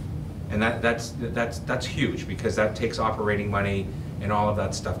 And that's huge because that takes operating money and all of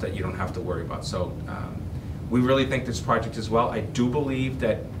that stuff that you don't have to worry about. So we really think this project as well. I do believe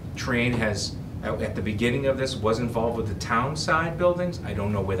that Train has, at the beginning of this, was involved with the town side buildings. I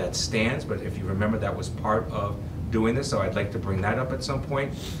don't know where that stands, but if you remember, that was part of doing this, so I'd like to bring that up at some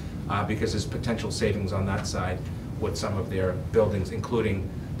point because there's potential savings on that side with some of their buildings, including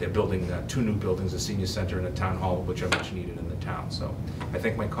they're building 2 new buildings, a senior center and a town hall, which are much needed in the town. So I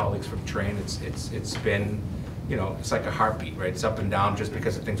think my colleagues from Train, it's been, it's like a heartbeat, right? It's up and down just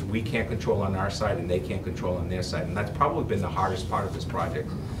because of things we can't control on our side and they can't control on their side. And that's probably been the hardest part of this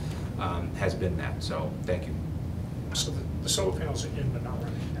project, has been that. So thank you. So the solar panels are in but not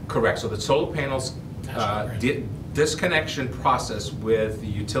running? Correct. So the solar panels, disconnection process with the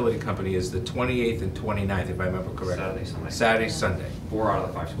utility company is the 28th and 29th, if I remember correctly. Saturday, Sunday. 4 out of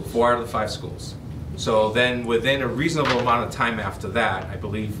the 5 schools. 4 out of the 5 schools. So then within a reasonable amount of time after that, I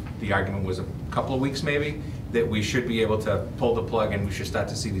believe the argument was a couple of weeks maybe, that we should be able to pull the plug and we should start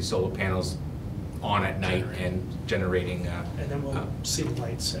to see these solar panels on at night and generating. And then we'll see the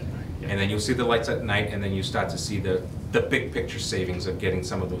lights at night. And then you'll see the lights at night, and then you start to see the big picture savings of getting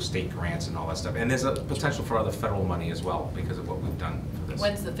some of those state grants and all that stuff. And there's a potential for other federal money as well because of what we've done for this.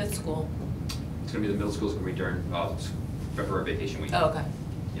 When's the fifth school? It's gonna be the middle school's gonna be during February vacation week. Oh, okay.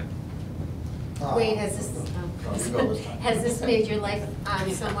 Yep. Wait, has this made your life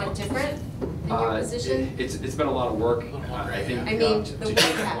somewhat different in your position? It's been a lot of work. I think. I mean, to the Jake's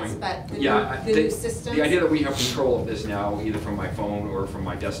work has, point, but the yeah, new systems? The idea that we have control of this now, either from my phone or from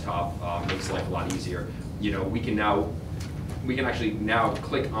my desktop, makes life a lot easier. You know, we can actually now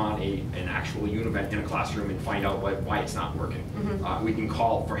click on an actual Univent in a classroom and find out why it's not working. Mm-hmm. We can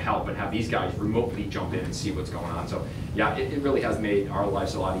call for help and have these guys remotely jump in and see what's going on. So yeah, it really has made our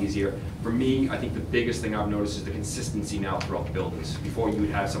lives a lot easier. For me, I think the biggest thing I've noticed is the consistency now throughout the buildings. Before you would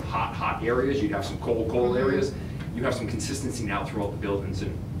have some hot areas, you'd have some cold Mm-hmm. areas. You have some consistency now throughout the buildings,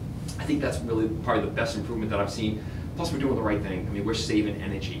 and I think that's really probably the best improvement that I've seen. Plus, we're doing the right thing. I mean, we're saving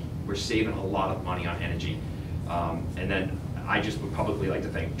energy. We're saving a lot of money on energy. And then I just would publicly like to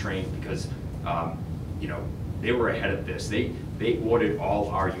thank Trane because, you know, they were ahead of this. They ordered all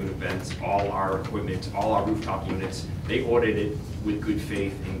our Univents, all our equipment, all our rooftop units. They ordered it with good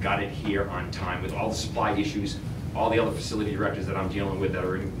faith and got it here on time with all the supply issues, all the other facility directors that I'm dealing with that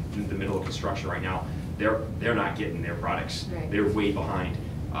are in the middle of construction right now. They're not getting their products. Right. They're way behind.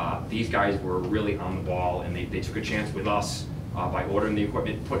 These guys were really on the ball, and they took a chance with us by ordering the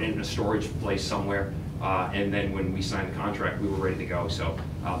equipment, put it in a storage place somewhere, and then when we signed the contract, we were ready to go. So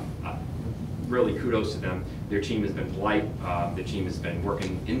really kudos to them. Their team has been polite. Their team has been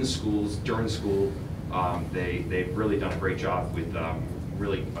working in the schools, during school. They've really done a great job with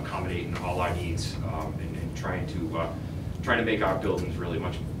really accommodating all our needs and trying to make our buildings really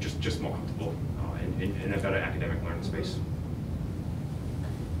much just more comfortable in a better academic learning space.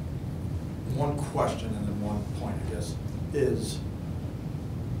 One question and then one point, I guess, is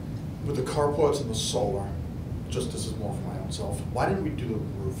with the carports and the solar, just this is more for my own self, why didn't we do the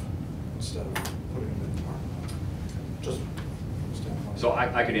roof instead of putting it in the parking lot? Just from the standpoint. So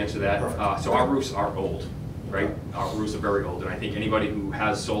I could answer that. Perfect. So our roofs are old, right? Our roofs are very old, and I think anybody who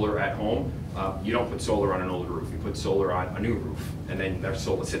has solar at home, you don't put solar on an old roof. You put solar on a new roof, and then that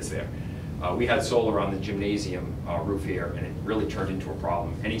solar sits there. We had solar on the gymnasium roof here, and it really turned into a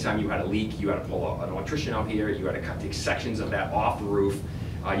problem. Anytime you had a leak, you had to pull an electrician out here, you had to take sections of that off the roof,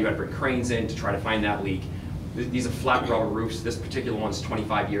 you had to bring cranes in to try to find that leak. These are flat rubber roofs. This particular one's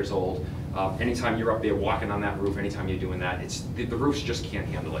 25 years old. Anytime you're up there walking on that roof, anytime you're doing that, the roofs just can't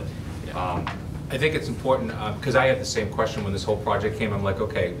handle it. I think it's important, because I had the same question when this whole project came. I'm like,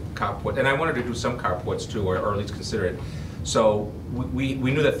 okay, carport, and I wanted to do some carports too, or at least consider it. So we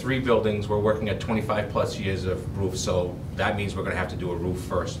knew that 3 buildings were working at 25 plus years of roof, so that means we're gonna have to do a roof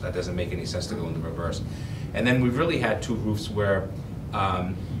first. That doesn't make any sense to go in the reverse. And then we've really had 2 roofs where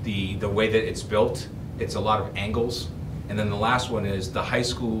the way that it's built, it's a lot of angles. And then the last one is the high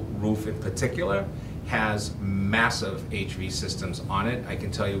school roof in particular has massive HV systems on it. I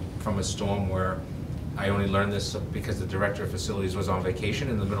can tell you from a storm where I only learned this because the director of facilities was on vacation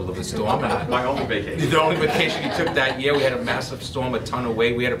in the middle of the storm. My only vacation. The only vacation he took that year. We had a massive storm, a ton of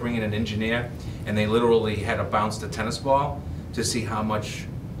weight. We had to bring in an engineer, and they literally had to bounce the tennis ball to see how much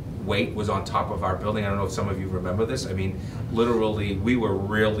weight was on top of our building. I don't know if some of you remember this. I mean, literally, we were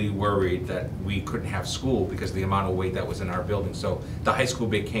really worried that we couldn't have school because of the amount of weight that was in our building. So the high school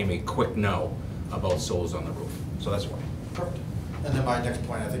became a quick no about solos on the roof. So that's why. Perfect. And then my next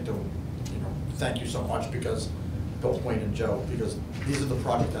point, I think thank you so much because both Wayne and Joe, because these are the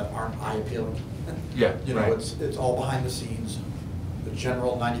projects that aren't eye appealing. Yeah, you know, right. it's all behind the scenes. The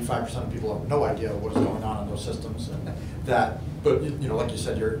general 95% of people have no idea what is going on in those systems. And but you know, like you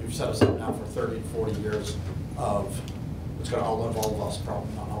said, you've set us up now for 30, 40 years of. It's going to outlive all of us,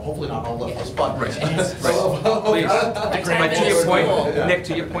 probably not. Hopefully not all of us, but Please. But to your point, Nick,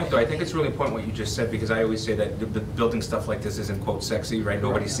 to your point though, I think it's really important what you just said because I always say that the building stuff like this isn't quote sexy, right?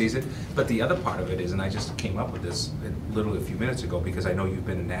 Nobody sees it. But the other part of it is, and I just came up with this literally a few minutes ago because I know you've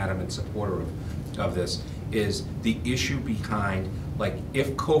been an adamant supporter of this, is the issue behind, like,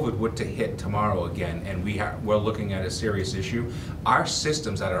 if COVID were to hit tomorrow again and we're looking at a serious issue, our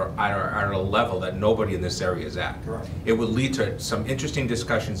systems are at a level that nobody in this area is at. Correct. It would lead to some interesting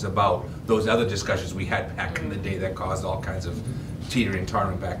discussions about those other discussions we had back in the day that caused all kinds of teetering,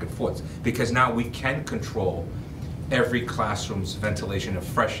 tottering back and forth. Because now we can control every classroom's ventilation of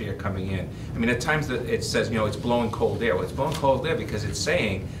fresh air coming in. I mean, at times it says, you know, it's blowing cold air. Well, it's blowing cold air because it's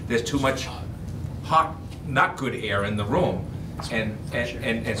saying there's too much hot, not good air in the room, and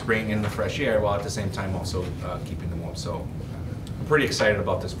it's bringing in the fresh air while at the same time also keeping them warm. So I'm pretty excited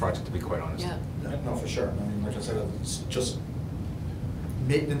about this project, to be quite honest. Yeah. No, for sure. I mean, like I said, it's just,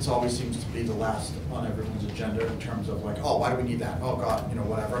 maintenance always seems to be the last on everyone's agenda in terms of like, oh, why do we need that? Oh, God, you know,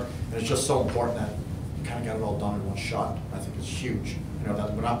 whatever. And it's just so important that you kind of get it all done in one shot. I think it's huge. You know,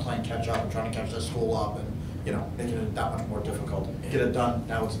 that we're not playing catch up and trying to catch this school up and, you know, making it that much more difficult. Get it done,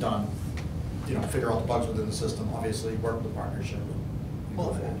 now it's done. You know, figure out the bugs within the system, obviously work with the partnership. And go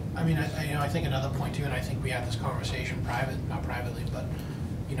Well, forward. I mean, I think another point too, and I think we had this conversation not privately, but,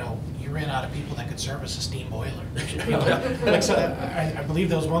 you know, you ran out of people that could service a steam boiler. Like, so I believe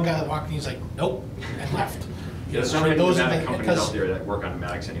there was one guy that walked in, he's like, nope, and left. Yeah, there's So not many those are pneumatic the- companies because- out there that work on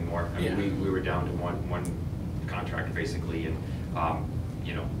pneumatics anymore. I mean, Yeah. we were down to one contractor basically, and,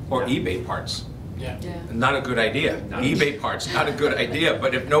 you know. Or yeah. eBay parts. Yeah. Not a good idea. Not- eBay parts, not a good idea,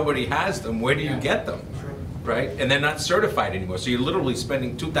 but if nobody has them, where do you get them? Right? And they're not certified anymore, so you're literally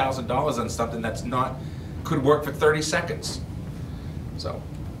spending $2,000 on something that's not, could work for 30 seconds. So,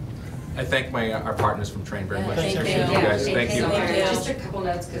 I thank our partners from Train very much. Thank you. Guys, thank you. Just a couple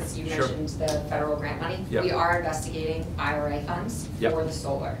notes, because you Sure. mentioned the federal grant money. Yep. We are investigating IRA funds Yep. for the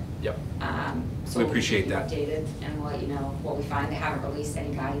solar. Yep. So We appreciate we'll that. keep you updated, and we'll let you know what we find. They haven't released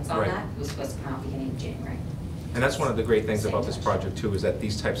any guidance on Right. that. It was supposed to come out beginning of January. And that's one of the great things about this project too, is that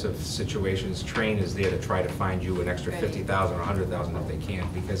these types of situations, Train is there to try to find you an extra Right. 50,000 or 100,000 if they can,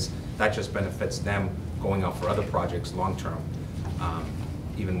 because that just benefits them going out for other projects long-term,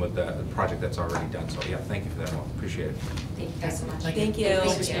 even with the project that's already done. So yeah, thank you for that, Well, appreciate it. Thank you guys so much. Thank you.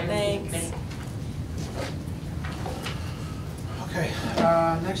 Thanks. Okay,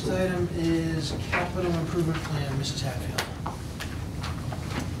 next item is capital improvement plan, Mrs. Hatfield.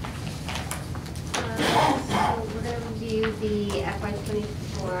 So we're gonna review the FY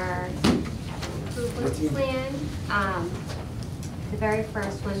 '24 improvement plan. The very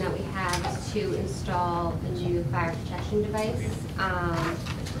first one that we have is to install the new fire protection device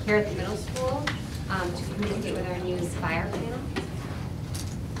here at the middle school to communicate with our new fire panel.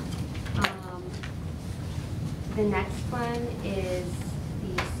 The next one is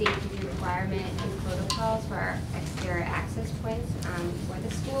the safety requirement and protocols for our exterior access points for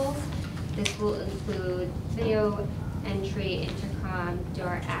the schools. This will include video entry, intercom,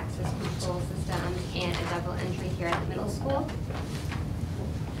 door access control system, and a double entry here at the middle school.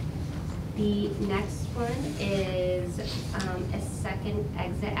 The next one is a second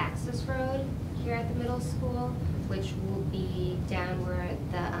exit access road here at the middle school, which will be down where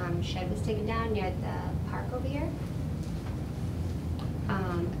the shed was taken down near the park over here. I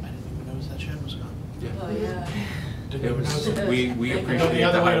didn't even notice that shed was gone. Oh, yeah. It was, we appreciate The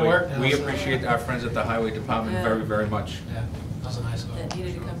other the way to work highway, now, we so- appreciate our friends at the highway department Yeah. very, very much. Yeah, that was a nice one. That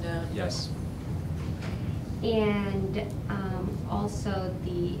needed to come down. Yes. And also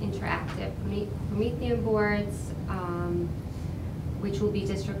the interactive Promethean boards, which will be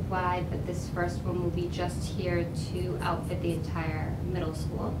district-wide, but this first one will be just here to outfit the entire middle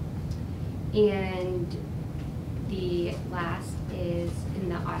school. And the last is in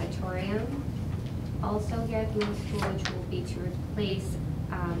the auditorium, also here at the middle school, which will be to replace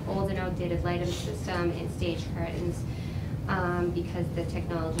old and outdated lighting system and stage curtains, because the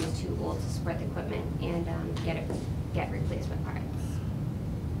technology is too old to spread the equipment and get replacement parts.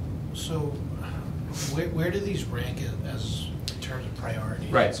 So, where do these rank as in terms of priority?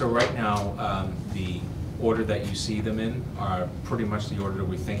 Right, so right now, the order that you see them in are pretty much the order that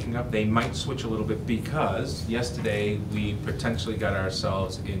we're thinking of. They might switch a little bit because yesterday we potentially got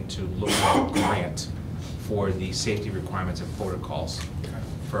ourselves into looking at a grant for the safety requirements and protocols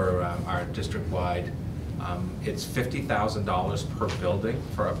for our district-wide. It's $50,000 per building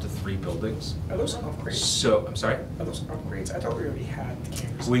for up to 3 buildings. Are those upgrades? So, I'm sorry? Are those upgrades? I thought we already had the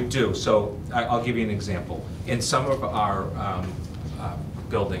cameras. We do, so I'll give you an example. In some of our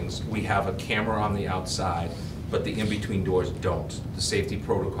buildings, we have a camera on the outside, but the in-between doors don't. The safety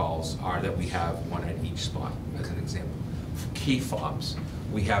protocols are that we have one at each spot, as an example. Key fobs.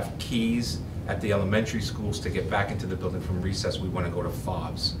 We have keys at the elementary schools to get back into the building from recess. We want to go to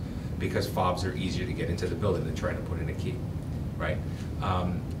fobs, because fobs are easier to get into the building than trying to put in a key, right?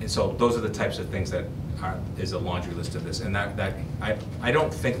 And so those are the types of things that is a laundry list of this. And that I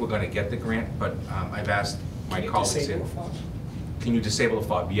don't think we're going to get the grant, but I've asked my colleagues. Can you disable a fob? Can you disable a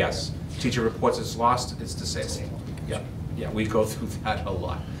fob? Yes. Teacher reports it's lost, it's disabled. Yeah, yeah, we go through that a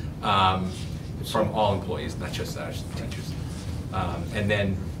lot. From all employees, not just our teachers. And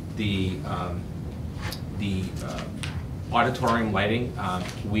then the auditorium lighting,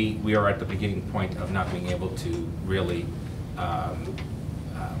 we are at the beginning point of not being able to really,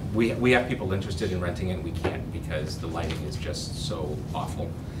 we have people interested in renting it, and we can't because the lighting is just so awful.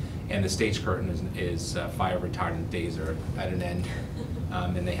 And the stage curtain is fire retardant. Days are at an end,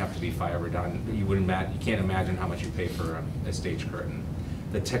 and they have to be fire retardant. You can't imagine how much you pay for a stage curtain.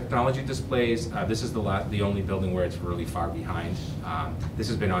 The technology displays, this is the only building where it's really far behind. This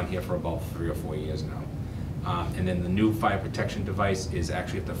has been on here for about 3 or 4 years now. And then the new fire protection device is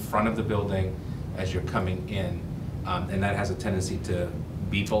actually at the front of the building as you're coming in. And that has a tendency to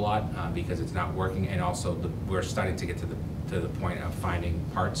beep a lot because it's not working. And also we're starting to get to the point of finding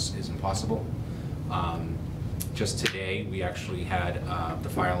parts is impossible. Just today, we actually had the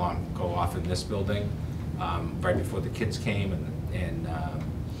fire alarm go off in this building right before the kids came and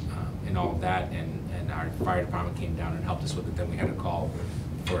all of that, and our fire department came down and helped us with it. Then we had a call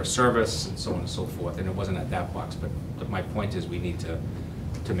for a service and so on and so forth, and it wasn't at that box, but my point is we need to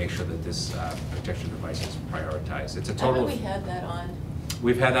make sure that this protection device is prioritized. It's a total. Haven't we had that on?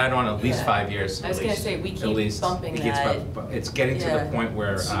 We've had that on at least Yeah. 5 years. I was going to say, we keep bumping that. It's getting to the point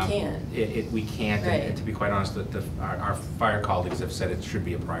where we can't, Right. and to be quite honest, our fire colleagues have said it should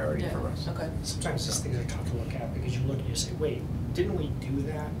be a priority for us. Okay. Sometimes these things are tough to look at because you look and you say, wait, didn't we do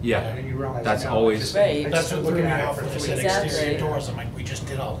that? Yeah. And you realize. That's no, always- Right. That's what threw me at it off for when they 3 said days. exterior doors. I'm like, we just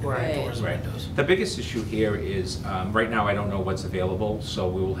did all the doors and Right. windows. The biggest issue here is, right now I don't know what's available, so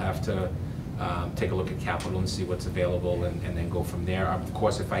we will have to take a look at capital and see what's available and then go from there. Of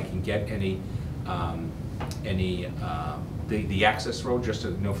course, if I can get the access road, just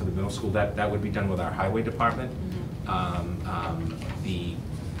to know for the middle school, that would be done with our highway department.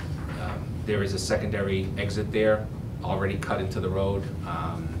 There is a secondary exit there, already cut into the road.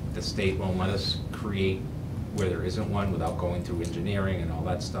 The state won't let us create where there isn't one without going through engineering and all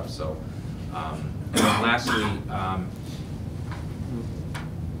that stuff, so. And then lastly,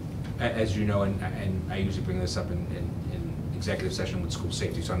 as you know, and I usually bring this up in executive session with school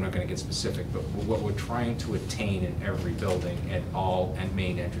safety, so I'm not gonna get specific, but what we're trying to attain in every building at all and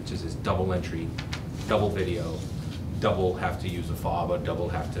main entrances is double entry, double video, double have to use a fob, or double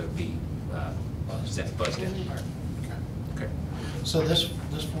have to be buzzed in. Okay. So this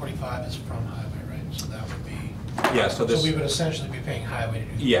 45 is from highway, right? So that would be. Yeah, so this. So we would essentially be paying highway to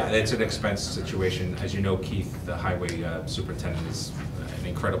do that. Yeah, it's an expense situation. As you know, Keith, the highway superintendent, is an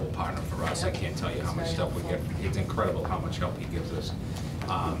incredible partner for us. I can't tell you how much stuff we get. It's incredible how much help he gives us.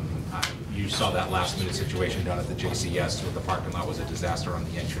 You saw that last minute situation down at the JCS with the parking lot was a disaster on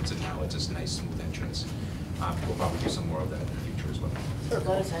the entrance, and now it's just a nice smooth entrance. We'll probably do some more of that in the future as well. A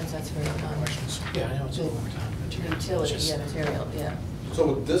lot of times that's for Yeah, I know it's overtime. utility, yeah, material, yeah. So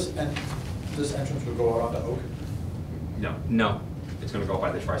would this entrance would go out onto Oak? No. No. It's gonna go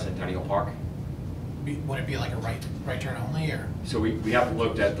by the Tricentennial Park. Would it be like a right turn only, or? So we haven't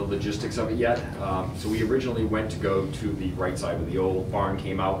looked at the logistics of it yet. So we originally went to go to the right side where the old barn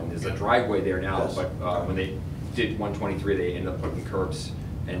came out, and there's a driveway there now, Yes. but when they did 123, they ended up putting curbs,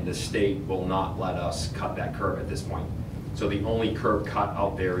 and the state will not let us cut that curb at this point. So the only curb cut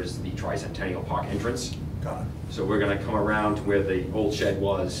out there is the Tricentennial Park entrance. Got it. So we're gonna come around to where the old shed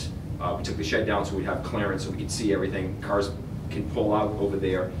was. We took the shed down so we'd have clearance, so we could see everything. Cars can pull out over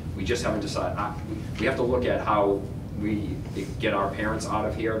there. We just haven't decided. We have to look at how we get our parents out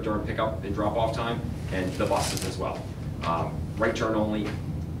of here during pickup and drop-off time, and the buses as well. Right turn only,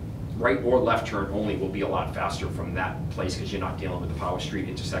 right or left turn only will be a lot faster from that place because you're not dealing with the Power Street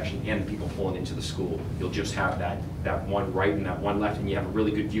intersection and the people pulling into the school. You'll just have that one right and that one left, and you have a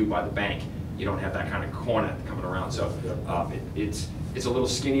really good view by the bank. You don't have that kind of corner coming around, so it's a little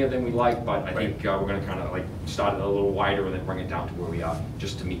skinnier than we like, but I think we're gonna kind of like start it a little wider and then bring it down to where we are,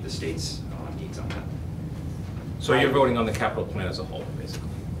 just to meet the state's needs on that. So you're voting on the capital plan as a whole, basically?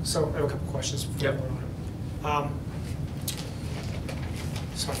 So I have a couple questions. Yep.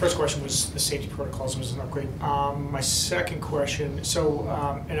 So my first question was the safety protocols was not great. My second question, so,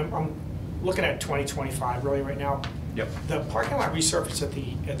 and I'm looking at 2025 really right now. Yep. The parking lot resurface at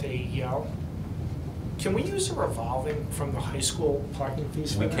the Yale, can we use a revolving from the high school parking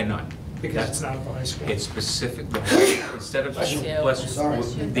fees for We that? cannot. Because it's not at the high school? It's specific, instead of, Bless you.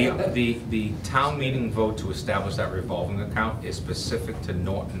 the town meeting vote to establish that revolving account is specific to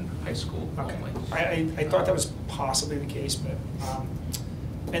Norton High School only. I thought that was possibly the case, but,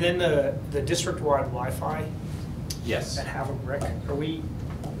 and then the district-wide Wi-Fi? Yes. That have a brick, are we?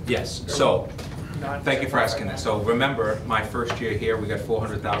 Yes, so, not- thank you for asking that. So remember, my first year here, we got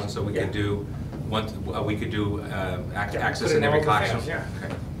 400,000, so we could do access put in in every all the classroom. things, yeah.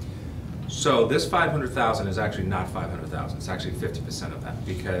 Okay. So this 500,000 is actually not 500,000, it's actually 50% of that,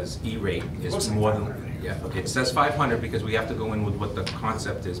 because E-rate is Looks like more than, 500. yeah, it says 500 because we have to go in with what the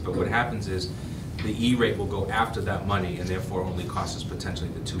concept is, but what happens is, the E-rate will go after that money and therefore only cost us potentially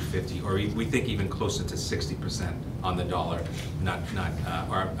the $250, or we think even closer to 60% on the dollar,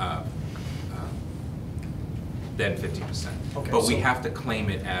 than 50%. Okay, But we so- have to claim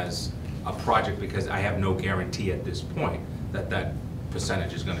it as a project because I have no guarantee at this point that that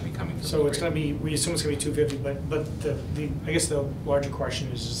percentage is gonna be coming from So the it's gonna be, we assume it's gonna be 250, but I guess the larger question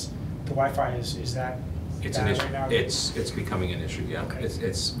is the Wi-Fi, is that It's an bad issue. right now? It's becoming an issue, yeah. Okay.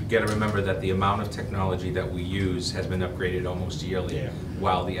 We gotta remember that the amount of technology that we use has been upgraded almost yearly, Yeah.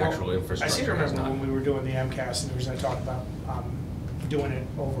 while the actual Well, infrastructure I seem to has remember not. when we were doing the MCAS, and there was a talk about doing it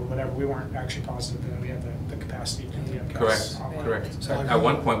over whatever, we weren't actually positive that we had the capacity to do the MCAS. Correct, online. correct. So At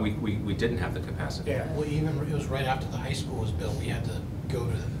one point, we didn't have the capacity. Yeah. Well, even, it was right after the high school was built, we had to go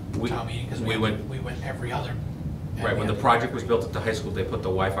to the town meeting, because we went- we went every other. Right, when the project was built at the high school, they put the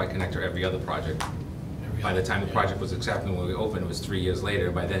Wi-Fi connector every other project. By the time the project was accepted, when we opened, it was 3 years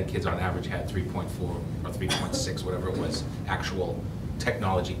later. By then, kids on average had 3.4 or 3.6, whatever it was, actual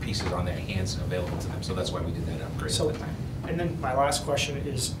technology pieces on their hands available to them. So that's why we did that upgrade So, at the time. and then my last question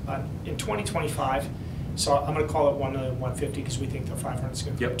is, in 2025, so I'm gonna call it 150, because we think the 500 is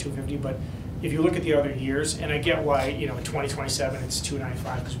gonna be Yep. 250, but if you look at the other years, and I get why, in 2027, it's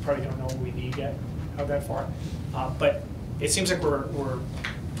 295, because we probably don't know what we need yet, how that far. But it seems like we're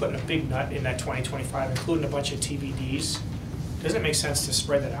putting a big nut in that 2025, including a bunch of TBDs. Doesn't it make sense to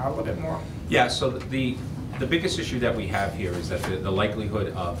spread that out a little bit more? Yeah, so the biggest issue that we have here is that the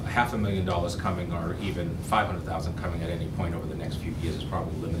likelihood of $500,000 coming, or even $500,000 coming at any point over the next few years is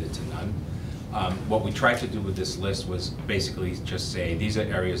probably limited to none. What we tried to do with this list was basically just say, these are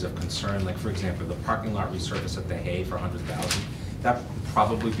areas of concern, like for example, the parking lot resurface at the Hay for $100,000. That would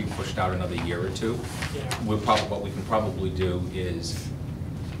probably be pushed out another year or two. Yeah. What we can probably do is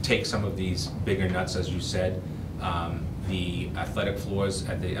take some of these bigger nuts, as you said, the athletic floors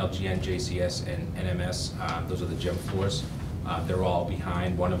at the LGN, JCS, and NMS, those are the gym floors. They're all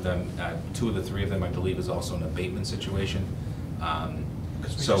behind. One of them, 2 of the 3 of them, I believe, is also an abatement situation.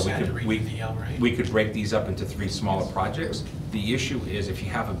 So just had to redo the L, right? we could break these up into 3 smaller projects. The issue is, if you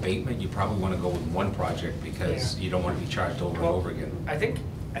have abatement, you probably want to go with one project because Yeah. you don't want to be charged over and Well, over again. I think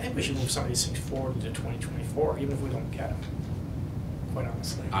we should move some of these things forward into 2024, even if we don't get them, quite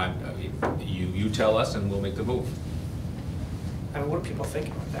honestly. You tell us and we'll make the move. I mean, what do people think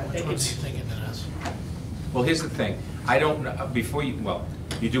about that? Which ones are you thinking, Dennis? Well, here's the thing, I don't,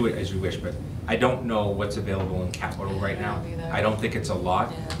 you do it as you wish, but I don't know what's available in capital right now. I don't think it's a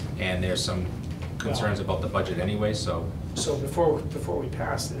lot, and there's some concerns about the budget anyway, so. So before we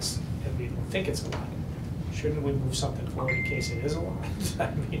pass this, and we don't think it's a lot, shouldn't we move something forward in case it is a lot? I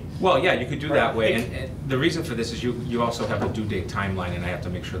mean, Well, yeah, you could do that way, Right. and the reason for this is you also have a due date timeline, and I have to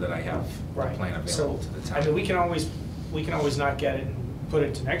make sure that I have a Right. plan So, available to the town. I mean, we can always not get it and put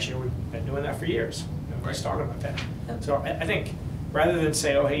it to next year. We've been doing that for years. We're just talking about that. So I think, rather than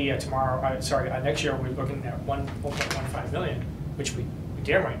say, oh, hey, yeah, tomorrow, next year, we're looking at 1.15 million, which we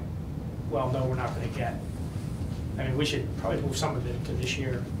damn right, well, no, we're not gonna get. I mean, we should probably move some of it to this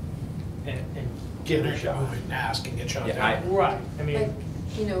year and give it a shot. Move it and ask and get shot Yeah, down. Right, I But, mean,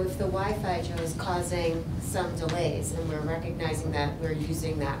 if the Wi-Fi, Joe, is causing some delays, and we're recognizing that we're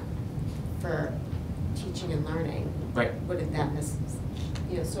using that for teaching and learning. Right. Wouldn't that,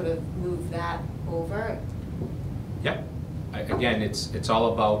 sort of move that over? Yep. Again, it's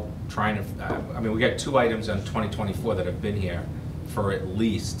all about trying to, we got 2 items on 2024 that have been here for at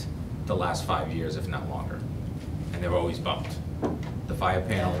least the last 5 years, if not longer. And they're always bumped. The fire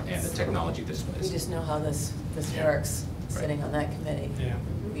panel and the technology We displays. just know how this works, sitting on that committee. Yeah.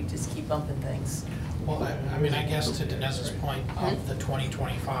 We just keep bumping things. Well, I guess to Dinesh's point, of the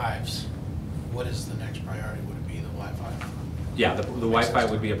 2025s, what is the next priority? Would it be the Wi-Fi? Yeah, the Wi-Fi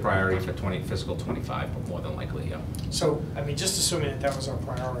would be a priority for fiscal '25, but more than likely, yeah. so, just assuming that was our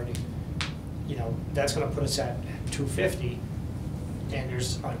priority, that's gonna put us at 250, and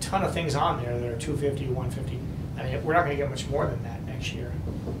there's a ton of things on there that are 250, 150. I mean, we're not gonna get much more than that next year,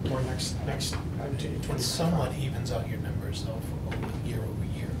 or next, 2025. It somewhat evens out your numbers though, for year over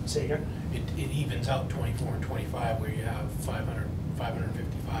year. Say again? It evens out 24 and 25, where you have 500,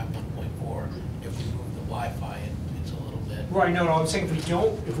 555, 1.4. If we move the Wi-Fi, it's a little bit. Right, no, I'm saying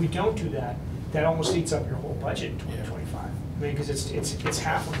if we don't do that, that almost eats up your whole budget in 2025. I mean, because it's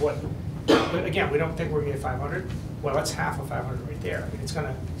half of what, but again, we don't think we're gonna get 500, well, that's half of 500 right there. I mean, it's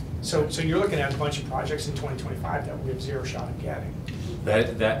gonna, so you're looking at a bunch of projects in 2025 that we have 0 shot of getting.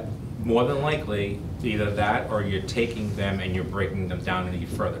 That more than likely, either that or you're taking them and you're breaking them down any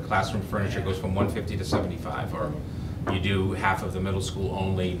further. Classroom furniture goes from 150 to 75, or you do half of the middle school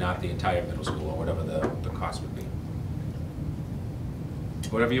only, not the entire middle school, or whatever the cost would be.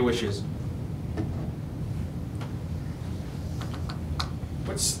 Whatever your wish is.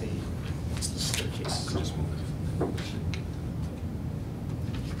 What's the staircase?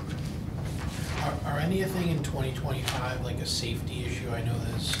 Are anything in 2025 like a safety issue? I know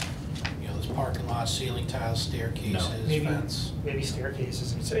there's, you know, there's parking lots, ceiling tiles, staircases, fence. Maybe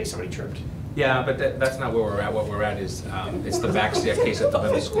staircases, and say somebody tripped. Yeah, but that's not where we're at. What we're at is, it's the back staircase at the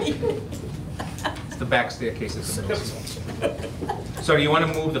middle school. It's the back staircase at the middle school. So do you want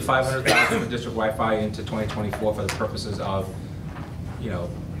to move the 500,000 for district Wi-Fi into 2024 for the purposes of, you know,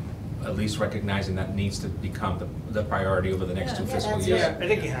 at least recognizing that needs to become the priority over the next two fiscal years? Yeah, I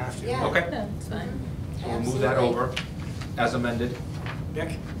think you have to. Yeah. Okay. That's fine. So we'll move that over as amended.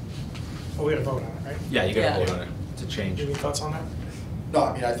 Nick? Oh, we gotta vote on it, right? Yeah, you gotta Yeah. vote on it to change. Any thoughts on that? No,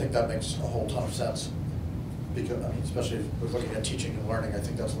 I mean, I think that makes a whole ton of sense. Because, I mean, especially if we're looking at teaching and learning, I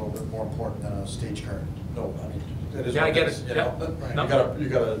think that's a little bit more important than a stage current. No, I mean, it is Yeah, I what get is, it. you Yep. know? No. You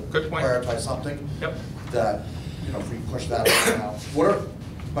gotta Good point. prioritize something. Yep. That, you know, if we push that right now. What are,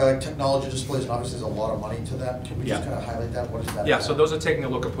 by technology displays, and obviously there's a lot of money to that. Can we just Yeah. kind of highlight that? What is that? Yeah, so those are taking a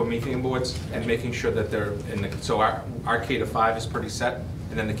look at Promethean boards and making sure that they're in the, so our K to 5 is pretty set,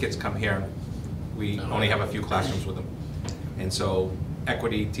 and then the kids come here, we only have a few classrooms with them. And so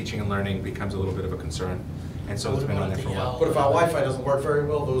equity, teaching and learning becomes a little bit of a concern, and so it's been on there for a while. But if our Wi-Fi doesn't work very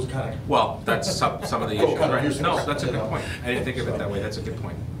well, those kind of. Well, that's some of the Kind issues, of right? useless, No, that's a you good know? point. I didn't think of it that way, that's a good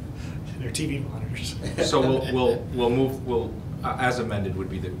point. They're TV monitors. So we'll move, as amended would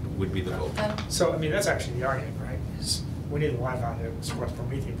be the vote. So, I mean, that's actually the argument, right? Is we need the Wi-Fi to support the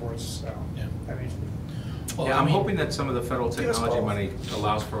Promethean boards, so, I mean. Yeah, I'm hoping that some of the federal Give us technology both. money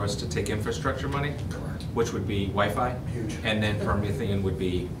allows for us to take infrastructure money, Correct. which would be Wi-Fi. Huge. And then Promethean would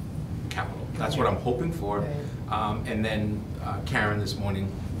be capital. That's what I'm hoping for. And then Karen this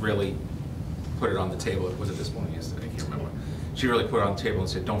morning really put it on the table. Was it this morning, yesterday? I can't remember. She really put it on the table and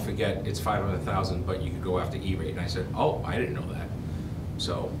said, don't forget, it's 500,000, but you could go after E-rate. And I said, oh, I didn't know that.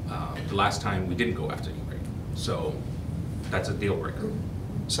 So the last time we didn't go after E-rate. So that's a deal breaker.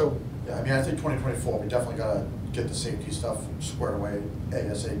 So, Yeah, I mean, I think 2024, we definitely gotta get the safety stuff squared away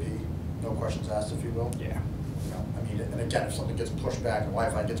ASAP. No questions asked, if you will. yeah. You know, I mean, and again, if something gets pushed back and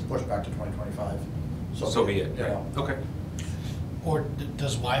Wi-Fi gets pushed back to 2025. So be it, you right? know. Okay. Or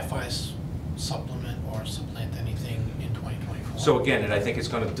does Wi-Fi supplement or supplant anything in 2024? So again, and I think it's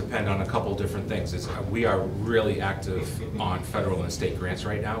going to depend on a couple different things. We are really active on federal and state grants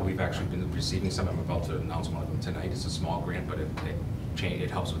right now. We've actually been receiving some. I'm about to announce one of them tonight. It's a small grant, but it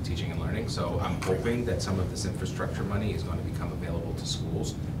helps with teaching and learning. So I'm hoping that some of this infrastructure money is going to become available to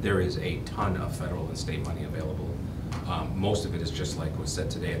schools. There is a ton of federal and state money available. Most of it is just like was said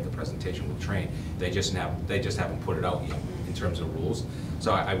today at the presentation with Train. They just haven't put it out yet in terms of rules.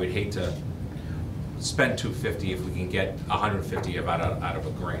 So I would hate to spend $250 if we can get $150 out of a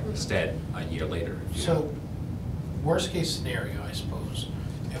grant instead a year later. So, worst case scenario, I suppose,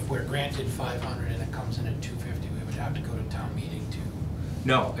 if we're granted 500 and it comes in at 250, we would have to go to town meeting to.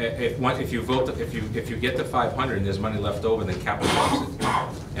 No, if you vote, if you get the 500 and there's money left over, then capital bumps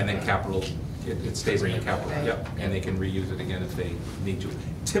it, and then capital, it stays in the capital. Yep, and they can reuse it again if they need to.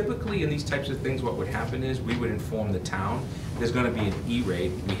 Typically, in these types of things, what would happen is we would inform the town. There's going to be an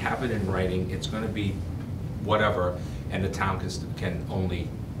E-rate. We have it in writing. It's going to be whatever, and the town can only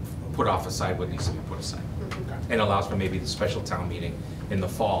put off aside what needs to be put aside. And allows for maybe the special town meeting in the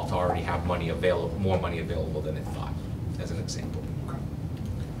fall to already have money available, more money available than it thought, as an example.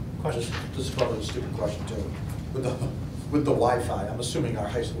 Question. This is probably a stupid question too. With the Wi-Fi, I'm assuming our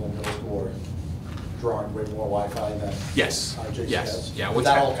high school and middle school are drawing way more Wi-Fi than Yes. our JCS. Yes. Yeah. Is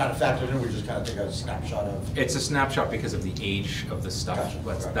that all kind of factored in? We just kind of take a snapshot of. It's a snapshot because of the age of the stuff.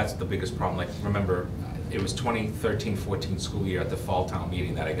 Gotcha. That's the biggest problem. Like, remember, it was 2013-14 school year at the fall town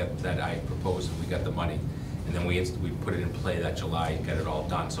meeting that I proposed, and we got the money. And then we put it in play that July and got it all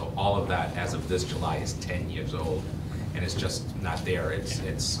done. So all of that, as of this July, is 10 years old. And it's just not there. And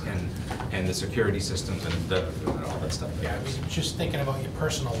the security systems and all that stuff. Yeah, I was just thinking about your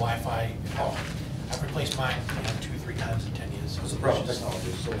personal Wi-Fi. I've replaced mine 2-3 times in 10 years. It's a problem. Technology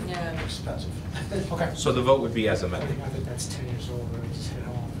is so Yeah. expensive. Okay. So the vote would be as I amended. think that's 10 years old, but I just hit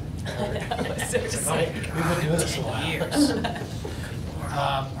home. We've been doing this a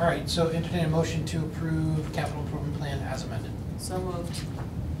while. All right, so entertain a motion to approve capital improvement plan as amended. So moved.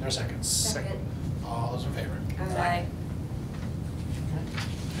 There a second? Second. All those in favor? Aye.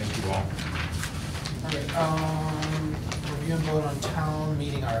 Thank you all. All right, review and vote on town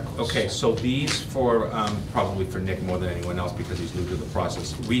meeting articles. Okay, so these probably for Nick more than anyone else because he's new to the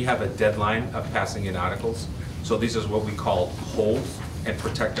process. We have a deadline of passing in articles. So these is what we call hold and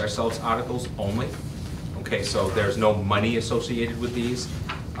protect ourselves articles only. Okay, so there's no money associated with these.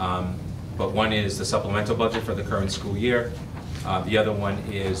 But one is the supplemental budget for the current school year. The other one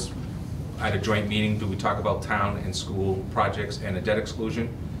is, at a joint meeting, do we talk about town and school projects and a debt exclusion?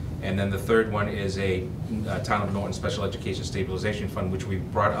 And then the third one is a Town of Norton Special Education Stabilization Fund, which we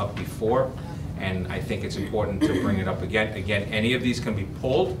brought up before, and I think it's important to bring it up again. Again, any of these can be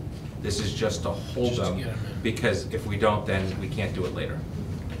pulled. This is just to hold them, because if we don't, then we can't do it later.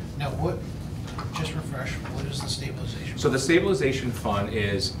 Now, just refresh, what is the stabilization? So the stabilization fund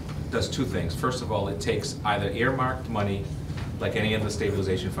does two things. First of all, it takes either earmarked money, like any other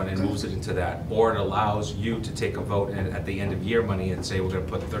stabilization fund, and moves it into that, or it allows you to take a vote and at the end of year money and say, we're gonna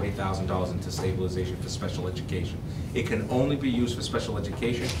put $30,000 into stabilization for special education. It can only be used for special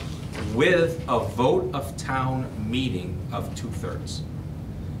education with a vote of town meeting of 2/3.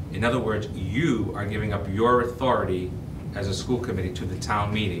 In other words, you are giving up your authority as a school committee to the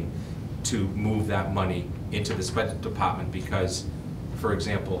town meeting to move that money into the special department, because, for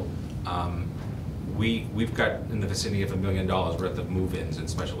example, we've got in the vicinity of $1 million worth of move-ins in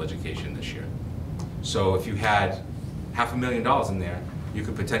special education this year. So if you had $500,000 in there, you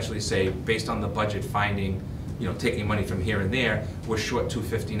could potentially say, based on the budget finding, taking money from here and there, we're short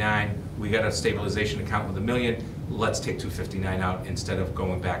 $259, we got a stabilization account with $1 million, let's take $259 out instead of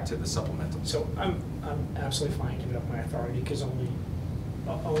going back to the supplemental. So I'm absolutely fine giving up my authority, because only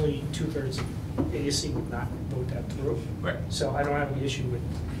 2/3 of ASC would not vote that through. Right. So I don't have any issue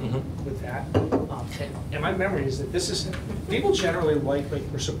with that. And my memory is that people generally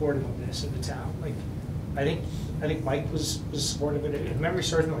we're supportive of this in the town. Like, I think Mike was supportive of it. If memory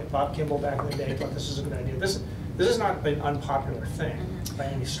serves me, like Bob Kimball back in the day thought this was a good idea. This is not an unpopular thing by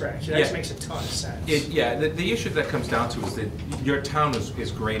any stretch. It actually makes a ton of sense. The issue that comes down to is that your town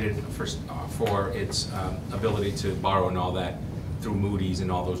is graded for its ability to borrow and all that through Moody's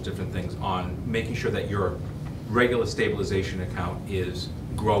and all those different things, on making sure that your regular stabilization account is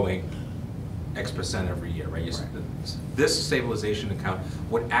growing X% every year, right? This stabilization account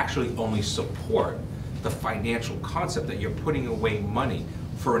would actually only support the financial concept that you're putting away money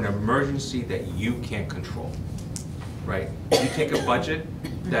for an emergency that you can't control, right? You take a budget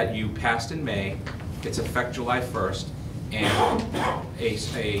that you passed in May, it's effect July 1st, and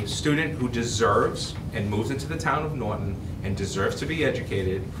a student who deserves and moves into the town of Norton and deserves to be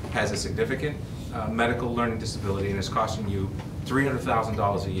educated, has a significant medical learning disability, and is costing you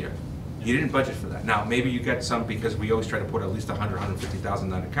 $300,000 a year. You didn't budget for that. Now, maybe you get some, because we always try to put at least $150,000 in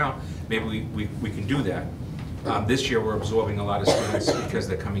that account. Maybe we can do that. This year, we're absorbing a lot of students because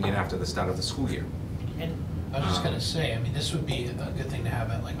they're coming in after the start of the school year. And I was just gonna say, I mean, this would be a good thing to have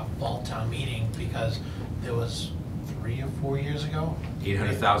at like a fall town meeting, because there was 3 or 4 years ago,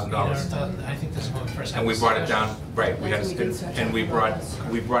 $800,000. I think this is when we first had And we this brought it discussion. down, right,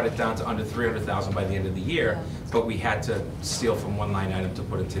 we brought it down to under $300,000 by the end of the year, but we had to steal from one line item to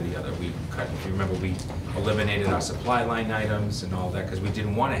put into the other. We cut, if you remember, we eliminated our supply line items and all that, because we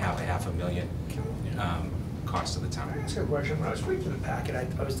didn't want to have a $500,000 cost to the town. Can I ask you a question? When I was reading the packet,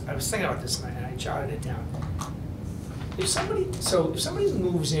 I was thinking about this, and I jotted it down. If somebody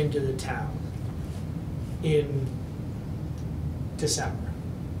moves into the town in December,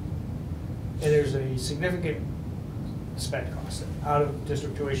 and there's a significant spend cost, out of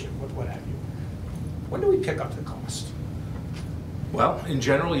district tuition, what have you, when do we pick up the cost? Well, in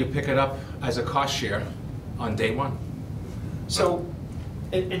general, you pick it up as a cost share on day one. So,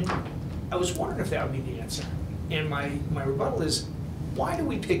 and I was wondering if that would be the answer. And my rebuttal is, why do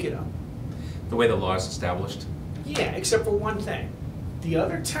we pick it up? The way the law is established. Yeah, except for one thing. The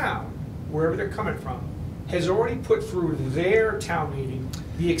other town, wherever they're coming from, has already put through their town meeting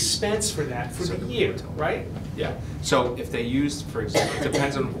the expense for that for the year, right? Yeah. So if they used, for example, it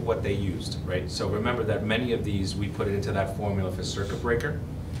depends on what they used, right? So remember that many of these, we put it into that formula for circuit breaker.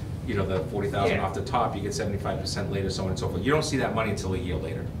 The 40,000 off the top, you get 75% later, so on and so forth. You don't see that money until a year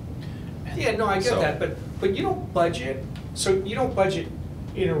later. Yeah, no, I get that, but you don't budget, so you don't budget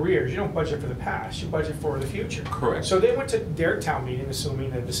in arrears, you don't budget for the past, you budget for the future. Correct. So they went to their town meeting, assuming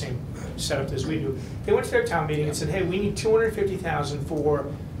they're the same setup as we do, they went to their town meeting and said, hey, we need $250,000 for,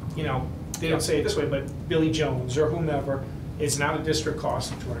 they don't say it this way, but Billy Jones or whomever, it's not a district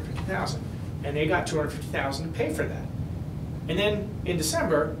cost of $250,000. And they got $250,000 to pay for that. And then in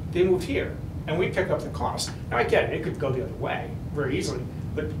December, they moved here, and we pick up the cost. Now I get it could go the other way very easily,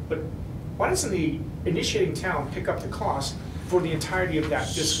 but why doesn't the initiating town pick up the cost for the entirety of that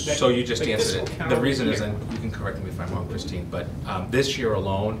fiscal? So you just answered it. The reason is, year? and you can correct me if I'm wrong, Christine, but this year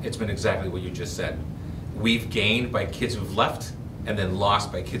alone, it's been exactly what you just said. We've gained by kids who've left, and then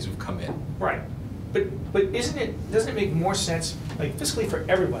lost by kids who've come in. Right, but doesn't it make more sense, like fiscally for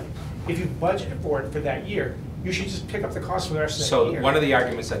everybody, if you budgeted for it for that year, you should just pick up the cost for the rest of that year? So one of the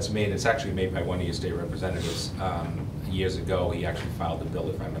arguments that's made, it's actually made by one of your state representatives, years ago, he actually filed the bill,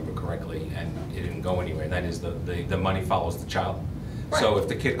 if I remember correctly, and it didn't go anywhere. And that is the money follows the child. So if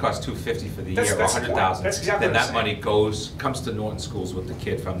the kid costs $250 for the year, or That's the point. $100,000, That's exactly then what I'm that money comes to Norton schools with the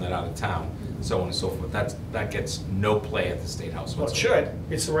kid from that out of town, so on and so forth. That gets no play at the State House Well, it whatsoever.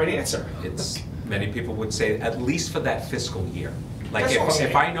 should. It's the right answer. It's, many people would say, at least for that fiscal year. Like That's what I'm if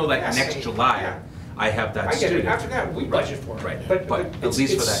saying. I know that Yes. next July, Yeah. I have that I get student. it. After that, we budget for it. Right, But but at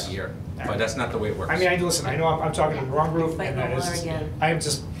least for it's- that year. But that's not the way it works. I mean, listen, I know I'm talking to the wrong group, Fight and that Mulder is, again. I am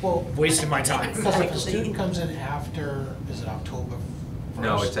just wasting my time. If a student comes in after, is it October 1st?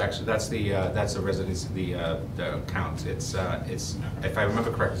 No, it's actually, that's the residence, the count. It's, if I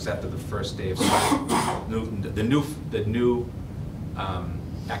remember correctly, it's after the first day of school. The new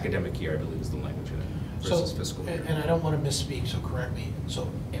academic year, I believe is the language in it, So, versus fiscal year. and I don't want to misspeak, so correct me. So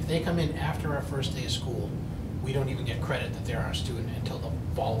if they come in after our first day of school, we don't even get credit that they're our student until the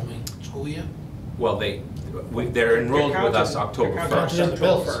following school year? Well, they're enrolled with us October They're 1st. counted on the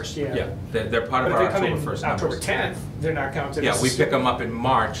bill first, yeah. Yeah, they're part of our October 1st numbers. But if they come in October 10th, they're not counted. Yeah, as- we pick them up in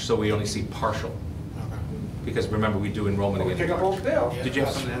March, so we only see partial. Because remember, we do enrollment We again in pick up March. all the bill. Did you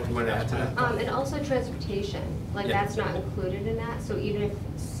have something that you wanted to add to that? And also transportation, like Yeah. that's not included in that, so even if,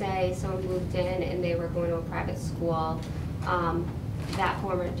 say, someone moved in and they were going to a private school, that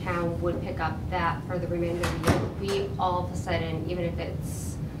former town would pick up that for the remainder of the year. We all of a sudden, even if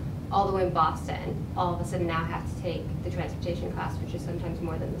it's all the way in Boston, all of a sudden now have to take the transportation cost, which is sometimes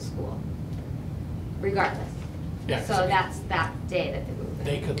more than the school, regardless. Yeah, 'cause I So mean- that's that day that they move in.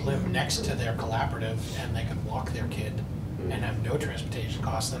 They could live next to their collaborative and they could walk their kid and have no transportation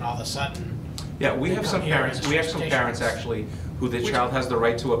costs, then all of a sudden. Yeah, we they have come some here and parents, it's we have some transportation parents costs. actually who the Which- child has the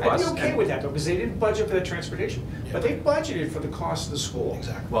right to a bus. I'd be okay and- with that though, because they didn't budget for the transportation, but they budgeted for the cost of the school.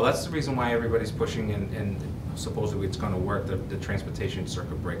 Exactly. Well, that's the reason why everybody's pushing and supposedly it's gonna work, the transportation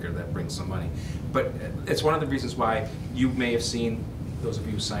circuit breaker that brings some money. But it's one of the reasons why you may have seen, those of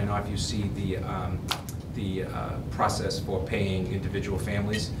you who sign off, you see the process for paying individual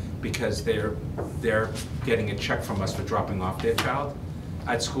families, because they're getting a check from us for dropping off their child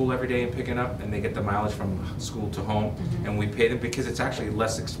at school every day and picking up, and they get the mileage from school to home, and we pay them because it's actually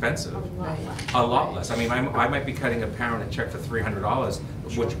less expensive. A lot less. I mean, I might be cutting a parent a check for $300,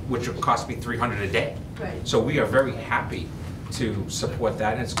 which would cost me $300 a day. Right. So we are very happy to support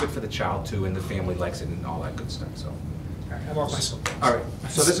that, and it's good for the child too, and the family likes it and all that good stuff, so. I'm off myself. All right,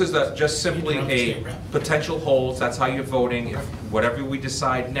 so this is just simply a potential holds, that's how you're voting. If whatever we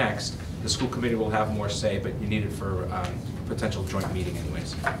decide next, the school committee will have more say, but you need it for potential joint meeting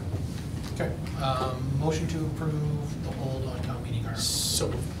anyways. Okay, motion to approve the hold on town meeting article.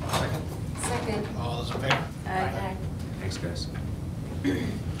 So. Second? Second. All those in favor? Aye. Thanks, guys. Okay,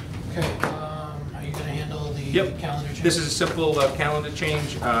 are you gonna handle the Yep. calendar change? This is a simple calendar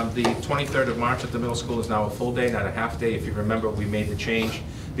change. The 23rd of March at the middle school is now a full day, not a half day. If you remember, we made the change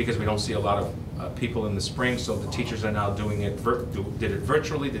because we don't see a lot of people in the spring, so the teachers are now doing it, did it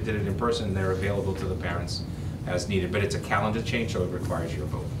virtually, they did it in person, and they're available to the parents as needed. But it's a calendar change, so it requires your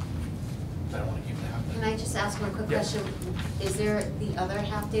vote. I don't wanna keep the half day. Can I just ask one quick Yes. question? Is there the other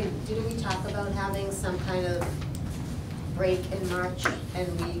half day, didn't we talk about having some kind of break in March,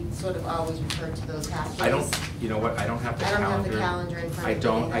 and we sort of always refer to those half days? I don't, you know what, I don't have the I don't calendar. have the calendar in front of me I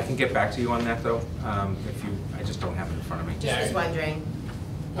don't, I either. can get back to you on that though, I just don't have it in front of me. Just wondering.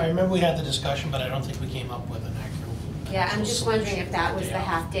 I remember we had the discussion, but I don't think we came up with an actual. Yeah, I'm just wondering if that was Yeah. the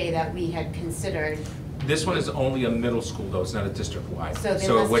half day that we had considered. This one is only a middle school though, it's not a district-wide. So they it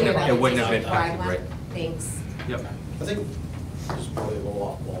must wouldn't do have, like it wouldn't have been district-wide impacted, one? right? Thanks. Yep. I think, this is probably a little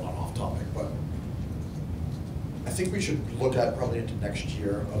off, well, not off topic, but I think we should look at probably into next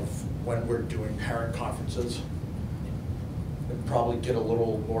year of when we're doing parent conferences, and probably get a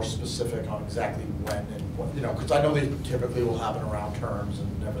little more specific on exactly when and what, you know, because I know they typically will happen around terms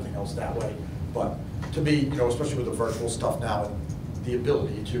and everything else that way, but to me, you know, especially with the virtual stuff now, and the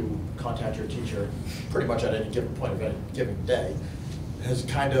ability to contact your teacher pretty much at any given point of any given day, has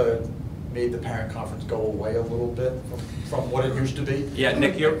kind of made the parent conference go away a little bit from what it used to be. Yeah,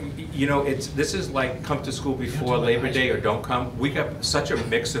 Nick, you know, this is like come to school before Labor Day or don't come. We got such a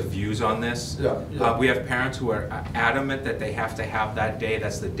mix of views on this. Yeah. We have parents who are adamant that they have to have that day,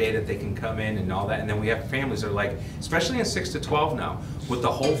 that's the day that they can come in and all that. And then we have families that are like, especially in 6 to 12 now, with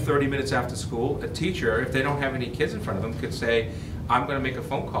the whole 30 minutes after school, a teacher, if they don't have any kids in front of them, could say, I'm gonna make a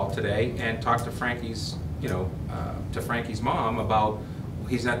phone call today and talk to Frankie's, to Frankie's mom about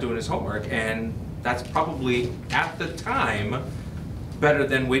he's not doing his homework, and that's probably, at the time, better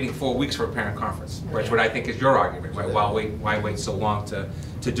than waiting 4 weeks for a parent conference, which what I think is your argument, right? Why wait so long to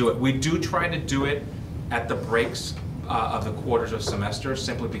do it? We do try to do it at the breaks of the quarters of semester,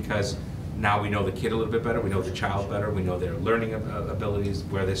 simply because Now we know the kid a little bit better, we know the child better, we know their learning abilities,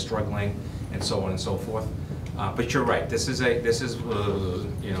 where they're struggling, and so on and so forth. But you're right, this is,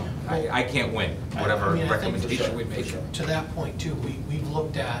 you know, I can't win, whatever I mean, I think recommendation we make. To that point too, we've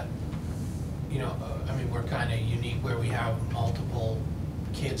looked at, you know, I mean, we're kind of unique where we have multiple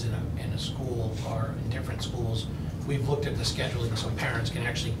kids in a school or in different schools. We've looked at the scheduling so parents can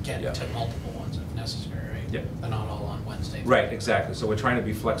actually get to multiple ones if necessary, right? Yeah. But not all on Wednesday. Right, exactly. So we're trying to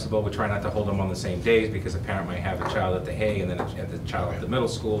be flexible. We try not to hold them on the same days because a parent might have a child at the Hay and then the child at the middle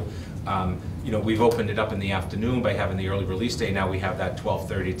school. You know, we've opened it up in the afternoon by having the early release day. Now we have that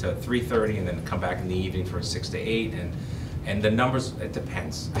 12:30 to 3:30 and then come back in the evening for 6 to 8. And the numbers, it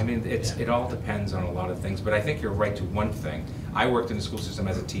depends. I mean, it all depends on a lot of things. But I think you're right to one thing. I worked in the school system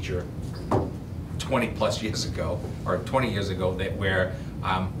as a teacher 20 plus years ago, or 20 years ago, where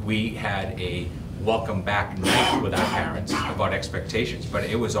we had a welcome back night with our parents about expectations, but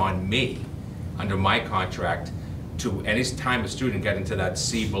it was on me, under my contract, to any time a student got into that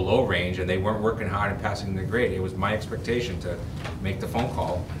C below range and they weren't working hard and passing their grade, it was my expectation to make the phone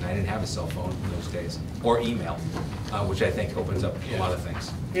call, and I didn't have a cell phone in those days, or email, which I think opens up a lot of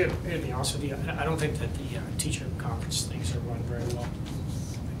things. Yeah, to be honest with you, I don't think that the teacher conference things are run very well.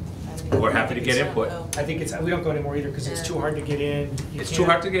 We're happy to get input. I think we don't go anymore either because it's too hard to get in. It's too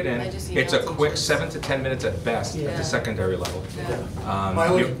hard to get in. It's a quick 7 to 10 minutes at best at the secondary level.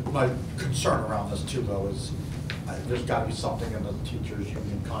 My concern around this too, though, is there's got to be something in the teachers'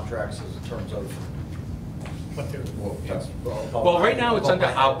 union contracts in terms of what they're. Well, right now it's under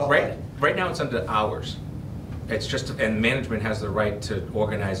right now it's under hours. It's just, and management has the right to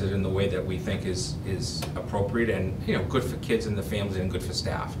organize it in the way that we think is appropriate and, you know, good for kids and the families and good for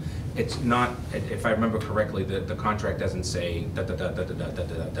staff. It's not, if I remember correctly, the contract doesn't say da da da da da da da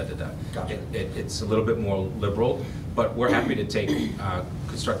da da da. Gotcha. It's a little bit more liberal, but we're happy to take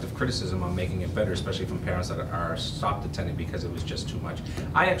constructive criticism on making it better, especially from parents that are stopped attending because it was just too much.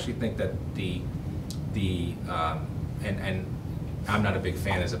 I actually think that and I'm not a big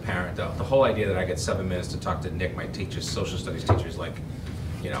fan as a parent. The whole idea that I get 7 minutes to talk to Nick, my teacher, social studies teacher, is like,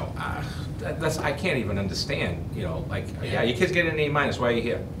 you know, I can't even understand. You know, like, yeah, your kids get an A-. Why are you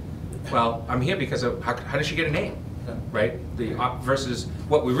here? Well, I'm here because of how does she get an A? Right? Versus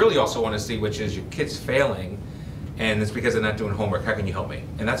what we really also want to see, which is your kids failing, and it's because they're not doing homework. How can you help me?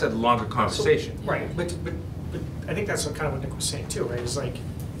 And that's a longer conversation. So, right, but I think that's kind of what Nick was saying too, right? It's like,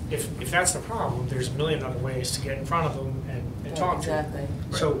 if that's the problem, there's a million other ways to get in front of them and talk to them.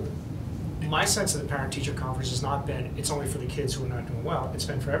 Exactly. So my sense of the parent-teacher conference has not been, it's only for the kids who are not doing well. It's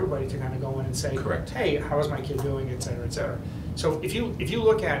been for everybody to kind of go in and say, correct, hey, how is my kid doing, et cetera, et cetera. So if you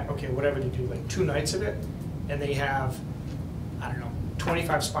look at, okay, whatever they do, like 2 nights of it, and they have, I don't know,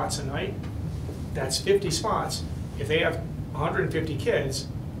 25 spots a night, that's 50 spots. If they have 150 kids,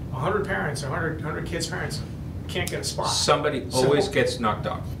 100 parents, 100 kids' parents can't get a spot. Somebody always gets knocked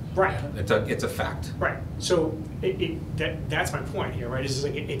off. Right. It's a fact. Right. So that's my point here, right? Is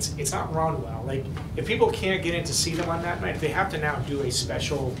like it's not run well. Like if people can't get in to see them on that night, they have to now do a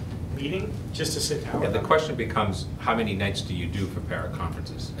special meeting just to sit down. Yeah, the question becomes, how many nights do you do for parent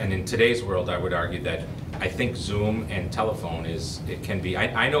conferences? And in today's world, I would argue that I think Zoom and telephone it can be.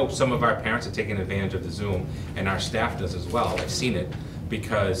 I know some of our parents are taking advantage of the Zoom, and our staff does as well. I've seen it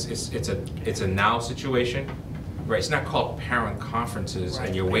because it's a now situation. Right, it's not called parent conferences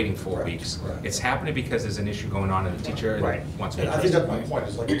and you're waiting 4 weeks. It's happening because there's an issue going on and the teacher wants to. I think that's my point,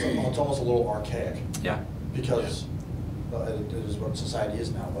 is like it's almost a little archaic. Yeah. Because it is what society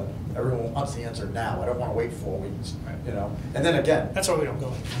is now, but everyone wants the answer now. I don't want to wait 4 weeks, you know? And then again. That's why we don't go.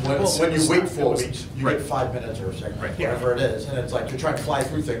 When you wait 4 weeks, you get 5 minutes or something, whatever it is. And it's like, you're trying to fly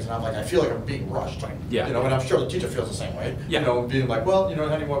through things and I'm like, I feel like I'm being rushed. Yeah. You know, and I'm sure the teacher feels the same way. Yeah. You know, being like, well, you don't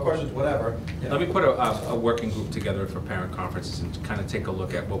have any more questions, whatever. You know? Let me put a working group together for parent conferences and kind of take a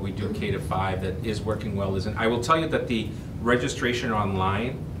look at what we do K to 5 that is working well. I will tell you that the registration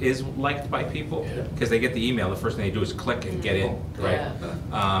online is liked by people because they get the email. The first thing they do is click and get in, right?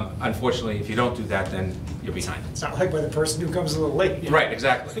 Unfortunately, if you don't do that, then you're behind. It's not like by the person who comes a little late. Right,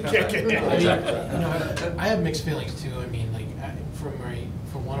 exactly. Exactly. You know, I have mixed feelings too. I mean, like for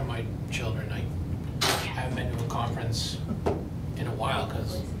one of my children, I haven't been to a conference in a while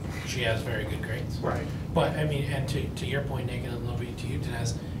because she has very good grades. Right. But I mean, and to your point, Nick, and a little bit to you,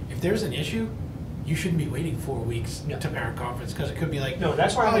 Denez, if there's an issue, you shouldn't be waiting 4 weeks to parent conference because it could be like, no,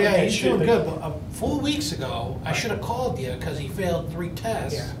 that's why. Oh yeah, he's doing good, but 4 weeks ago I should have called you because he failed 3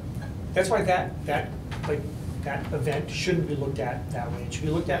 tests. Yeah, that's why that event shouldn't be looked at that way. It should be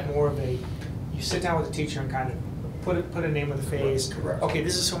looked at more of a, you sit down with the teacher and kind of put a name with a face. Correct. Okay,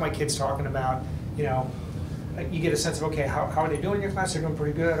 this is what my kid's talking about. You know, you get a sense of, okay, how are they doing in your class? They're doing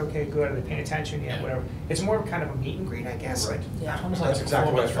pretty good, okay, good, are they paying attention, yeah, whatever. It's more kind of a meet and greet, I guess, like. Yeah. That's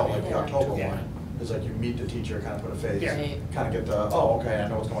exactly what I felt like the Yeah. October Yeah. one. It's like you meet the teacher, kind of put a face, Yeah. kind of get the, oh, okay, I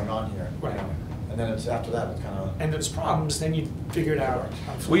know what's going on here. you Right. know? And then it's after that, it's kind of. And there's problems, then you figure it out.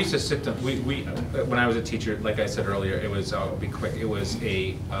 We used to sit down, when I was a teacher, like I said earlier, it was, I'll be quick, it was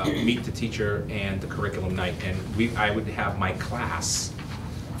a meet the teacher and the curriculum night, and I would have my class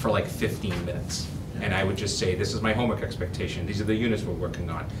for like 15 minutes. And I would just say, this is my homework expectation, these are the units we're working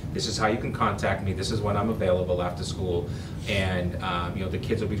on, this is how you can contact me, this is when I'm available after school. And you know, the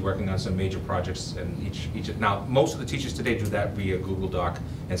kids will be working on some major projects, and now, most of the teachers today do that via Google Doc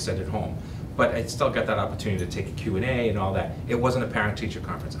and send it home. But I still got that opportunity to take a Q&A and all that. It wasn't a parent-teacher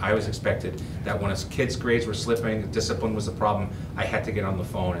conference. I always expected that when a kid's grades were slipping, discipline was a problem, I had to get on the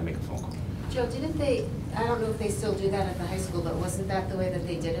phone and make a phone call. Joe, didn't they, I don't know if they still do that at the high school, but wasn't that the way that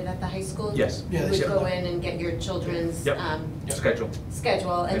they did it at the high school? Yes. You Yeah, would they go did. in and get your children's Yep. Schedule.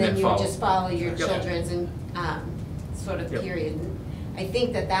 schedule, and And then then you would follow. just follow your Yep. children's and sort of Yep. period. And I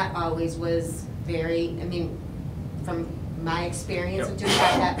think that always was very, I mean, from my experience of Yep.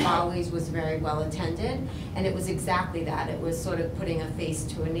 doing that always was very well attended, and it was exactly that. It was sort of putting a face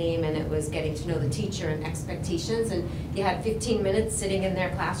to a name, and it was getting to know the teacher and expectations, and you had 15 minutes sitting in their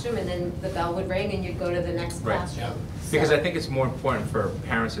classroom, and then the bell would ring and you'd go to the next Right. classroom. Because So- I think it's more important for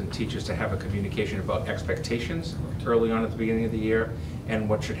parents and teachers to have a communication about expectations early on at the beginning of the year and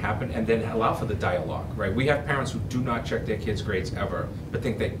what should happen, and then allow for the dialogue, right? We have parents who do not check their kids' grades ever, but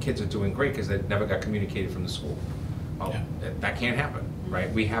think that kids are doing great because they never got communicated from the school. Well, that can't happen,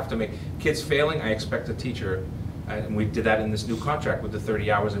 right? We have to make, kids failing, I expect a teacher, and we did that in this new contract with the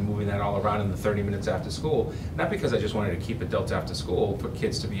 30 hours and moving that all around in the 30 minutes after school. Not because I just wanted to keep adults after school for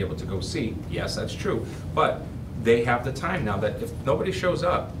kids to be able to go see, yes, that's true, but they have the time now that if nobody shows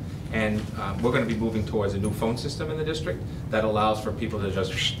up, and we're gonna be moving towards a new phone system in the district that allows for people to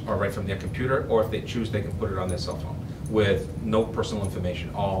just, or right from their computer, or if they choose, they can put it on their cell phone with no personal information,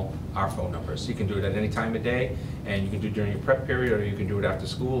 all our phone numbers. You can do it at any time of day, and you can do it during your prep period, or you can do it after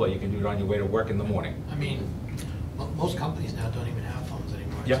school, or you can do it on your way to work in the morning. I mean, most companies now don't even have phones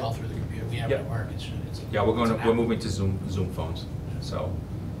anymore. It's Yep. all through the computer. We have it Yep. at work. It's Yeah, it's an we're app. moving to Zoom phones, so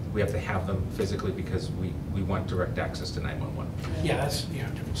we have to have them physically because we want direct access to 911. Yeah, that's,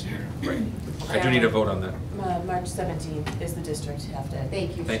 different standard. Right. I do need a vote on that. March 17th is the district half-day.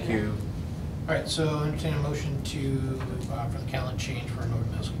 Thank you. Thank you. All right, so entertain a motion for the calendar change for Norton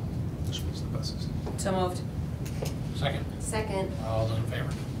Middle School. Which means the buses. So moved. Second. Second. All those in favor?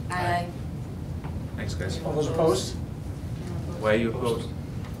 Aye. Thanks, guys. All those opposed? Why are you opposed?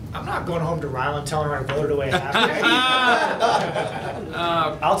 I'm not going home to Ryland telling her I voted away half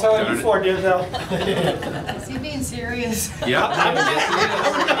I'll tell her darn before, dear, though. Is he being serious? Yeah, yes, he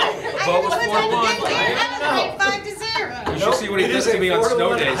is. Vote was 4-1. 5-0. You should see what he It does is to a me on 4-1.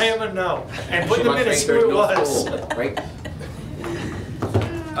 snow days. I am a no. And She put the must minutes think who it there's no was. school, right?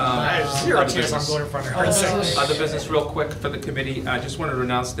 I have zero Other chance I'm business. going in front of her. Other business, real quick for the committee, I just wanted to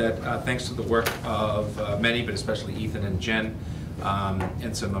announce that thanks to the work of many, but especially Ethan and Jen,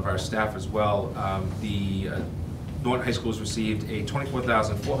 and some of our staff as well, the Norton High School has received a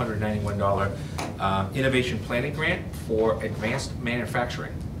 $24,491 innovation planning grant for advanced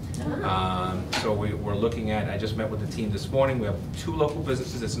manufacturing. So we're looking at, I just met with the team this morning, we have 2 local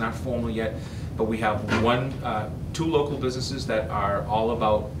businesses, it's not formal yet, but we have 2 local businesses that are all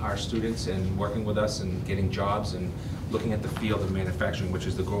about our students and working with us and getting jobs and looking at the field of manufacturing, which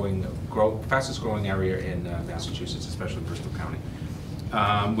is the fastest growing area in Massachusetts, especially Bristol County.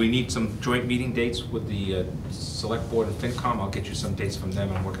 We need some joint meeting dates with the Select Board and FinCom. I'll get you some dates from them.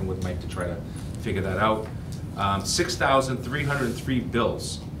 I'm working with Mike to try to figure that out. 6,303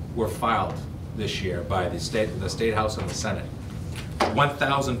 bills were filed this year by the State House and the Senate.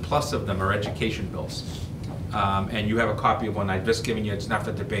 1,000 plus of them are education bills. And you have a copy of one I've just given you. It's not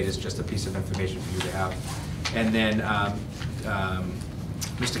for debate, it's just a piece of information for you to have. And then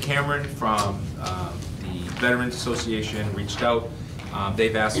Mr. Cameron from the Veterans Association reached out.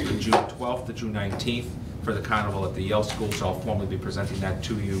 They've asked for June 12th to June 19th for the carnival at the Yale School, so I'll formally be presenting that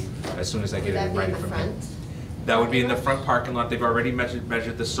to you as soon as I get it in writing from him. That would be in the front parking lot. They've already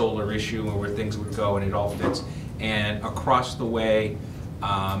measured the solar issue and where things would go, and it all fits. And across the way,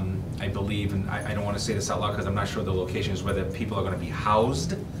 I believe, and I don't want to say this out loud because I'm not sure the location is where the people are going to be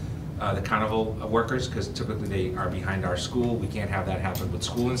housed, the carnival workers, because typically they are behind our school. We can't have that happen with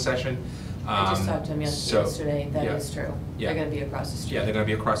school in session. I just talked to him yesterday, that is true. Yeah. They're gonna be across the street. Yeah, they're gonna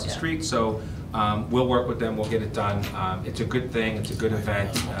be across the Yeah. street, so we'll work with them, we'll get it done. It's a good thing, it's a good event.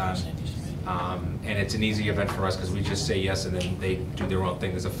 And it's an easy event for us because we just say yes and then they do their own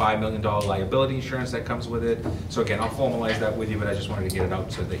thing. There's a $5 million liability insurance that comes with it. So again, I'll formalize that with you, but I just wanted to get it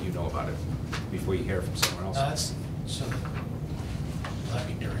out so that you know about it before you hear it from someone else. So, will that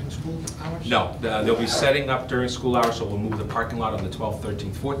be during school hours? No, they'll be setting up during school hours, so we'll move the parking lot on the 12th,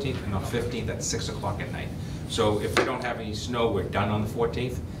 13th, 14th, and on 15th at 6 o'clock at night. So if we don't have any snow, we're done on the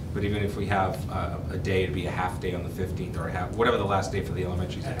 14th, but even if we have a day, it'd be a half day on the 15th, or a half, whatever the last day for the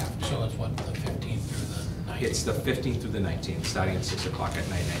elementaries, a half day. So it's what, the 15th through the 19th? It's the 15th through the 19th, starting at 6 o'clock at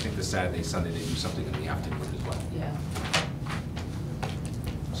night, and I think the Saturday, Sunday, they do something in the afternoon as well. Yeah.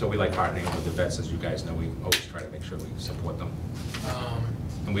 So we like partnering with the vets, as you guys know, we always try to make sure we support them.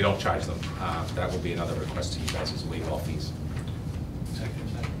 And we don't charge them. That would be another request to you guys, is waive all fees. Executive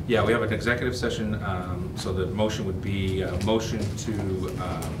session? Yeah, we have an executive session, so the motion would be a motion to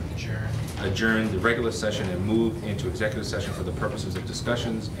adjourn the regular session and move into executive session for the purposes of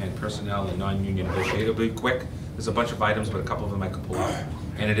discussions and personnel and non-union negotiations. It'll be quick. There's a bunch of items, but a couple of them I could pull out.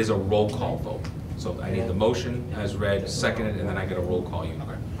 And it is a roll call vote. So I need the motion as read, seconded, and then I get a roll call.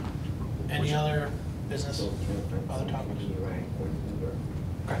 Any other business, other topics?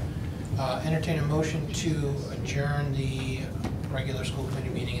 Okay. Entertain a motion to adjourn the regular school committee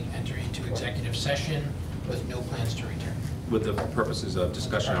meeting and enter into executive session with no plans to return. With the purposes of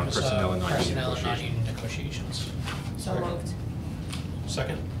discussion on personnel and non-union negotiations. Negotiations. So moved.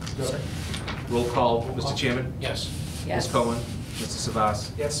 Second? Roll call, Mr. Chairman? Yes. Yes. Ms. Cohen? Mr.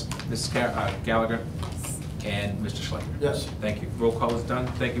 Savas? Yes. Mrs. Gallagher? And Mr. Schleicher? Yes. Thank you. Roll call is done.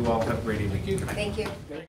 Thank you all. Have a great evening. Thank you.